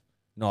stuff.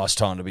 Nice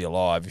time to be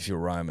alive if you're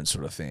Roman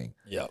sort of thing.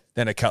 Yep.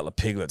 Then a couple of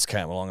piglets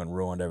came along and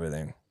ruined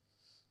everything.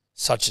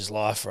 Such is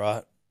life,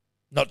 right?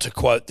 Not to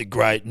quote the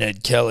great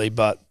Ned Kelly,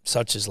 but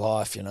such is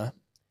life, you know?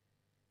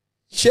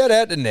 Shout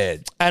out to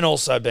Ned. And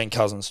also Ben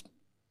Cousins.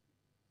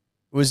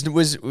 Was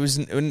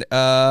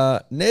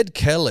Ned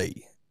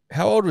Kelly,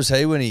 how old was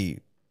he when he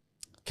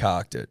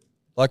carked it?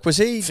 Like, was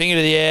he... Finger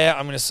to the air,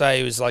 I'm going to say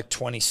he was like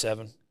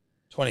 27.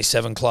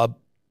 27 club.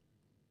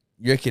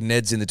 You reckon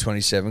Ned's in the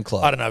 27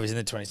 club? I don't know if he's in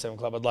the 27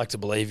 club. I'd like to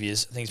believe he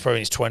is. I think he's probably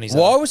in his 20s.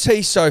 Why was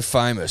he so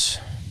famous?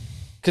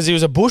 Because he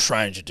was a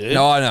bushranger, dude.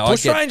 No, I know, I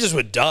get- Bushrangers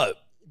were dope.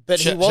 But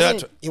Shout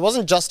out he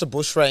wasn't just a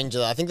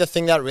bushranger. I think the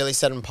thing that really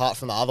set him apart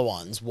from the other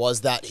ones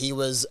was that he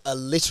was a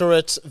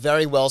literate,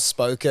 very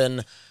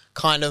well-spoken,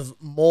 kind of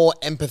more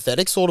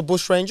empathetic sort of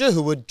bushranger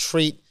who would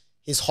treat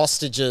his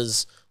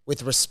hostages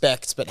with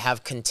respect but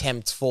have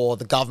contempt for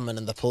the government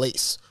and the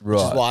police, which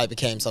Right. is why he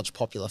became such a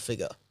popular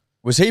figure.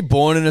 Was he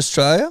born in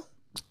Australia?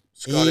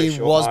 Scottish he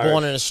or was Irish?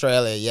 born in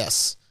Australia,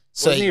 yes.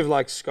 So Wasn't he of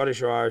like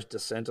Scottish or Irish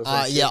descent or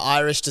something? yeah,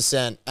 Irish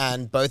descent,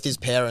 and both his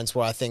parents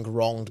were, I think,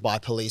 wronged by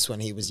police when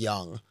he was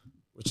young,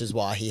 which is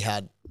why he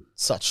had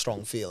such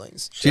strong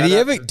feelings. Did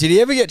he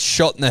ever get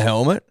shot in the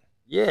helmet?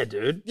 Yeah,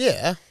 dude.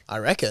 Yeah, I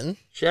reckon.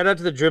 Shout out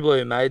to the dribbler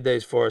who made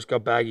these for us.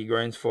 Got baggy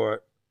greens for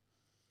it.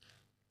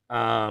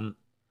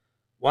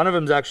 One of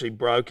them's actually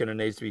broken and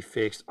needs to be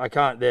fixed. I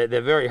can't. They're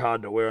very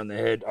hard to wear on the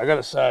head. I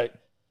gotta say,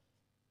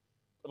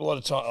 got a lot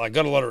of time. I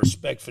got a lot of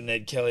respect for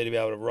Ned Kelly to be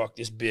able to rock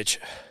this bitch.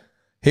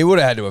 He would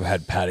have had to have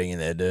had padding in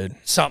there, dude.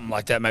 Something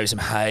like that. Maybe some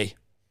hay.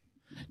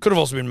 Could have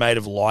also been made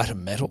of lighter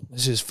metal.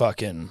 This is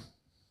fucking.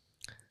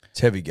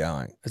 It's heavy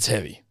going. It's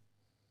heavy.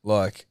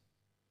 Like,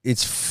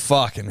 it's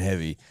fucking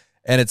heavy.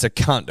 and it's a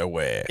cunt to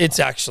wear. It's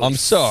actually. I'm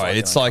sorry. fucking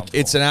It's like, uncomfortable.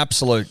 it's an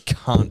absolute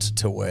cunt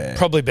to wear.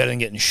 Probably better than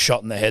getting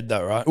shot in the head,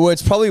 though, right? Well,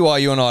 it's probably why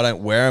you and I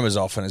don't wear them as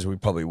often as we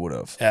probably would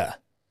have. Yeah.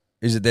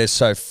 Is that they're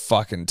so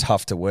fucking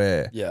tough to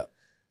wear. Yeah.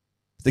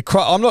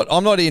 I'm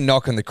not here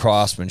knocking the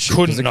craftsmanship.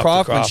 Couldn't Because the knock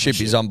the craftsmanship is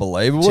craftsmanship.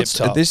 unbelievable.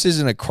 Tip-top. This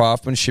isn't a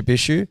craftsmanship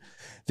issue.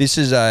 This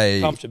is a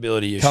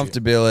Comfortability issue.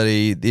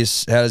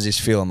 comfortability. How does this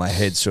feel in my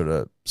head sort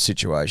of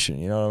situation?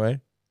 You know what I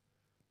mean?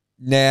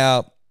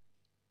 Now,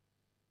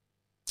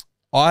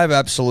 I have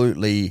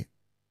absolutely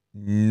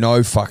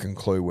no fucking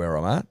clue where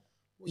I'm at.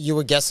 You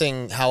were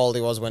guessing how old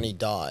he was when he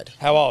died.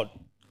 How old?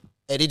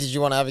 Eddie, did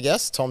you want to have a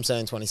guess? Tom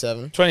saying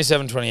 27.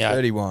 27, 28.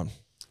 31.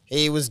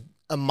 He was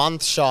a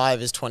month shy of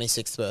his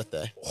 26th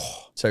birthday.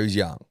 So he's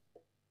young.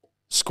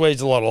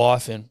 Squeezed a lot of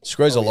life in.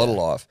 Screws a lot of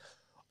life.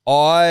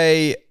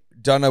 I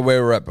don't know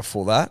where we're at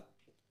before that.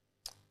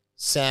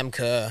 Sam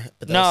Kerr.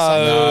 But No.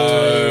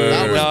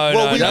 that was- No, well,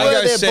 no, we no. were Don't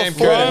go there Sam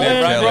before. Kerr to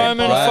Ned Kelly.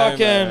 Roman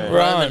fucking Roman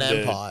Rome, dude.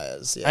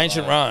 empires. Yeah,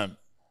 Ancient right. Rome.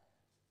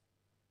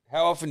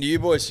 How often do you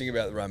boys think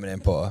about the Roman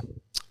Empire?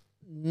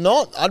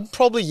 Not, I'd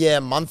probably,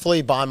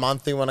 monthly,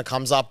 bi-monthly when it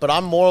comes up, but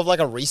I'm more of like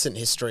a recent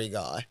history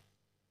guy.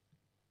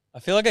 I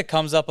feel like it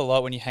comes up a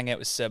lot when you hang out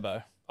with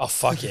Sebo. Oh,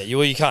 fuck yeah.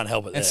 You can't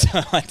help it there. And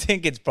so I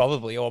think it's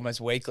probably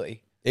almost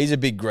weekly. He's a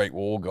big Greek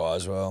War guy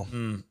as well.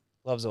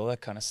 Loves all that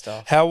kind of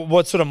stuff.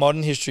 What sort of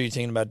modern history are you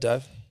thinking about,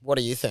 Dave? What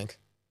do you think?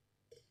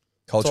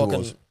 Culture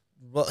wars.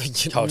 Well,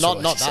 Culture not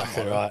wars, that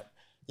exactly modern. right.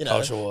 You know,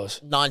 Culture wars.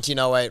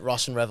 1908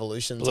 Russian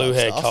Revolution. type Blue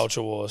hair stuff.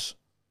 culture wars.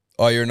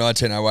 Oh, you're a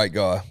 1908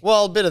 guy.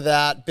 Well, a bit of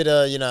that, bit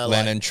of,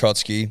 Lenin,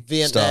 Trotsky,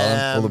 Vietnam.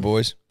 Stalin, all the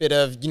boys. bit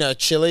of,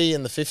 Chile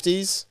in the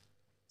 50s.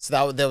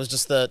 So there was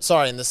just in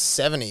the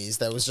 70s,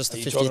 there was just Are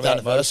the you talking 50th about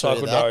anniversary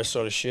Motorcycle of that. Diaries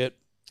sort of shit?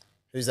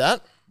 Who's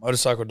that?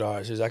 Motorcycle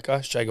Diaries. Who's that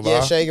guy? Che Guevara?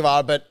 Yeah, Che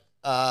Guevara, but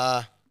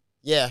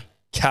yeah.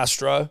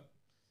 Castro.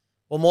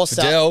 Well, more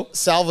Fidel.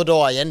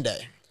 Salvador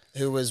Allende,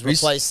 who was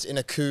Reece- replaced in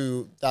a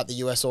coup that the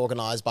US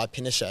organized by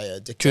Pinochet, a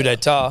Coup dictator.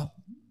 d'etat.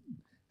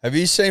 Have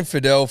you seen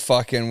Fidel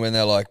fucking when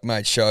they're like,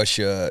 mate, show us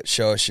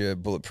your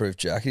bulletproof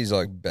jacket? He's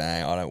like,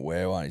 bang, I don't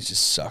wear one. He's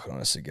just sucking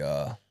on a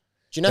cigar.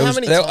 Do you know how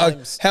many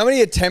times? How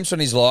many attempts on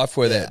his life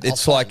were there? Yeah,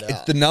 It's I'll like, find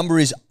out. the number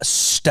is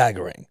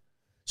staggering.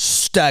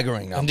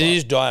 Staggering number. And did he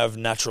just die of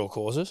natural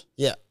causes?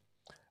 Yeah.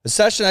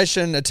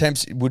 Assassination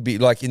attempts would be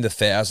like in the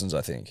thousands,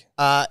 I think.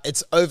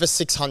 It's over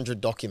 600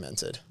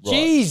 documented.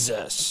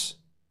 Jesus.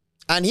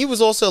 And he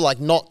was also like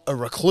not a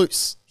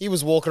recluse. He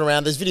was walking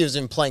around. There's videos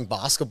of him playing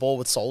basketball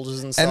with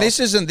soldiers and stuff. And this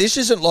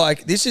isn't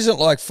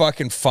like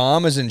fucking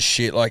farmers and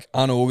shit, like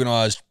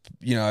unorganized,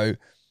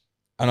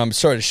 and I'm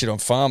sorry to shit on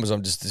farmers,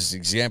 I'm just this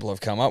example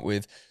I've come up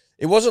with.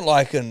 It wasn't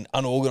like an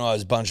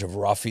unorganized bunch of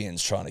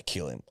ruffians trying to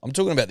kill him. I'm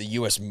talking about the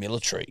US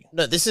military.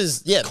 No, this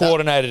is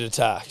Coordinated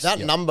attacks. That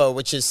number,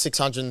 which is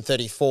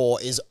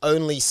 634, is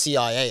only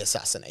CIA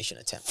assassination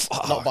attempt,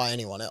 not by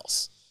anyone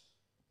else.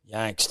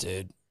 Yanks,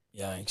 dude.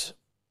 Yanks.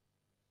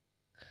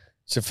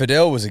 So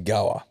Fidel was a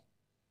goer.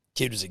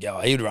 Kid was a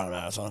goer. He would run a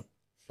marathon.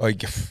 Oh, he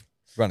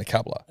run a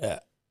couple of. Yeah.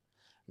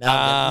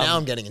 Now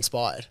I'm getting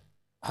inspired.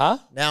 Huh?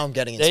 Now I'm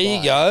getting There inspired.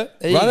 you go.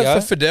 There Run you it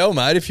go. for Fidel,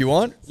 mate, if you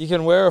want. You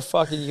can wear a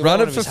fucking... You can Run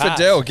wear it one of for his hats.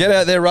 Fidel. Get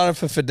out there running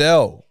for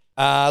Fidel.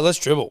 Let's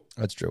dribble.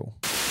 Let's drill.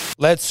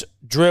 Let's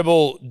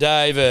dribble,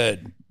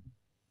 David.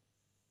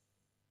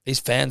 These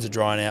fans are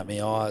drying out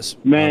my eyes.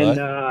 Man,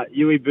 Hello?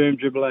 Yui Boom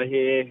Dribbler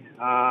here.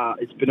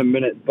 It's been a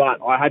minute, but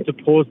I had to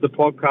pause the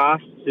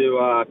podcast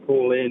to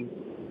call in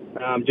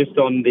just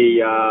on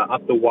the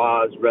up the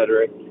wires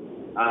rhetoric.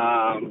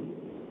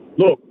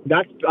 Look,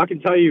 I can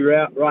tell you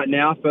right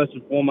now, first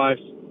and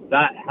foremost,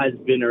 that has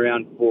been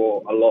around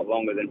for a lot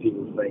longer than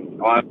people think.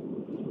 I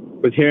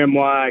was hearing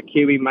my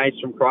Kiwi mates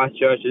from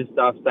Christchurch and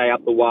stuff say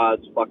up the wires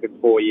fucking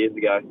 4 years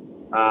ago.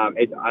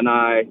 And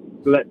I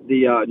let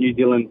the New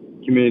Zealand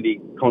community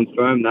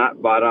confirm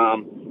that, but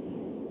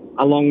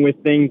along with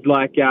things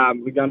like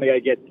we're going to go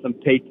get some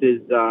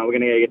pizzas, we're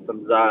going to go get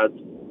some Zars,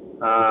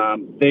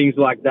 things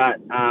like that.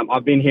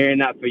 I've been hearing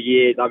that for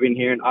years. I've been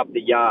hearing up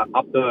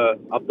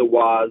the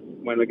wires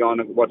when we're going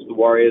to watch the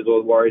Warriors or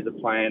the Warriors are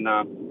playing.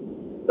 I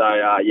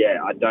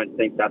don't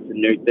think that's a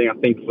new thing. I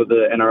think for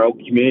the NRL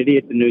community,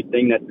 it's a new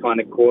thing that's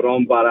kind of caught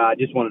on. But I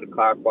just wanted to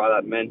clarify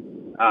that, man.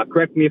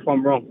 Correct me if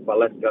I'm wrong, but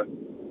let's go.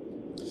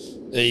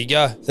 There you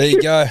go. There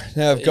you go.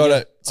 Now I've got Yeah.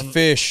 it. It's a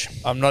fish.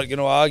 I'm not going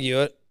to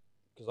argue it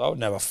because I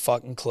wouldn't have a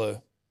fucking clue.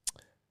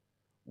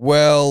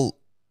 Well,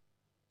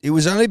 it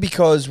was only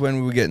because when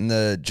we were getting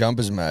the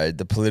jumpers made,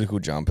 the political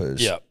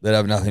jumpers, Yeah. that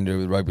have nothing to do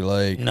with rugby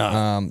league.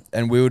 No.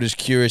 And we were just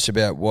curious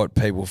about what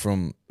people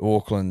from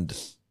Auckland,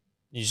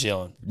 New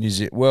Zealand.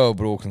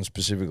 but Auckland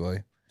specifically.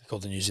 They're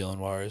called the New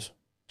Zealand Warriors.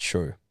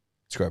 True.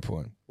 It's a great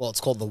point. Well,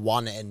 it's called the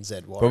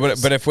 1NZ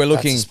Warriors. But if we're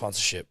looking, That's a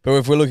sponsorship.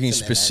 It's in their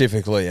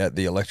specifically at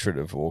the electorate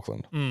of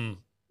Auckland,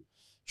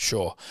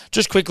 Sure.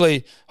 Just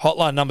quickly,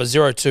 hotline number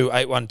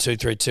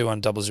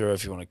 0281232100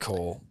 if you want to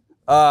call.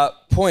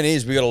 point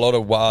is, we got a lot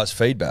of WARS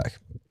feedback.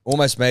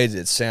 Almost made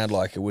it sound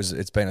like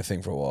it's been a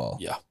thing for a while.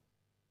 Yeah.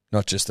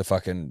 Not just the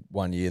fucking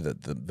 1 year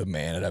that the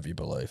man would have you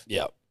believe.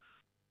 Yeah.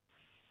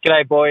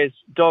 G'day, boys.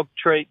 Dog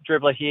Treat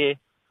Dribbler here.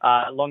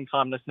 Long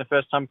time listener,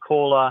 first time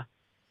caller.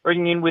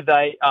 Ringing in with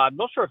I'm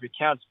not sure if it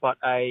counts, but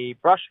a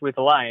brush with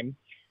lame.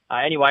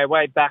 Anyway,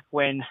 way back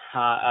when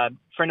a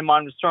friend of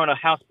mine was throwing a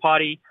house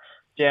party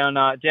down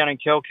in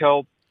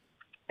Kelkel,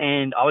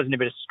 and I was in a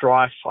bit of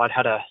strife. I'd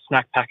had a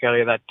snack pack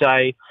earlier that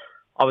day.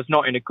 I was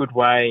not in a good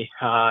way,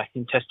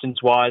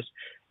 intestines-wise,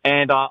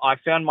 and I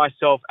found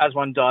myself, as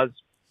one does,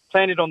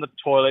 planted on the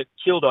toilet,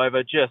 keeled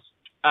over, just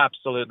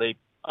absolutely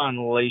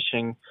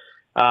unleashing.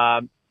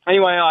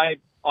 Anyway, I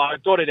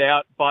got it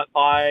out, but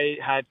I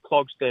had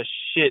clogged the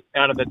shit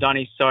out of the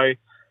dunny, so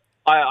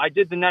I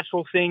did the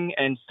natural thing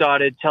and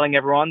started telling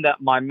everyone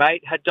that my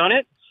mate had done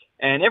it,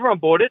 and everyone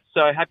bought it,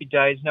 so happy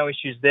days, no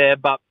issues there.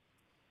 But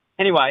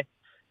anyway,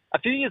 a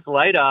few years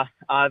later,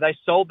 they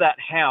sold that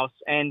house,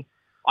 and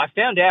I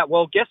found out,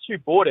 well, guess who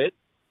bought it?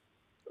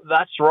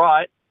 That's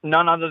right,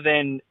 none other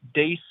than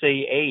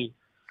DCE.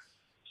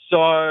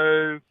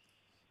 So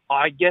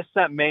I guess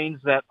that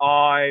means that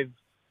I've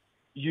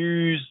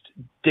used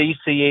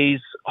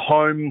DCE's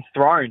home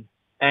throne.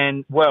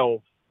 And,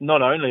 well,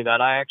 not only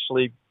that, I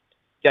actually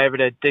gave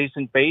it a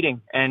decent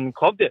beating and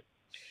clogged it.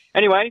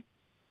 Anyway,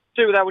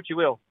 do with that what you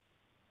will.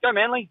 Go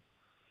Manly.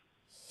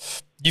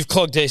 You've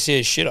clogged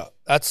DCE's shit up.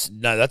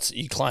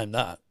 You claim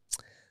that.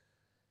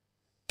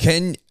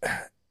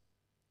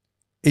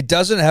 It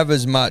doesn't have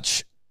as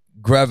much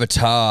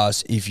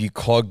gravitas if you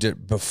clogged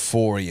it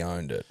before he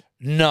owned it.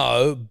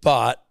 No,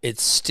 but it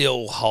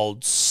still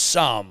holds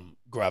some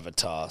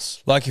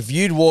gravitas. Like if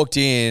you'd walked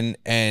in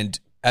and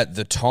at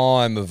the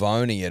time of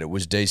owning it, it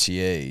was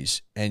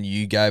DCE's and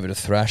you gave it a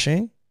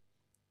thrashing,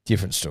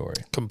 different story.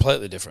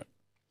 Completely different.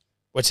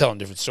 We're telling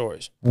different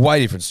stories.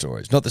 Way different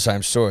stories. Not the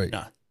same story.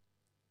 No.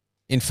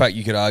 In fact,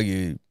 you could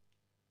argue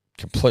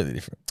completely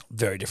different.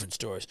 Very different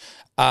stories.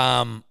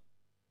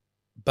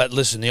 But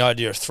listen, the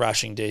idea of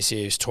thrashing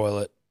DCE's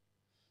toilet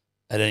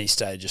at any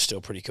stage is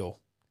still pretty cool.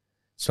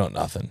 It's not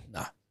nothing.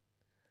 No.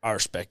 I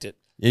respect it.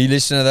 You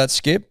listen to that,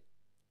 Skip?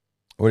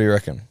 What do you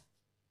reckon?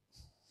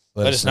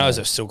 Let us know if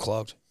it's still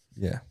clogged.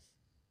 Yeah.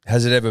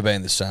 Has it ever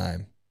been the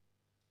same?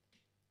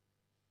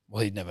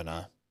 Well, you'd never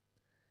know.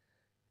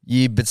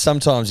 Yeah, but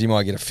sometimes you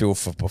might get a feel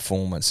for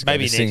performance.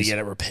 Maybe you need to get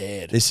it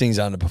repaired. This thing's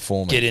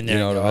underperforming. Get in there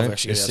you know and what go, I I've mean?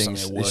 actually got something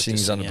This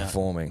thing's worth this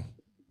underperforming.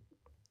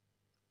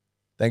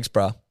 Thanks,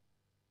 bruh.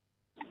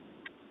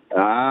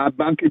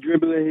 Bunker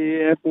Dribbler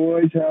here,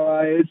 boys. How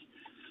are you?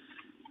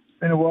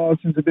 Been a while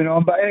since I've been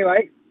on. But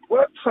anyway,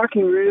 what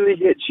fucking really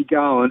gets you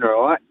going,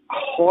 right?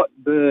 Hot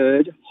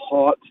bird,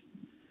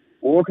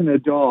 walking a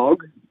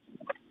dog,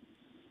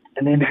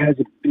 and then has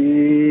a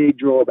big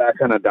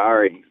drawback on a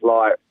durry.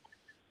 Like,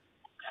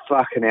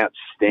 fucking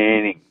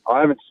outstanding.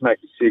 I haven't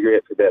smoked a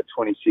cigarette for about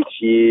 26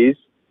 years,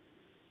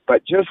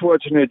 but just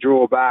watching her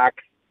draw back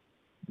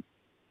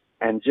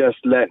and just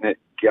letting it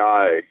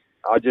go,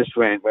 I just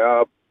went,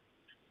 well,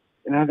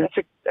 you know,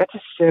 that's a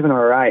 7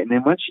 or 8. And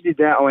then once she did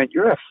that, I went,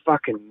 you're a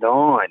fucking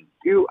 9.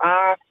 You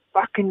are a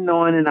fucking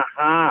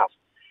 9.5.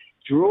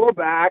 Draw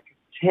back,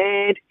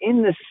 tanned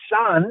in the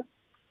sun.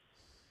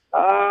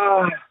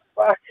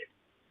 Fuck.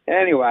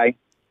 Anyway,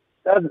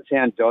 doesn't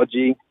sound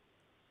dodgy.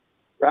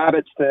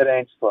 Rabbits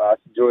 13th class.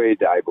 Enjoy your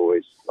day,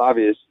 boys. Love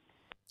yous.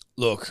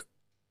 Look,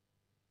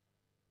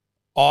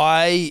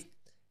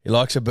 He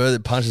likes a bird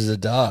that punches a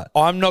dart.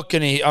 what I'm not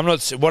going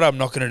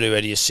to do,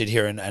 Eddie, is sit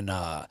here and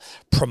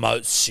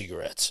promote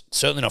cigarettes.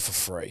 Certainly not for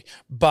free.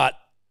 But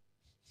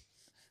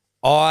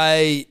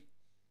I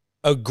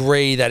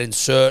agree that in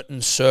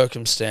certain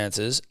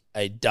circumstances,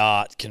 a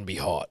dart can be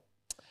hot.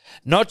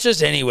 Not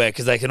just anywhere,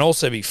 because they can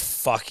also be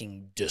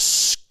fucking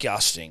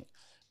disgusting.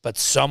 But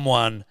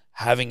someone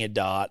having a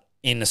dart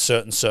in a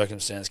certain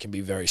circumstance can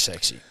be very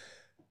sexy.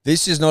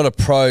 This is not a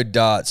pro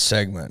dart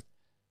segment.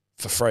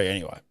 For free,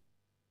 anyway.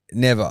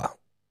 Never.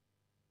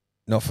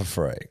 Not for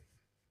free.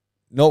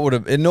 Nor would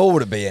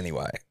it be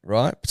anyway,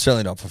 right? But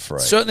certainly not for free.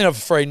 Certainly not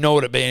for free, nor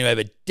would it be anyway,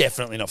 but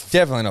definitely not for free.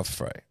 Definitely not for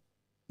free.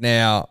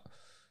 Now,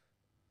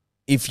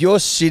 if you're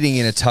sitting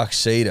in a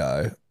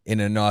tuxedo in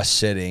a nice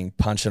setting,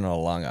 punching on a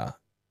lunger,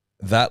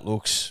 that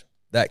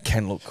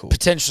can look cool.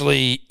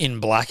 Potentially in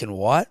black and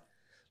white.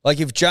 Like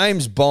if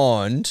James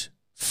Bond,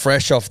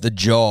 fresh off the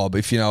job,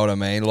 if you know what I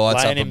mean,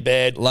 Laying in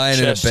bed,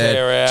 chest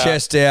hair out.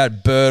 chest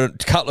out,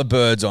 couple of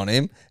birds on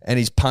him, and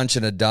he's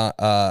punching a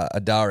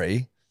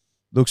durry.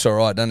 Looks all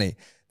right, doesn't he?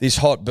 This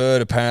hot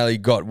bird apparently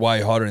got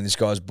way hotter in this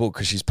guy's book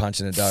because she's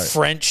punching a durry.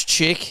 French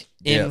chick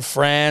in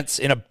France,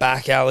 in a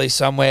back alley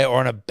somewhere or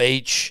on a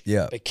beach,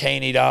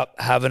 bikinied up,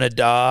 having a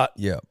dart.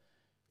 Yeah.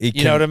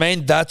 You know what I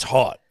mean? That's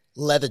hot.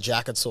 Leather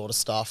jacket sort of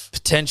stuff.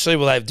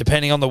 Potentially,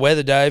 depending on the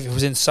weather, Dave. If it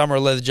was in summer, a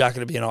leather jacket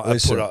would be an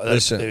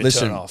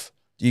turn off.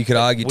 You could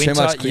argue Winter,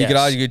 too much. You could yes.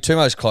 argue too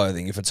much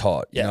clothing if it's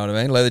hot. You know what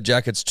I mean? Leather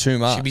jacket's too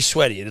much. She'd be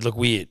sweaty. It'd look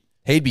weird.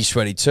 He'd be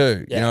sweaty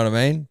too. Yeah. You know what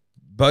I mean?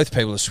 Both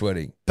people are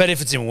sweaty. But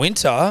if it's in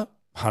winter,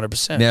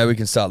 100%. Now we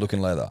can start looking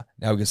leather.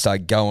 Now we can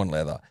start going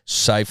leather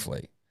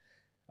safely.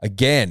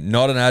 Again,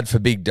 not an ad for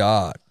Big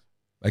Dart.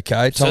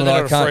 Okay, Tom Certainly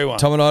not a free one.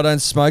 Tom and I don't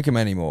smoke them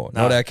anymore.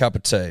 No. Not our cup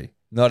of tea.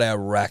 Not our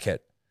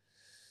racket.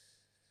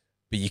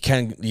 But you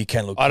can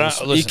look. I don't-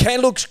 cool. listen. You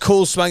can look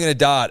cool smoking a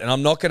dart, and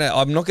I'm not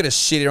gonna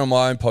sit here on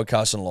my own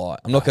podcast and lie.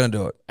 I'm not gonna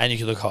do it. And you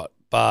can look hot,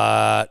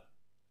 but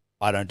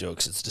I don't do it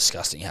because it's a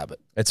disgusting habit.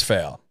 It's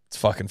foul. It's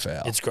fucking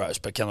foul. It's gross,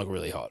 but can look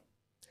really hot.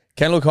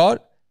 Can look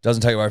hot.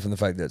 Doesn't take away from the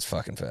fact that it's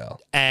fucking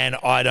foul. And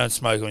I don't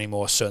smoke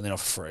anymore, certainly not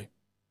for free.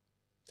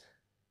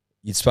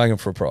 You'd smoke them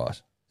for a price.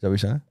 Is that what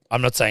you're saying?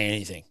 I'm not saying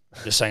anything.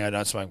 I'm just saying I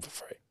don't smoke for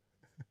free.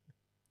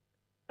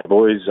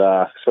 Boys,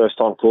 first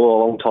time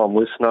caller, long time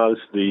listeners,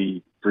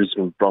 the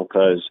Brisbane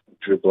Broncos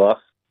dribbler.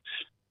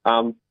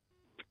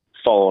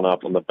 Following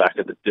up on the back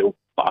of the Dill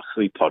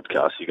Buckley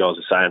podcast, you guys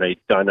are saying he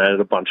donated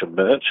a bunch of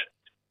merch.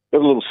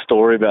 Got a little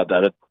story about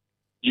that.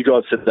 You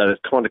guys said that it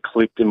kind of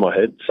clicked in my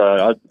head. So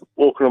I'm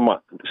walking on my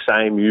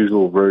same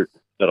usual route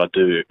that I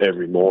do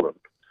every morning.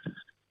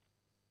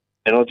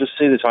 And I just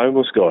see this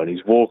homeless guy and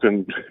he's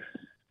walking.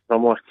 And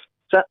I'm like,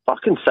 does that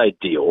fucking say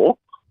Dior?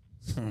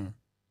 And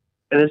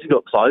as he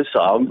got closer,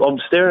 I'm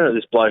staring at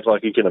this bloke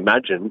like you can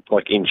imagine,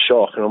 like in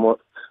shock. And I'm like,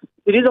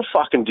 it is a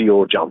fucking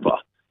Dior jumper.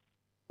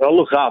 And I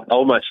look up,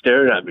 almost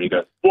staring at me, and he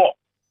goes, what?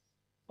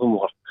 I'm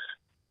like,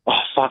 oh,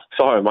 fuck,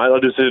 sorry, mate. I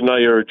just didn't know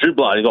you're a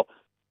dribbler. And he's like,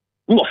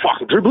 I'm not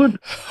fucking dribbling.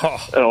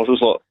 And I was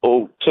just like,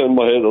 oh, turned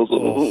my head. I was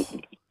like,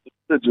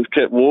 oh. I just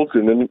kept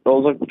walking. And I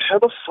was like, how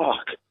the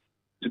fuck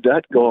did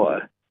that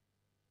guy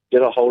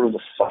get a hold of the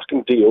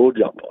fucking Dior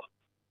jumper?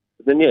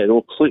 But then, yeah, it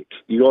all clicked.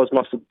 You guys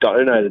must have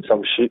donated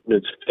some shit and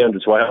it's found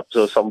its way up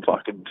to some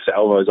fucking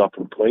salvos up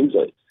in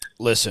Queensland.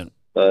 Listen.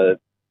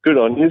 Good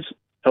on you.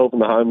 Helping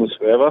the homeless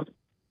forever.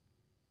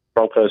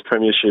 Broncos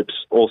premierships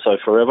also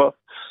forever.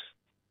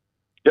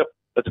 Yep,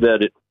 that's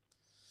about it.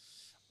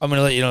 I'm going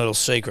to let you know a little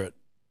secret.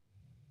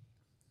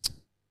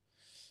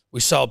 We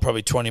sold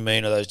probably 20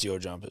 million of those Dior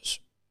jumpers.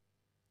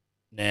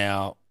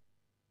 Now,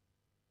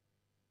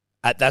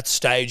 at that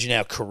stage in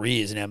our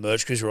careers, in our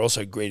merch careers, we're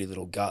also greedy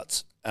little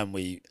guts. And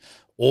we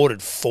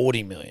ordered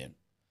 40 million.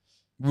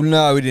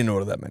 No, we didn't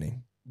order that many.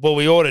 Well,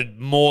 we ordered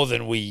more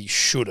than we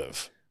should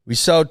have. We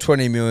sold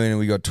 20 million and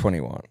we got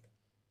 21.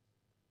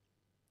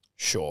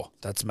 Sure,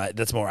 that's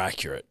more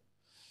accurate.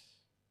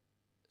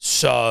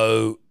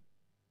 So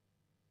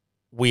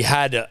we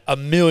had a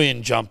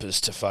million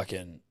jumpers to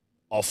fucking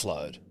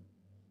offload,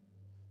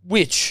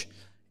 which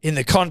in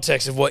the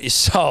context of what you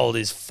sold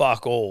is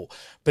fuck all.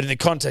 But in the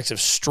context of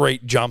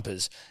street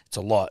jumpers, it's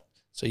a lot.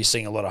 So you're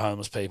seeing a lot of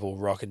homeless people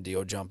rocking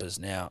Dior jumpers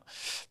now.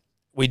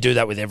 We do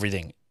that with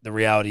everything. The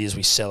reality is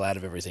we sell out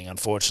of everything,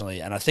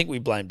 unfortunately. And I think we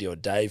blame Dior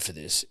Dave for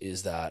this,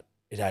 is that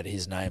it had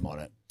his name on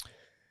it.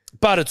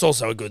 But it's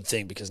also a good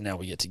thing because now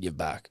we get to give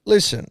back.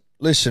 Listen.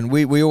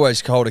 We always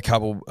hold a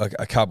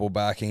couple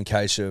back in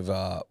case of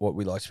what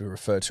we like to be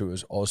referred to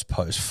as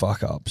Ozpost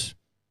fuck-ups.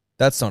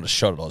 That's not a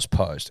shot at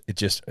Ozpost.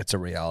 It's a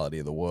reality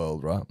of the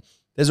world, right?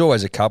 There's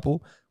always a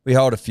couple. We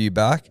hold a few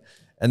back,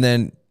 and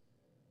then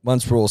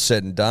once we're all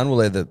said and done,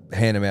 we'll either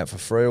hand them out for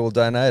free or we'll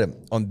donate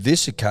them. On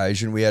this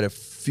occasion, we had a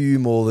few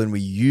more than we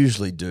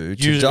usually do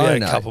to donate. We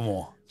had a couple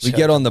more. We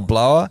get on the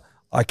blower.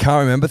 I can't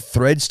remember.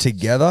 Threads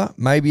Together,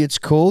 maybe it's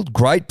called.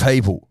 Great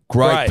people.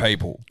 Great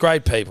people.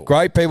 Great people.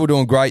 Great people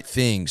doing great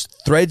things.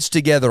 Threads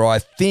Together, I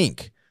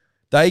think.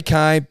 They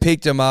came,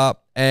 picked them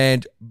up,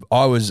 and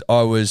I was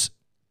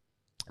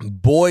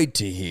buoyed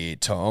to hear,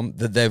 Tom,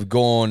 that they've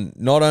gone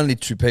not only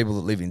to people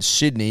that live in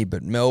Sydney,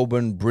 but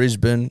Melbourne,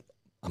 Brisbane.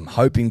 I'm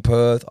hoping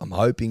Perth. I'm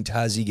hoping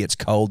Tassie gets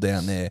cold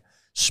down there.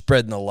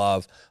 Spreading the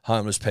love.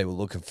 Homeless people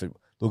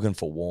looking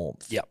for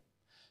warmth. Yep.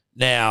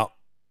 Now,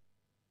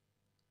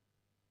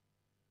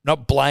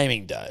 not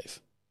blaming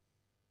Dave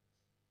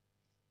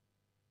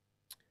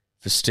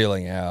for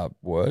stealing our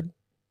word.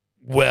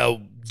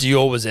 Well,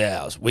 Dior was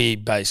ours. We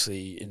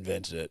basically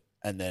invented it,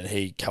 and then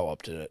he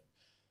co-opted it.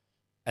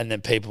 And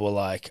then people were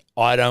like,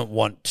 "I don't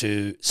want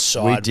to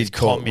side with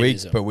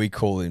communism." But we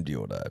call him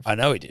Dior Dave. I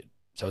know he did.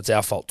 So it's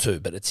our fault too,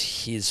 but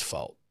it's his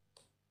fault.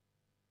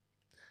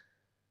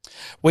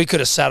 We could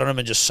have sat on them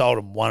and just sold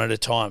them one at a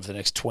time for the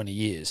next 20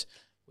 years.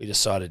 We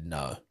decided,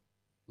 no,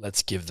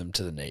 let's give them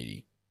to the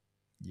needy.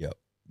 Yep.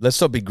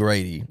 Let's not be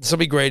greedy. Let's not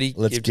be greedy.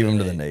 Let's give them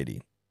to the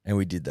needy. And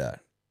we did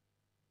that.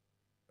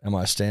 Am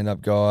I a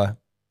stand-up guy?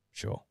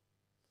 Sure.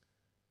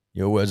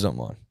 Your words, not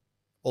mine.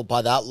 Well,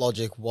 by that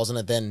logic, wasn't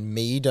it then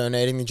me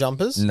donating the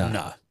jumpers?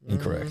 No.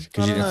 Incorrect.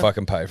 Because you didn't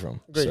fucking pay for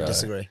them. Agree to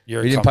disagree.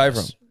 You didn't pay for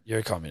them. You're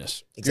a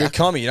communist. Exactly. You're a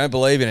commie. You don't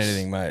believe in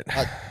anything, mate.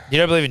 You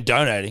don't believe in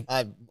donating.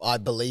 I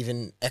believe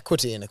in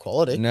equity and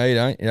equality. No, you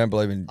don't. You don't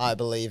believe in... I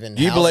believe in...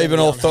 You believe in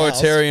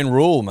authoritarian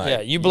rule, mate. Yeah,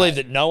 you believe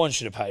that no one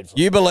should have paid for it.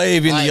 You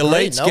believe in I the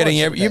agree, elites no getting...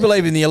 one should You pay.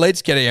 believe in the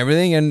elites getting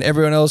everything and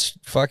everyone else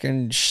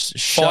fucking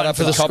shut up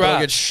for for the the cop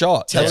scraps. gets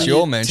shot. Tell That's me-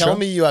 your mantra. Tell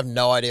me you have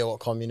no idea what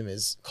communism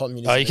is.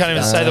 Communism Oh, you can't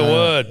even is say the about.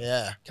 word.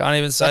 Yeah. Can't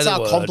even say That's the how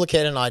word.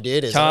 complicated an idea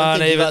it is. I Can't don't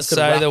think you even guys could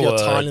say wrap the your word.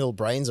 tiny little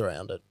brains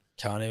around it.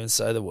 Can't even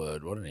say the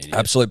word. What an idiot.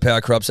 Absolute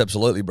power corrupts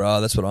absolutely,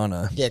 bro. That's what I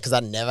know. Yeah, because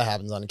that never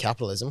happens under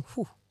capitalism.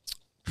 Whew.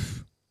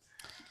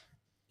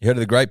 You heard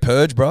of the Great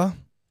Purge, bro?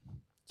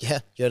 Yeah.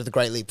 You heard of the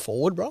Great Leap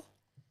Forward, bro?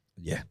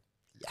 Yeah.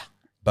 Yeah.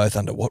 Both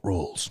under what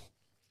rules?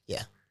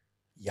 Yeah.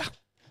 Yeah.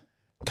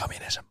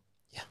 Communism.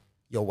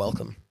 You're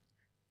welcome.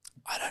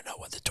 I don't know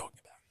what they're talking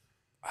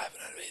about. I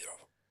haven't heard of either of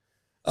them.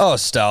 Oh,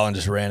 Stalin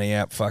just rounding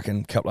out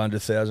fucking couple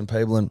 100,000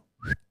 people and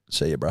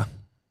see you, bro.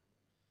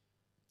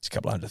 It's a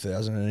couple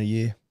 100,000 in a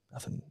year.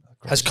 Nothing.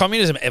 Has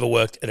communism ever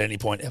worked at any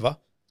point ever?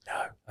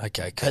 No.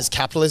 Okay, cool. Has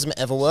capitalism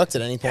ever worked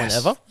at any point Yes.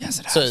 ever? Yes,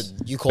 it So has.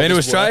 you call Been to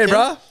this Australia,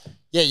 working? bro?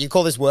 Yeah, you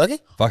call this working?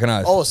 Fucking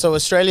oath. Oh, so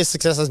Australia's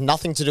success has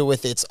nothing to do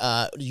with its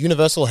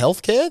universal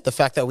healthcare, the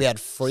fact that we had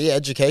free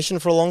education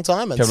for a long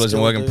time. And Capitalism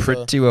still working do for-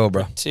 pretty well,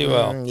 bro. Too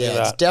well.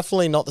 Yeah, it's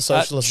definitely not the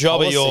That socialist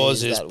job of policies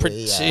yours is that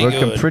pretty we, Working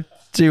good.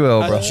 pretty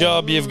well, bro. That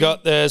job you've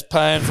got there is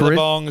paying for the Pret-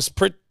 bongs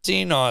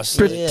pretty nice.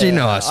 Pretty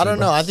nice. I don't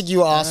know. I think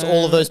you asked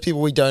all of those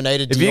people we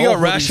donated If to you your got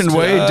hoodies rationed to.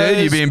 weed, dude,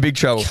 you'd be in big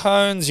trouble.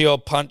 Cones you're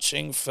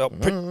punching felt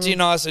pretty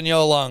nice in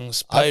your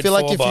lungs. Paid I feel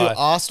like for if you by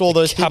asked all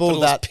those people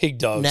capitalist that pig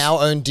dogs. now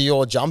own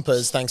Dior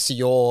jumpers thanks to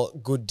your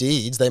good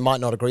deeds, they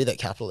might not agree that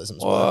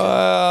capitalism's working. Well,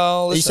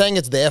 Are you listen, saying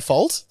it's their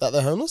fault that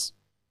they're homeless?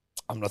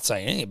 I'm not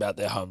saying anything about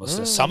their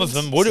homelessness. Some of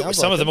them would. sounds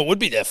Some like of them it would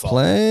be their fault.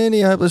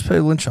 Plenty of homeless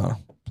people in China.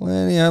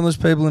 Plenty of homeless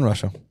people in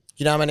Russia.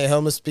 You know how many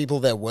homeless people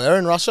there were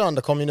in Russia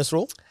under communist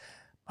rule?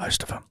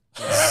 Most of them.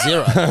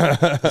 Zero.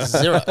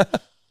 Zero.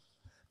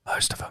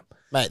 Most of them.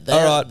 Mate,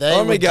 All right, they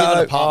on we were given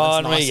go.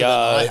 apartments On we nicer than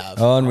I go.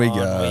 have. On we On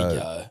go. we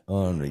go.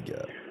 On we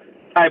go.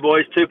 Hey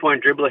boys, 2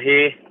 Point Dribbler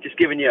here. Just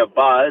giving you a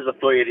buzz. I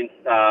thought you didn't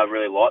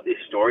really like this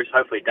story, so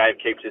hopefully Dave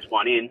keeps this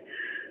one in.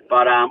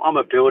 But I'm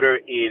a builder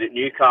in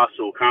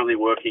Newcastle, currently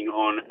working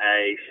on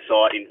a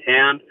site in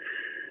town.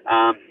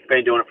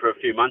 Been doing it for a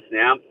few months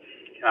now.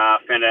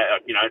 Found out,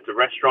 it's a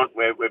restaurant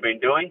where we've been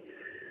doing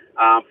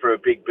for a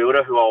big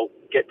builder who I'll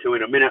get to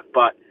in a minute.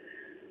 But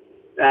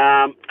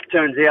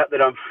turns out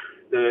that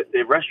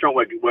the restaurant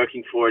we're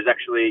working for is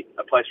actually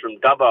a place from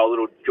Dubbo, a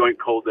little joint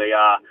called the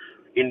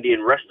Indian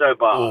Resto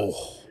Bar.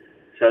 Oh.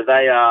 So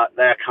they are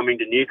coming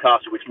to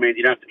Newcastle, which means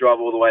you don't have to drive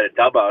all the way to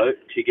Dubbo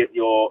to get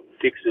your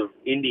fix of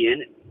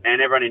Indian,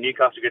 and everyone in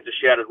Newcastle gets a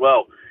shout as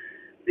well.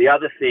 The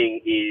other thing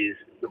is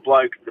the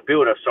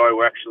builder,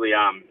 we're actually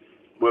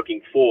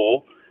working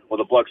for, or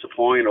the bloke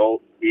supplying it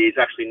all, is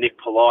actually Nick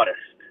Politis.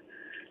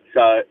 So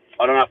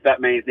I don't know if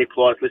that means Nick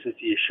Politis listens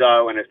to your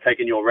show and has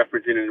taken your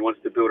reference in and wants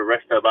to build a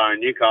resto bar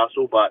in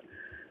Newcastle, but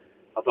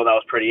I thought that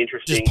was pretty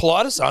interesting. Does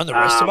Politis own the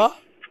rest of us?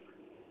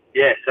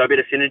 Yeah, so a bit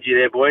of synergy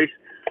there, boys.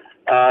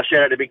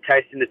 Shout out to Big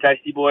Tasty and the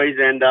Tasty Boys,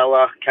 and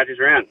I'll catch us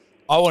around.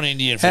 I want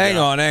Indian for Hang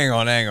dinner.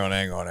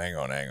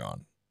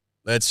 on.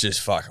 Let's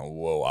just fucking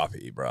whoa up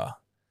here, bruh.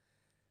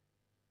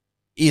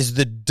 Is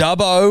the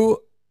Dubbo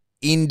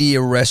India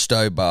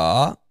Resto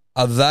Bar,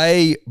 are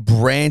they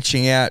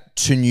branching out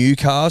to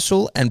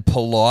Newcastle and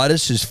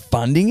Politis is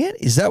funding it?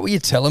 Is that what you're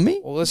telling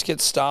me? Well, let's get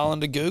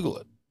Stalin to Google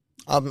it.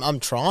 I'm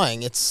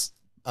trying.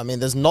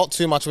 There's not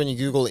too much when you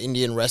Google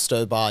Indian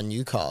Resto Bar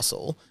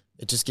Newcastle.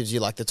 It just gives you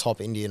like the top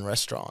Indian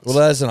restaurants. Well,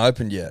 that hasn't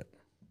opened yet.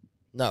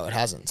 No, it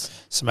hasn't.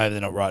 So maybe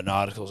they're not writing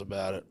articles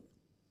about it.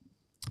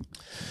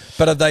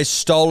 But have they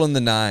stolen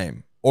the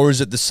name, or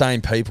is it the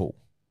same people?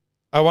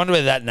 I wonder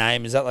whether that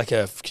name, is that like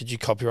could you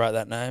copyright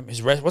that name?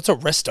 What's a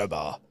resto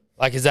bar?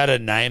 Like, is that a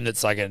name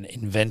that's like an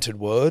invented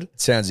word? It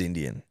sounds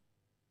Indian.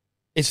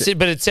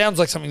 But it sounds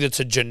like something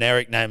that's a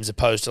generic name as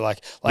opposed to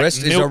like Is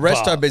a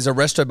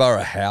resto bar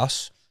a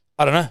house?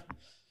 I don't know.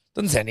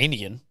 Doesn't sound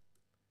Indian.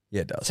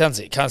 Yeah, it does.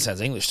 It kind of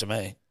sounds English to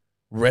me.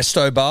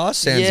 Resto bar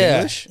sounds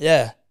English?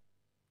 Yeah.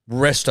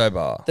 Resto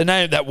bar. The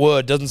name of that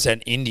word doesn't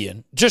sound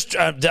Indian. Just,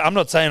 I'm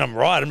not saying I'm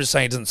right. I'm just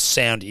saying it doesn't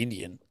sound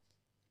Indian.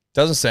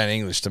 Doesn't sound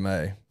English to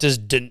me.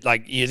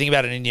 Like, you think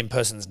about an Indian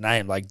person's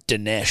name, like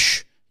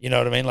Dinesh. You know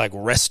what I mean? Like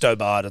Resto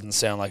Bar doesn't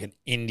sound like an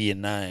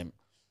Indian name.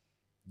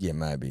 Yeah,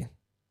 maybe.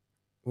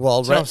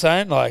 Well, You know what I'm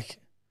saying? Like,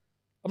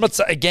 I'm not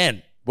saying,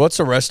 again,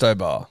 What's a resto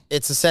bar?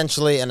 it's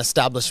essentially an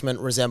establishment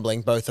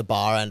resembling both a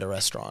bar and a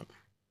restaurant.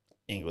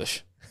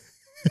 English.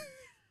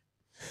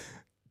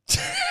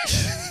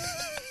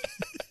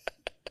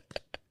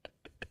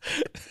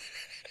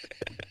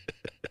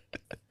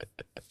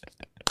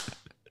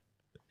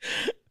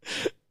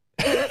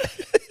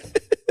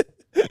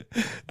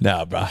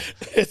 Nah, bro.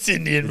 It's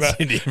Indian, bro. It's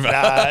Indian, bro.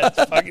 Nah,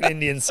 it's fucking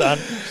Indian, son.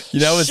 You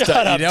know what's Shut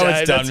done. up, You know what's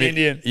Dave, done that's me.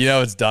 Indian. You know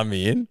what's done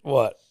me in.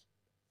 What?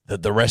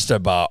 That the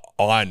resto bar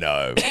I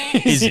know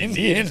Is is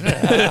Indian.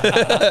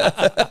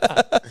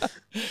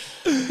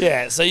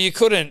 Yeah, so you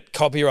couldn't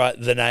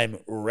copyright the name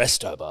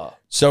Resto Bar.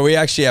 So we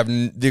actually have.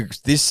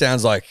 This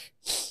sounds like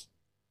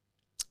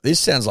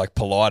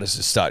Politis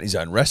is starting his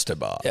own resto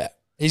bar. Yeah.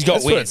 He's got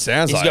That's wind. what it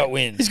sounds like. He's got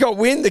wind. He's got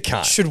wind. The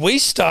cunt. Should we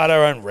start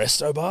our own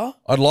Resto Bar?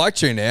 I'd like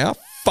to now.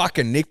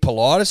 Fucking Nick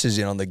Politis is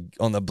in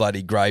on the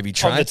bloody gravy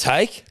train. On the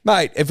take?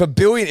 Mate, if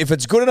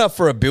it's good enough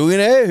for a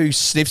billionaire who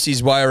sniffs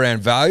his way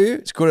around value,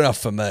 it's good enough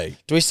for me.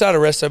 Do we start a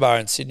Resto Bar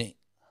in Sydney?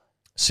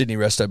 Sydney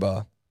Resto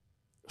Bar.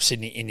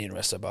 Sydney Indian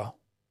Resto Bar.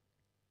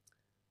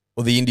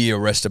 Or the India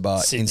Resto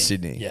Bar in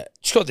Sydney. Yeah.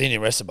 Just call it the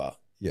Indian Resto Bar.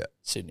 Yeah.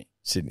 Sydney.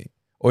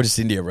 Or just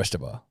India Resto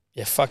Bar.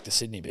 Yeah, fuck the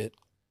Sydney bit.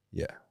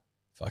 Yeah.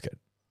 Fuck it.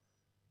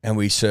 And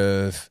we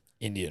serve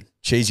Indian.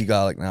 cheesy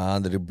garlic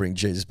naan that'll bring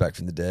Jesus back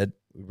from the dead.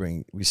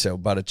 We sell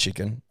butter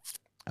chicken.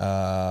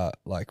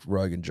 like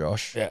Rogan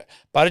Josh. Yeah.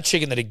 Butter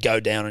chicken that'd go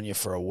down on you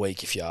for a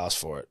week if you asked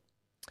for it.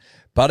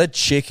 Buttered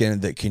chicken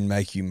that can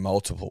make you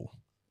multiple.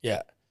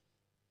 Yeah.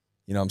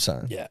 You know what I'm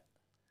saying? Yeah.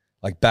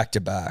 Like back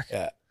to back.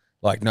 Yeah.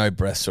 Like no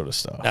breath sort of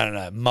stuff.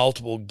 No.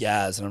 Multiple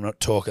gas, and I'm not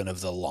talking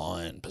of the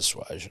lion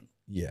persuasion.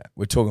 Yeah.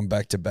 We're talking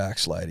back to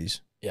backs,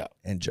 ladies. Yeah.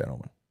 And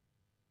gentlemen.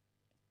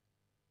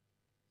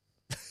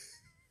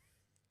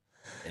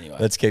 Anyway.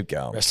 Let's keep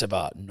going.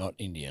 Restaurant, not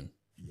Indian.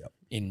 Yep.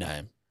 In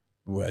name.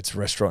 Well, it's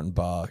restaurant and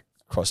bar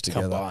crossed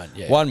together. Combined,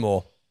 yeah. One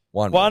more.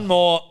 One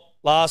more.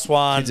 Last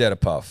one. Kids out of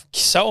puff.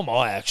 So am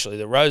I, actually.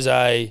 The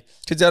rosé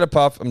Kids out of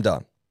puff. I'm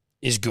done.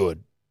 is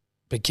good,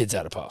 but kids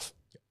out of puff.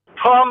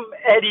 Tom,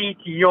 Eddie,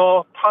 to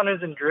your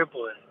punters and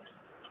dribblers.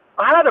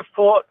 I had a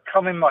thought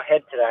come in my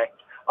head today.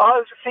 I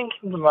was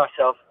thinking to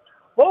myself,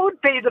 what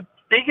would be the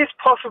biggest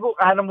possible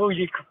animal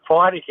you could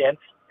fight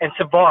against and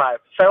survive?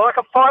 So like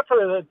a fight to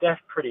the death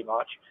pretty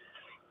much.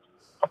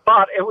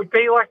 But it would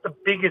be like the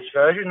biggest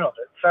version of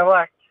it. So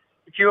like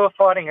if you were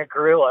fighting a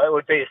gorilla, it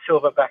would be a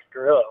silverback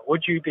gorilla.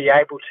 Would you be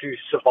able to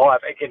survive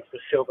against the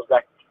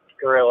silverback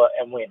gorilla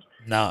and win?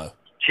 No.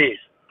 Cheers.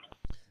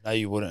 No,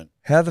 you wouldn't.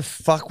 How the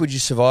fuck would you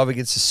survive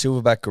against a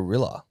silverback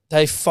gorilla?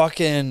 They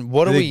fucking...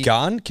 What With are a we...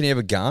 gun? Can you have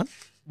a gun?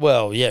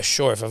 Well, yeah,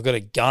 sure. If I've got a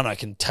gun, I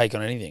can take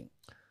on anything.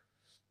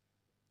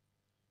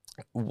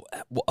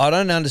 I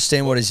don't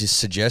understand what he's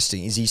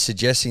suggesting. Is he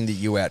suggesting that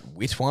you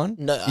outwit one?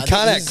 No, you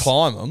can't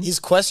outclimb them. His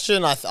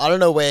question, I don't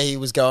know where he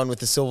was going with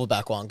the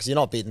silverback one because you're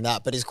not beating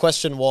that. But his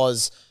question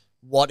was,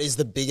 what is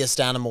the biggest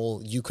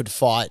animal you could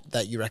fight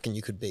that you reckon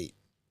you could beat?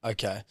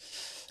 Okay.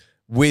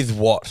 With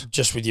what?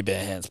 Just with your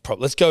bare hands.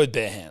 Let's go with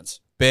bare hands.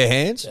 Bare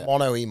hands? Yeah.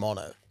 Mono e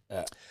mono.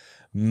 Yeah.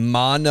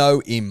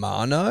 Mano e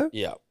mano?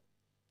 Yeah.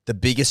 The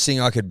biggest thing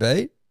I could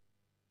beat?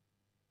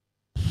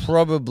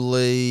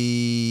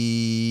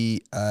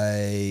 Probably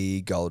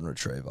a golden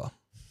retriever.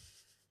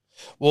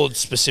 Well,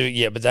 specific,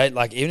 yeah, but they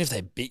like even if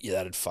they beat you,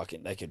 they could fuck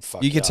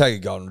You could up. take a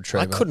golden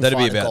retriever. I couldn't That'd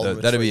be fight a about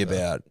golden that'd be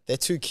retriever. about. They're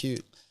too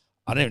cute.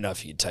 I don't even know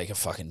if you could take a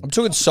fucking. I'm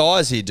talking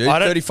size here, dude. I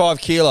don't- 35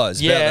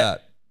 kilos. Yeah, About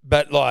that.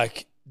 but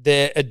like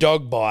they're a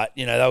dog bite,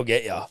 they'll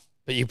get you.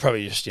 But you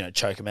probably just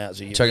choke them out.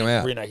 So you Choke them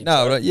out. rear naked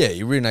No, choke. yeah,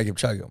 you rear naked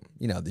choke them.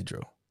 You know the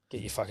drill.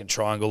 Get your fucking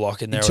triangle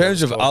lock in there. In or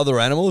terms of whatever it's called. other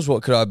animals,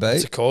 what could I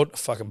What's beat? it called? A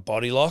fucking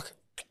body lock.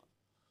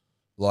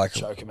 Like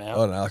Choke 'em out. I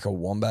don't know, like a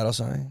wombat or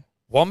something.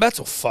 Wombats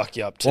will fuck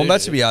you up too.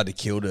 Wombats dude. would be hard to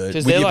kill, dude.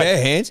 'Cause With they're your like-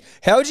 bare hands?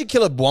 How would you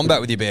kill a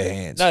wombat with your bare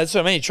hands? No, that's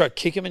what I mean. You try to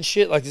kick them and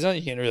shit. Like there's nothing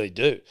you can really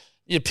do.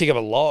 You pick up a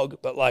log,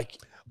 but like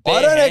I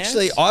bare don't hands,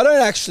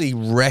 actually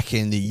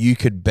reckon that you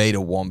could beat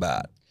a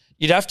wombat.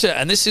 You'd have to,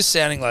 and this is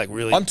sounding like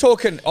really. I'm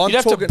talking you'd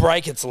have to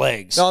break its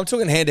legs. No, I'm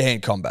talking hand to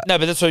hand combat. No,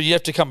 but that's what you'd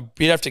have to come.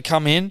 You'd have to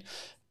come in,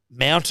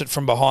 mount it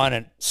from behind,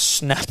 and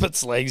snap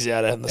its legs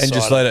out on the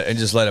side. And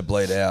just let it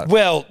bleed out.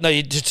 Well, no,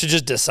 you to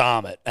just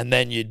disarm it, and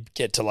then you'd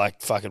get to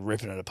like fucking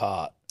ripping it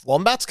apart.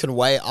 Wombats can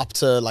weigh up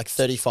to like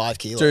 35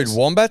 kilos. Dude,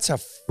 wombats are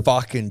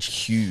fucking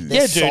huge.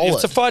 They're Yeah, dude. If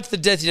solid. to fight to the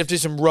death, you'd have to do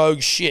some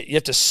rogue shit. You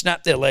have to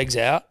snap their legs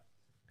out,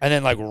 and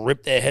then like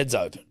rip their heads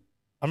open.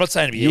 I'm not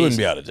saying to be You wouldn't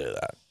easy. be able to do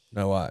that.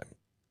 No way.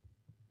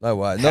 No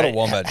way. Not a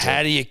wombat.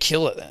 How do you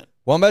kill it then?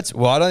 Wombats?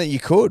 Well, I don't think you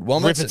could. Rip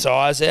Wombats. its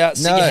eyes out,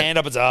 stick No. your hand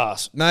up its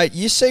ass. Mate,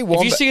 you see If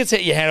wombat. you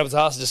stick your hand up its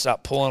ass and just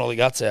start pulling all the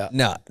guts out,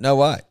 No, no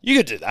way. you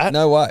could do that.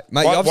 No way.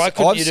 Mate, Why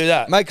couldn't you do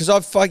that? Mate,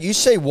 because you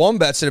see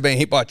wombats that have been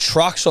hit by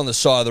trucks on the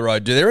side of the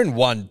road, dude. They're in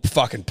one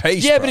fucking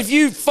piece. Yeah, bro. but if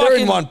you They're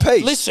fucking in one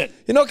piece. listen.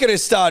 You're not going to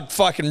start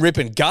fucking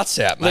ripping guts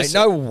out, mate.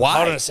 Listen, No way.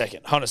 Hold on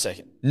a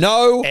second.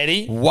 No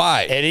Eddie,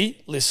 way.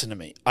 Eddie, listen to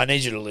me. I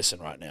need you to listen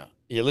right now. Are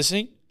you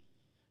listening?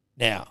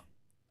 Now,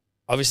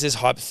 obviously, this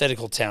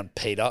hypothetical town,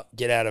 Peter,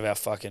 get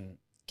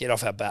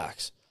off our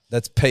backs.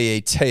 That's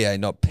P-E-T-A,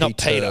 not Peter. Not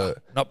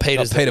Peter. Not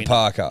Peter's Not that Peter we-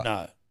 Parker.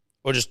 No.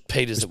 Or just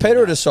Peter's. Is that we Peter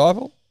a know.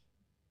 disciple?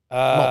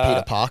 Not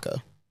Peter Parker.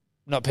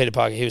 Not Peter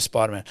Parker. He was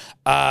Spider-Man.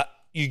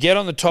 You get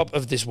on the top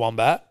of this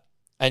wombat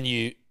and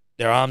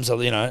their arms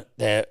are,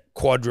 they're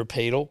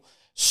quadrupedal.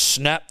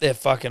 Snap their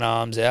fucking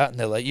arms out and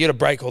they're like, you got to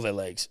break all their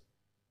legs.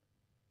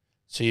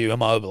 So you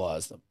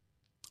immobilize them.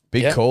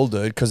 Big Yeah. call,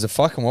 dude, because the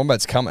fucking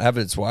wombat's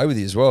having its way with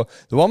you as well.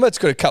 The wombat's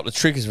got a couple of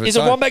triggers of its Is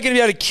a own. wombat going to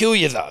be able to kill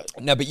you though?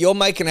 No, but you're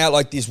making out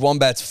like this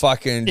wombat's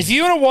fucking... If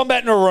you and a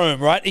wombat in a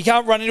room, right? He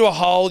can't run into a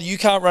hole. You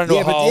can't run into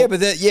a hole. but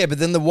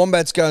then the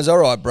wombat's goes, all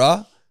right,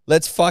 bruh.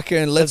 Let's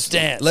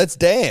dance. Let's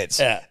dance.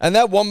 Yeah. And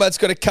that wombat's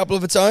got a couple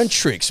of its own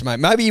tricks, mate.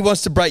 Maybe he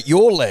wants to break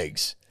your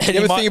legs. And You he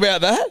ever might- think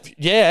about that?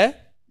 Yeah.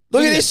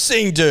 Look at this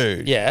thing,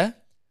 dude. Yeah.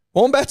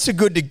 Wombats are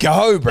good to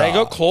go, bro. They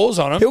got claws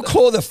on them. He'll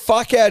claw the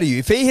fuck out of you.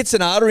 If he hits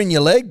an artery in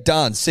your leg,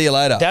 done. See you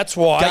later. That's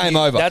why. Game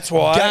over. That's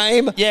why.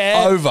 Game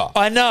Yeah. over.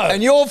 I know.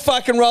 And you're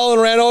fucking rolling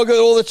around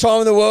all the time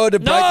in the world to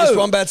break No. this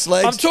wombat's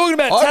legs. I'm talking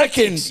about I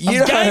reckon tactics. you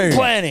I'm game don't-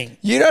 planning.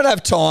 You don't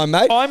have time,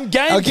 mate. I'm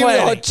game I'll give you a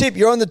planning. hot tip.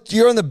 You're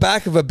on the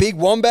back of a big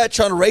wombat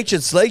trying to reach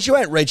its legs. You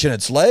ain't reaching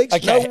its legs.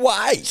 Okay. No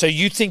way. So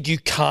you think you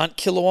can't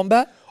kill a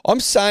wombat? I'm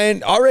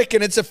saying I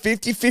reckon it's a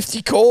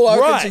 50-50 call. I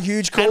reckon it's a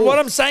huge call. And what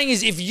I'm saying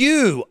is if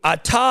you are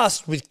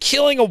tasked with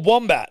killing a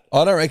wombat,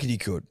 I don't reckon you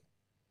could.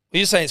 Well,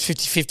 you're saying it's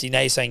 50-50.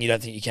 Now you're saying you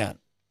don't think you can.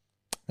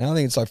 Now I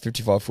think it's like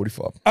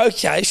 55-45.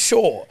 Okay,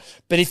 sure.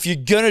 But if you're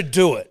going to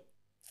do it,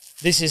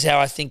 this is how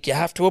I think you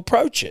have to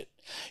approach it.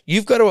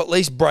 You've got to at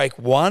least break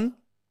one,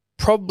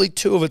 probably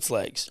two of its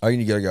legs. I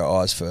think you got to go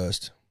eyes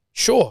first.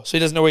 Sure, so he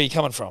doesn't know where you're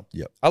coming from.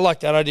 Yep. I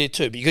like that idea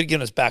too, but you got to get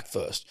on its back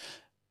first.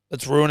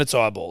 Let's ruin its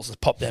eyeballs. Let's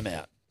pop them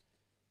out.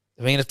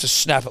 We're going to have to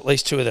snap at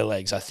least two of their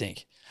legs, I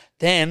think.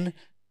 Then,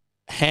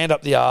 hand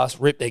up the arse,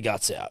 rip their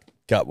guts out.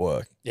 Gut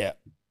work. Yeah.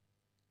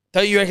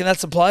 Don't you reckon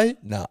that's the play?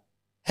 No.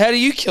 How do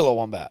you kill a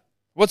wombat?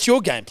 What's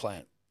your game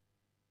plan?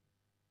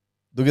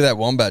 Look at that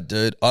wombat,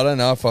 dude. I don't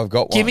know if I've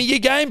got one. Give me your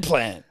game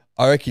plan.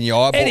 I reckon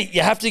your Eddie,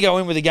 you have to go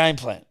in with a game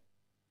plan.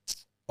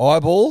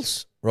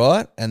 eyeballs,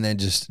 right? And then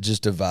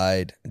just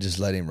evade and just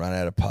let him run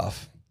out of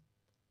puff.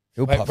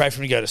 He'll Wait puff. for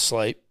him to go to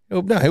sleep.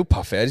 He'll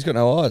puff out. He's got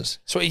no eyes.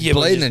 So He's yeah,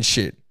 bleeding and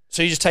shit.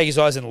 So you just take his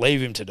eyes and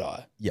leave him to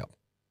die. Yep.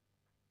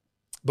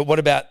 But what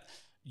about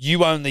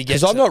you only get?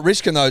 Because I'm not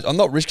risking those. I'm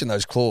not risking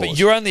those claws. But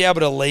you're only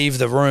able to leave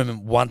the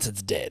room once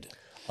it's dead.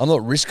 I'm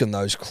not risking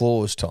those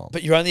claws, Tom.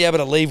 But you're only able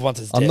to leave once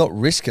it's dead. I'm not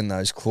risking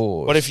those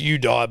claws. What if you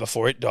die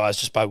before it dies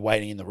just by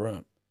waiting in the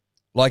room?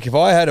 Like, if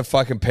I had a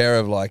fucking pair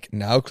of, like,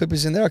 nail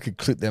clippers in there, I could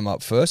clip them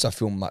up first. I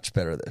feel much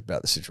better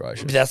about the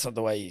situation. But that's not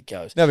the way it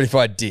goes. No, but if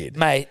I did.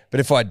 Mate.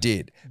 But if I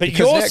did. But Because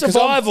your now- 'cause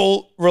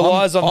survival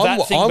relies on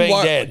that thing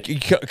being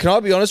dead. Can I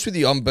be honest with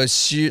you?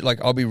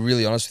 I'll be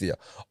really honest with you.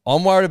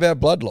 I'm worried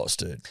about blood loss,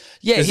 dude.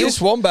 Yeah, 'Cause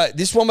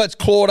this wombat's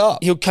clawed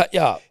up. He'll cut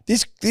you up.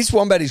 This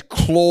wombat is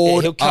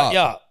clawed He'll cut you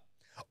up.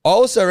 I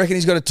also reckon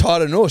he's got a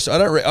tighter noose.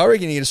 I reckon you're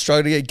going to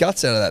struggle to get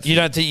guts out of that. You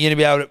don't think you're going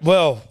to be able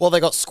to? Well,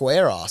 they got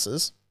square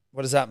asses.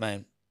 What does that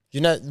mean?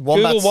 You know,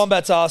 Google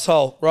wombat's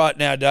asshole right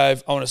now,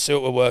 Dave. I want to see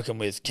what we're working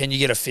with. Can you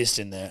get a fist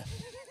in there?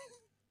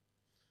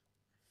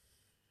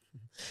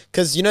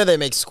 Because you know they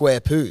make square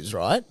poos,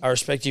 right? I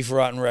respect you for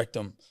writing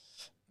rectum.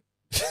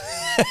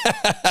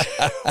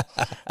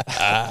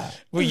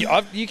 Well,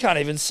 you can't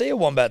even see a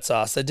wombat's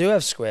ass. They do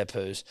have square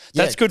poos.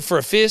 That's good for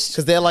a fist.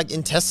 Because their like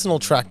intestinal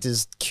tract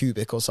is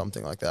cubic or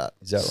something like that.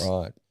 Is that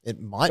right? It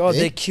might God, be.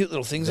 they're cute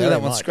little things. Very Look at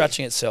that one might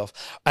scratching itself.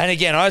 And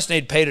again, I just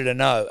need Peter to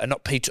know, and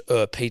not Peter.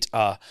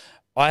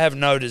 I have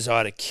no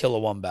desire to kill a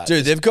wombat.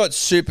 Dude, they've got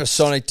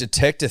supersonic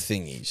detector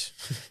thingies.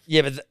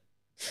 Yeah, but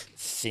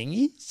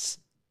thingies?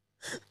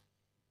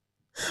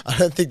 I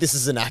don't think this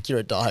is an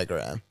accurate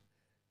diagram.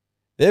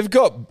 They've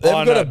got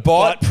a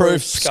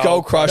bite-proof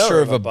skull crusher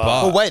of a butt.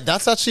 Well, wait,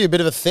 that's actually a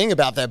bit of a thing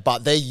about their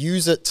butt. They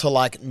use it to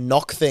like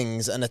knock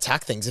things and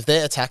attack things. If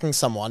they're attacking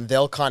someone,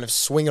 they'll kind of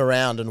swing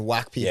around and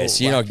whack people. Yeah,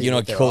 so you're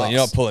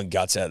not pulling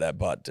guts out of that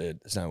butt, dude.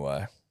 There's no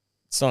way.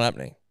 It's not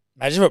happening.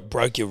 Imagine if it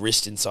broke your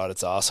wrist inside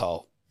its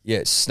asshole. Yeah,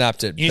 it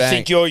snapped it. You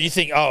bang. think,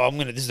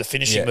 this is the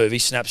finishing move. He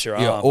snaps your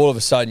arm. Yeah, all of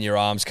a sudden your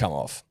arms come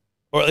off.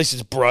 Or at least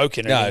it's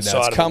broken. No, inside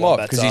it's of come the off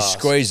wombat's because he ass.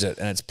 squeezed it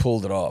and it's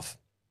pulled it off.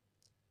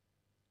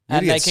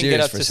 And You they get can get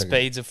serious up for a to second.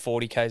 speeds of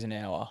 40 k's an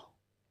hour.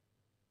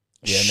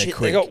 Yeah, and Shit, they're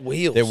quick. they got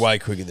wheels. They're way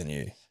quicker than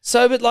you.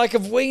 So, but like,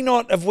 have we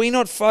not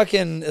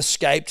fucking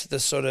escaped the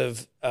sort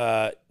of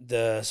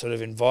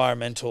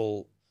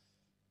environmental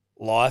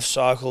life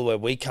cycle where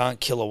we can't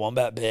kill a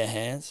wombat bare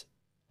hands?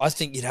 I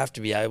think you'd have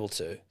to be able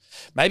to.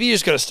 Maybe you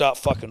just got to start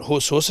fucking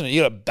hussing it.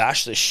 You got to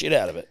bash the shit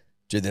out of it.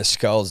 Dude, their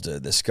skulls,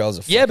 dude. Their skulls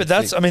are Yeah, but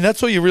fucking thick.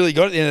 that's all you really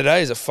got at the end of the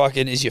day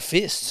is your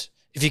fists.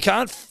 If you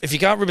can't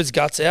rip its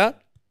guts out,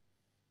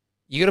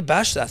 you got to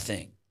bash that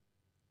thing.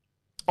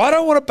 I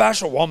don't want to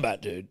bash a wombat,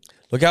 dude.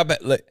 Look up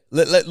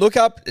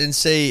and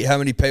see how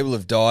many people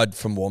have died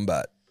from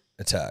wombat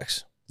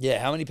attacks. Yeah,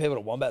 how many people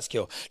do wombats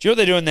kill? Do you know what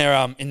they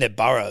do in their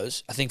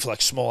burrows? I think for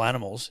like small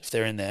animals, if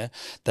they're in there,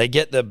 they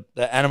get the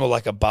animal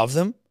like above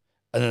them,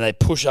 and then they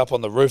push up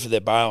on the roof of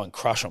their burrow and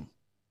crush them.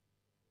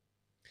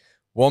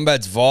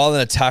 Wombat's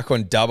violent attack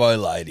on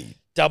Dubbo lady.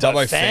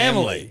 Dubbo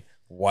family.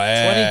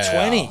 Wow.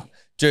 2020.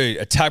 Dude,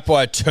 attacked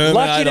by a Terminator.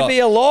 Lucky to be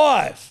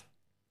alive.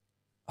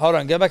 Hold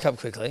on, go back up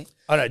quickly.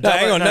 Oh no, No,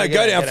 hang on. No,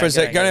 go down for a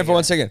second. Go down for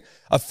 1 second.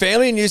 A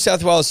family in New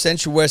South Wales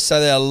Central West say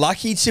they are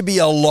lucky to be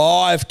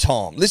alive,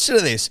 Tom. Listen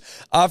to this.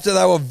 After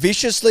they were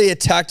viciously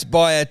attacked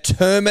by a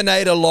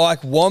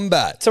Terminator-like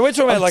wombat. So we're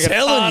talking about like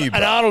an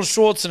bro. Arnold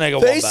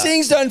Schwarzenegger These wombat.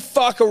 things don't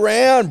fuck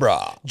around,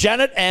 bruh.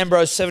 Janet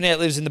Ambrose, 78,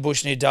 lives in the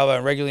bush near Dubbo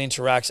and regularly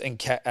interacts and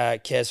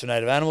cares for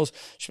native animals.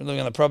 She's been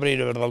living on the property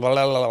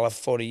for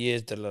 40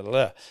 years.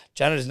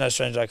 Janet is no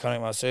stranger to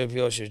iconic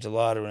marsupial. She's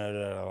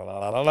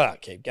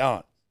delighted. Keep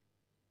going.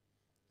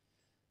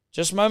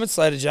 Just moments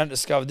later, Janet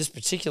discovered this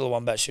particular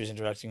wombat she was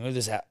interacting with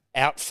is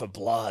out for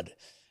blood.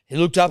 He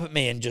looked up at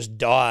me and just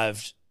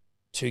dived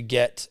to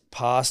get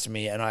past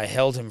me, and I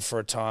held him for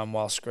a time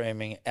while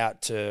screaming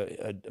out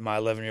to my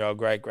 11-year-old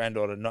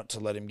great-granddaughter not to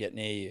let him get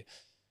near you.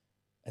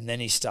 And then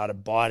he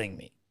started biting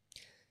me.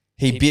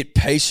 He bit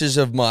pieces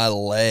of my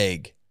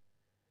leg,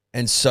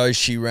 and so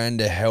she ran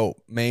to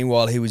help.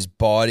 Meanwhile, he was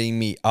biting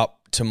me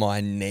up to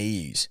my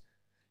knees.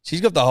 She's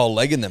got the whole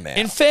leg in the mouth.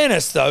 In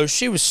fairness, though,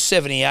 she was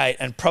 78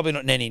 and probably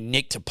not in any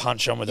nick to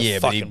punch on with a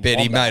fucking but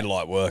he wombat. made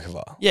light work of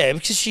her. Yeah,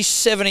 because she's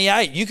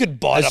 78. You could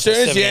bite As up soon a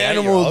as the 78-year-old.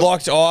 animal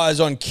locked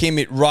eyes on Kim,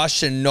 it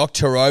rushed and knocked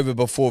her over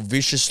before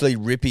viciously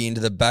ripping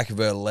into the back of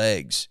her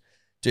legs.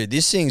 Dude,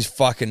 this thing's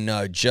fucking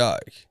no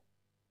joke.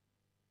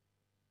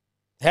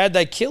 How'd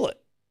they kill it?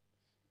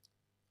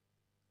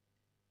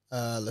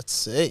 Let's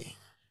see.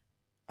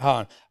 Hold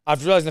on.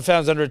 After realizing the fowl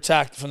was under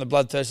attack from the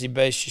bloodthirsty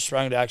beast, she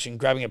sprang into action,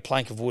 grabbing a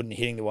plank of wood and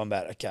hitting the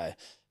wombat. Okay,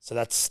 so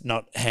that's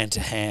not hand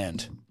to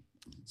hand.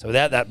 So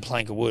without that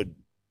plank of wood,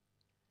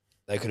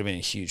 they could have been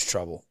in huge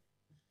trouble.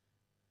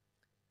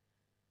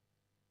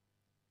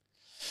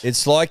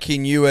 It's like he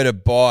knew where to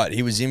bite.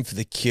 He was in for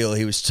the kill.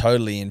 He was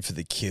totally in for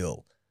the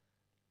kill.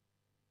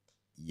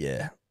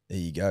 Yeah, there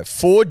you go.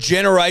 4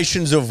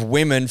 generations of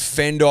women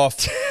fend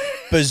off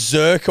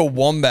berserker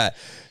wombat.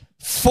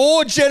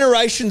 4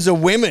 generations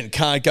of women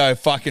can't go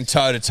fucking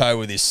toe-to-toe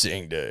with this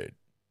thing, dude.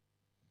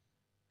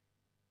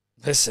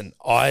 Listen,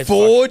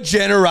 4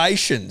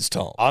 generations,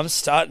 Tom. I'm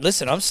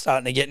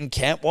starting to get in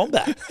Camp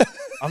Wombat.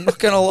 I'm not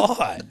going to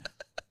lie.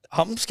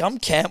 I'm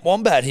Camp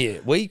Wombat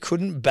here. We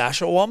couldn't bash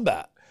a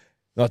wombat.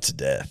 Not to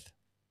death.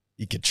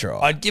 You could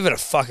try. I'd give it a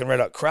fucking red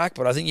hot crack,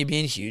 but I think you'd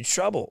be in huge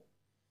trouble.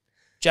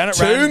 Janet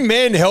 2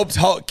 men helped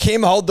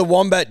Kim hold the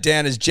wombat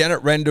down as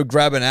Janet Rendell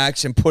grabbed an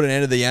axe and put an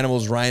end to the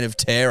animal's reign of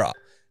terror.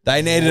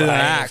 They needed an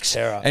axe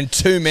and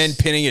 2 men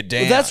pinning it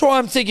down. Well, that's why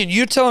I'm thinking,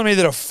 you're telling me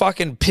that a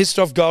fucking pissed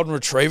off golden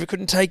retriever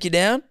couldn't take you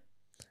down?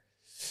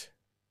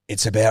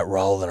 It's about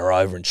rolling her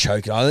over and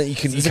choking. I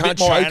think you There's a can't bit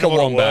more choke a animal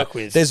to wombat. work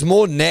with. There's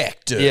more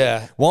neck, dude.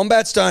 Yeah.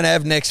 Wombats don't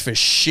have necks for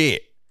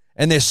shit.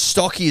 And they're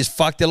stocky as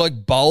fuck. They're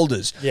like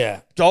boulders.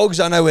 Yeah. Dogs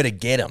don't know where to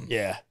get them.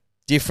 Yeah.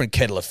 Different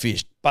kettle of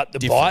fish. But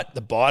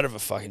the bite of a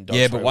fucking dog.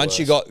 Yeah, but once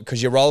you got,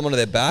 because you roll them onto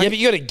their back. Yeah, but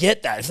you got to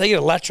get that. If they get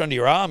a latch onto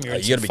your arm, you're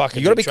in you some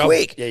fucking got to big be trouble.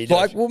 quick. Yeah, you do.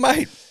 Like, well,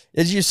 mate,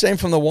 as you've seen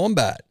from the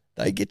wombat,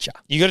 they get you.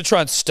 You got to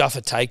try and stuff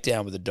a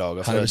takedown with a dog.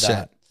 I've heard 100%.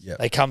 that. Yep.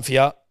 They come for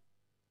you,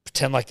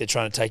 pretend like they're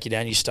trying to take you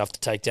down. You stuff the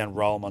takedown,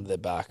 roll them under their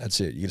back. That's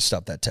it. You got to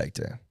stop that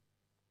takedown.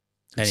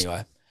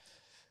 Anyway,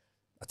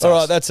 that's All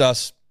us. right, that's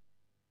us.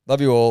 Love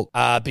you all.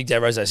 Big Day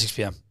Rose, 6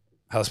 p.m.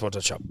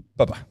 Hellosport.shop.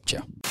 Bye-bye.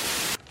 Ciao.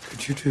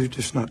 Could you two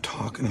just not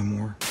talk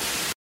anymore?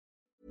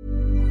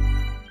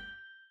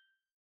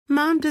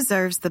 Mom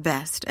deserves the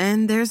best,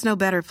 and there's no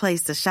better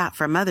place to shop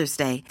for Mother's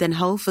Day than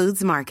Whole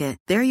Foods Market.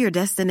 They're your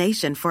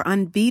destination for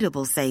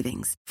unbeatable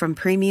savings, from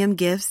premium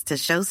gifts to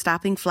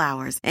show-stopping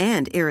flowers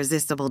and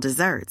irresistible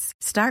desserts.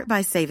 Start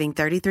by saving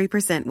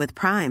 33% with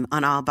Prime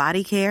on all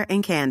body care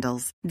and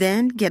candles.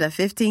 Then get a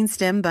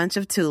 15-stem bunch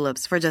of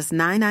tulips for just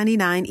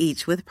 $9.99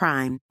 each with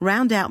Prime.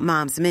 Round out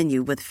Mom's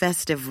menu with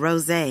festive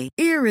rosé,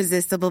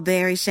 irresistible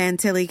berry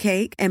chantilly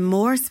cake, and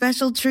more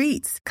special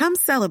treats. Come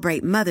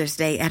celebrate Mother's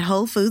Day at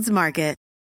Whole Foods Market.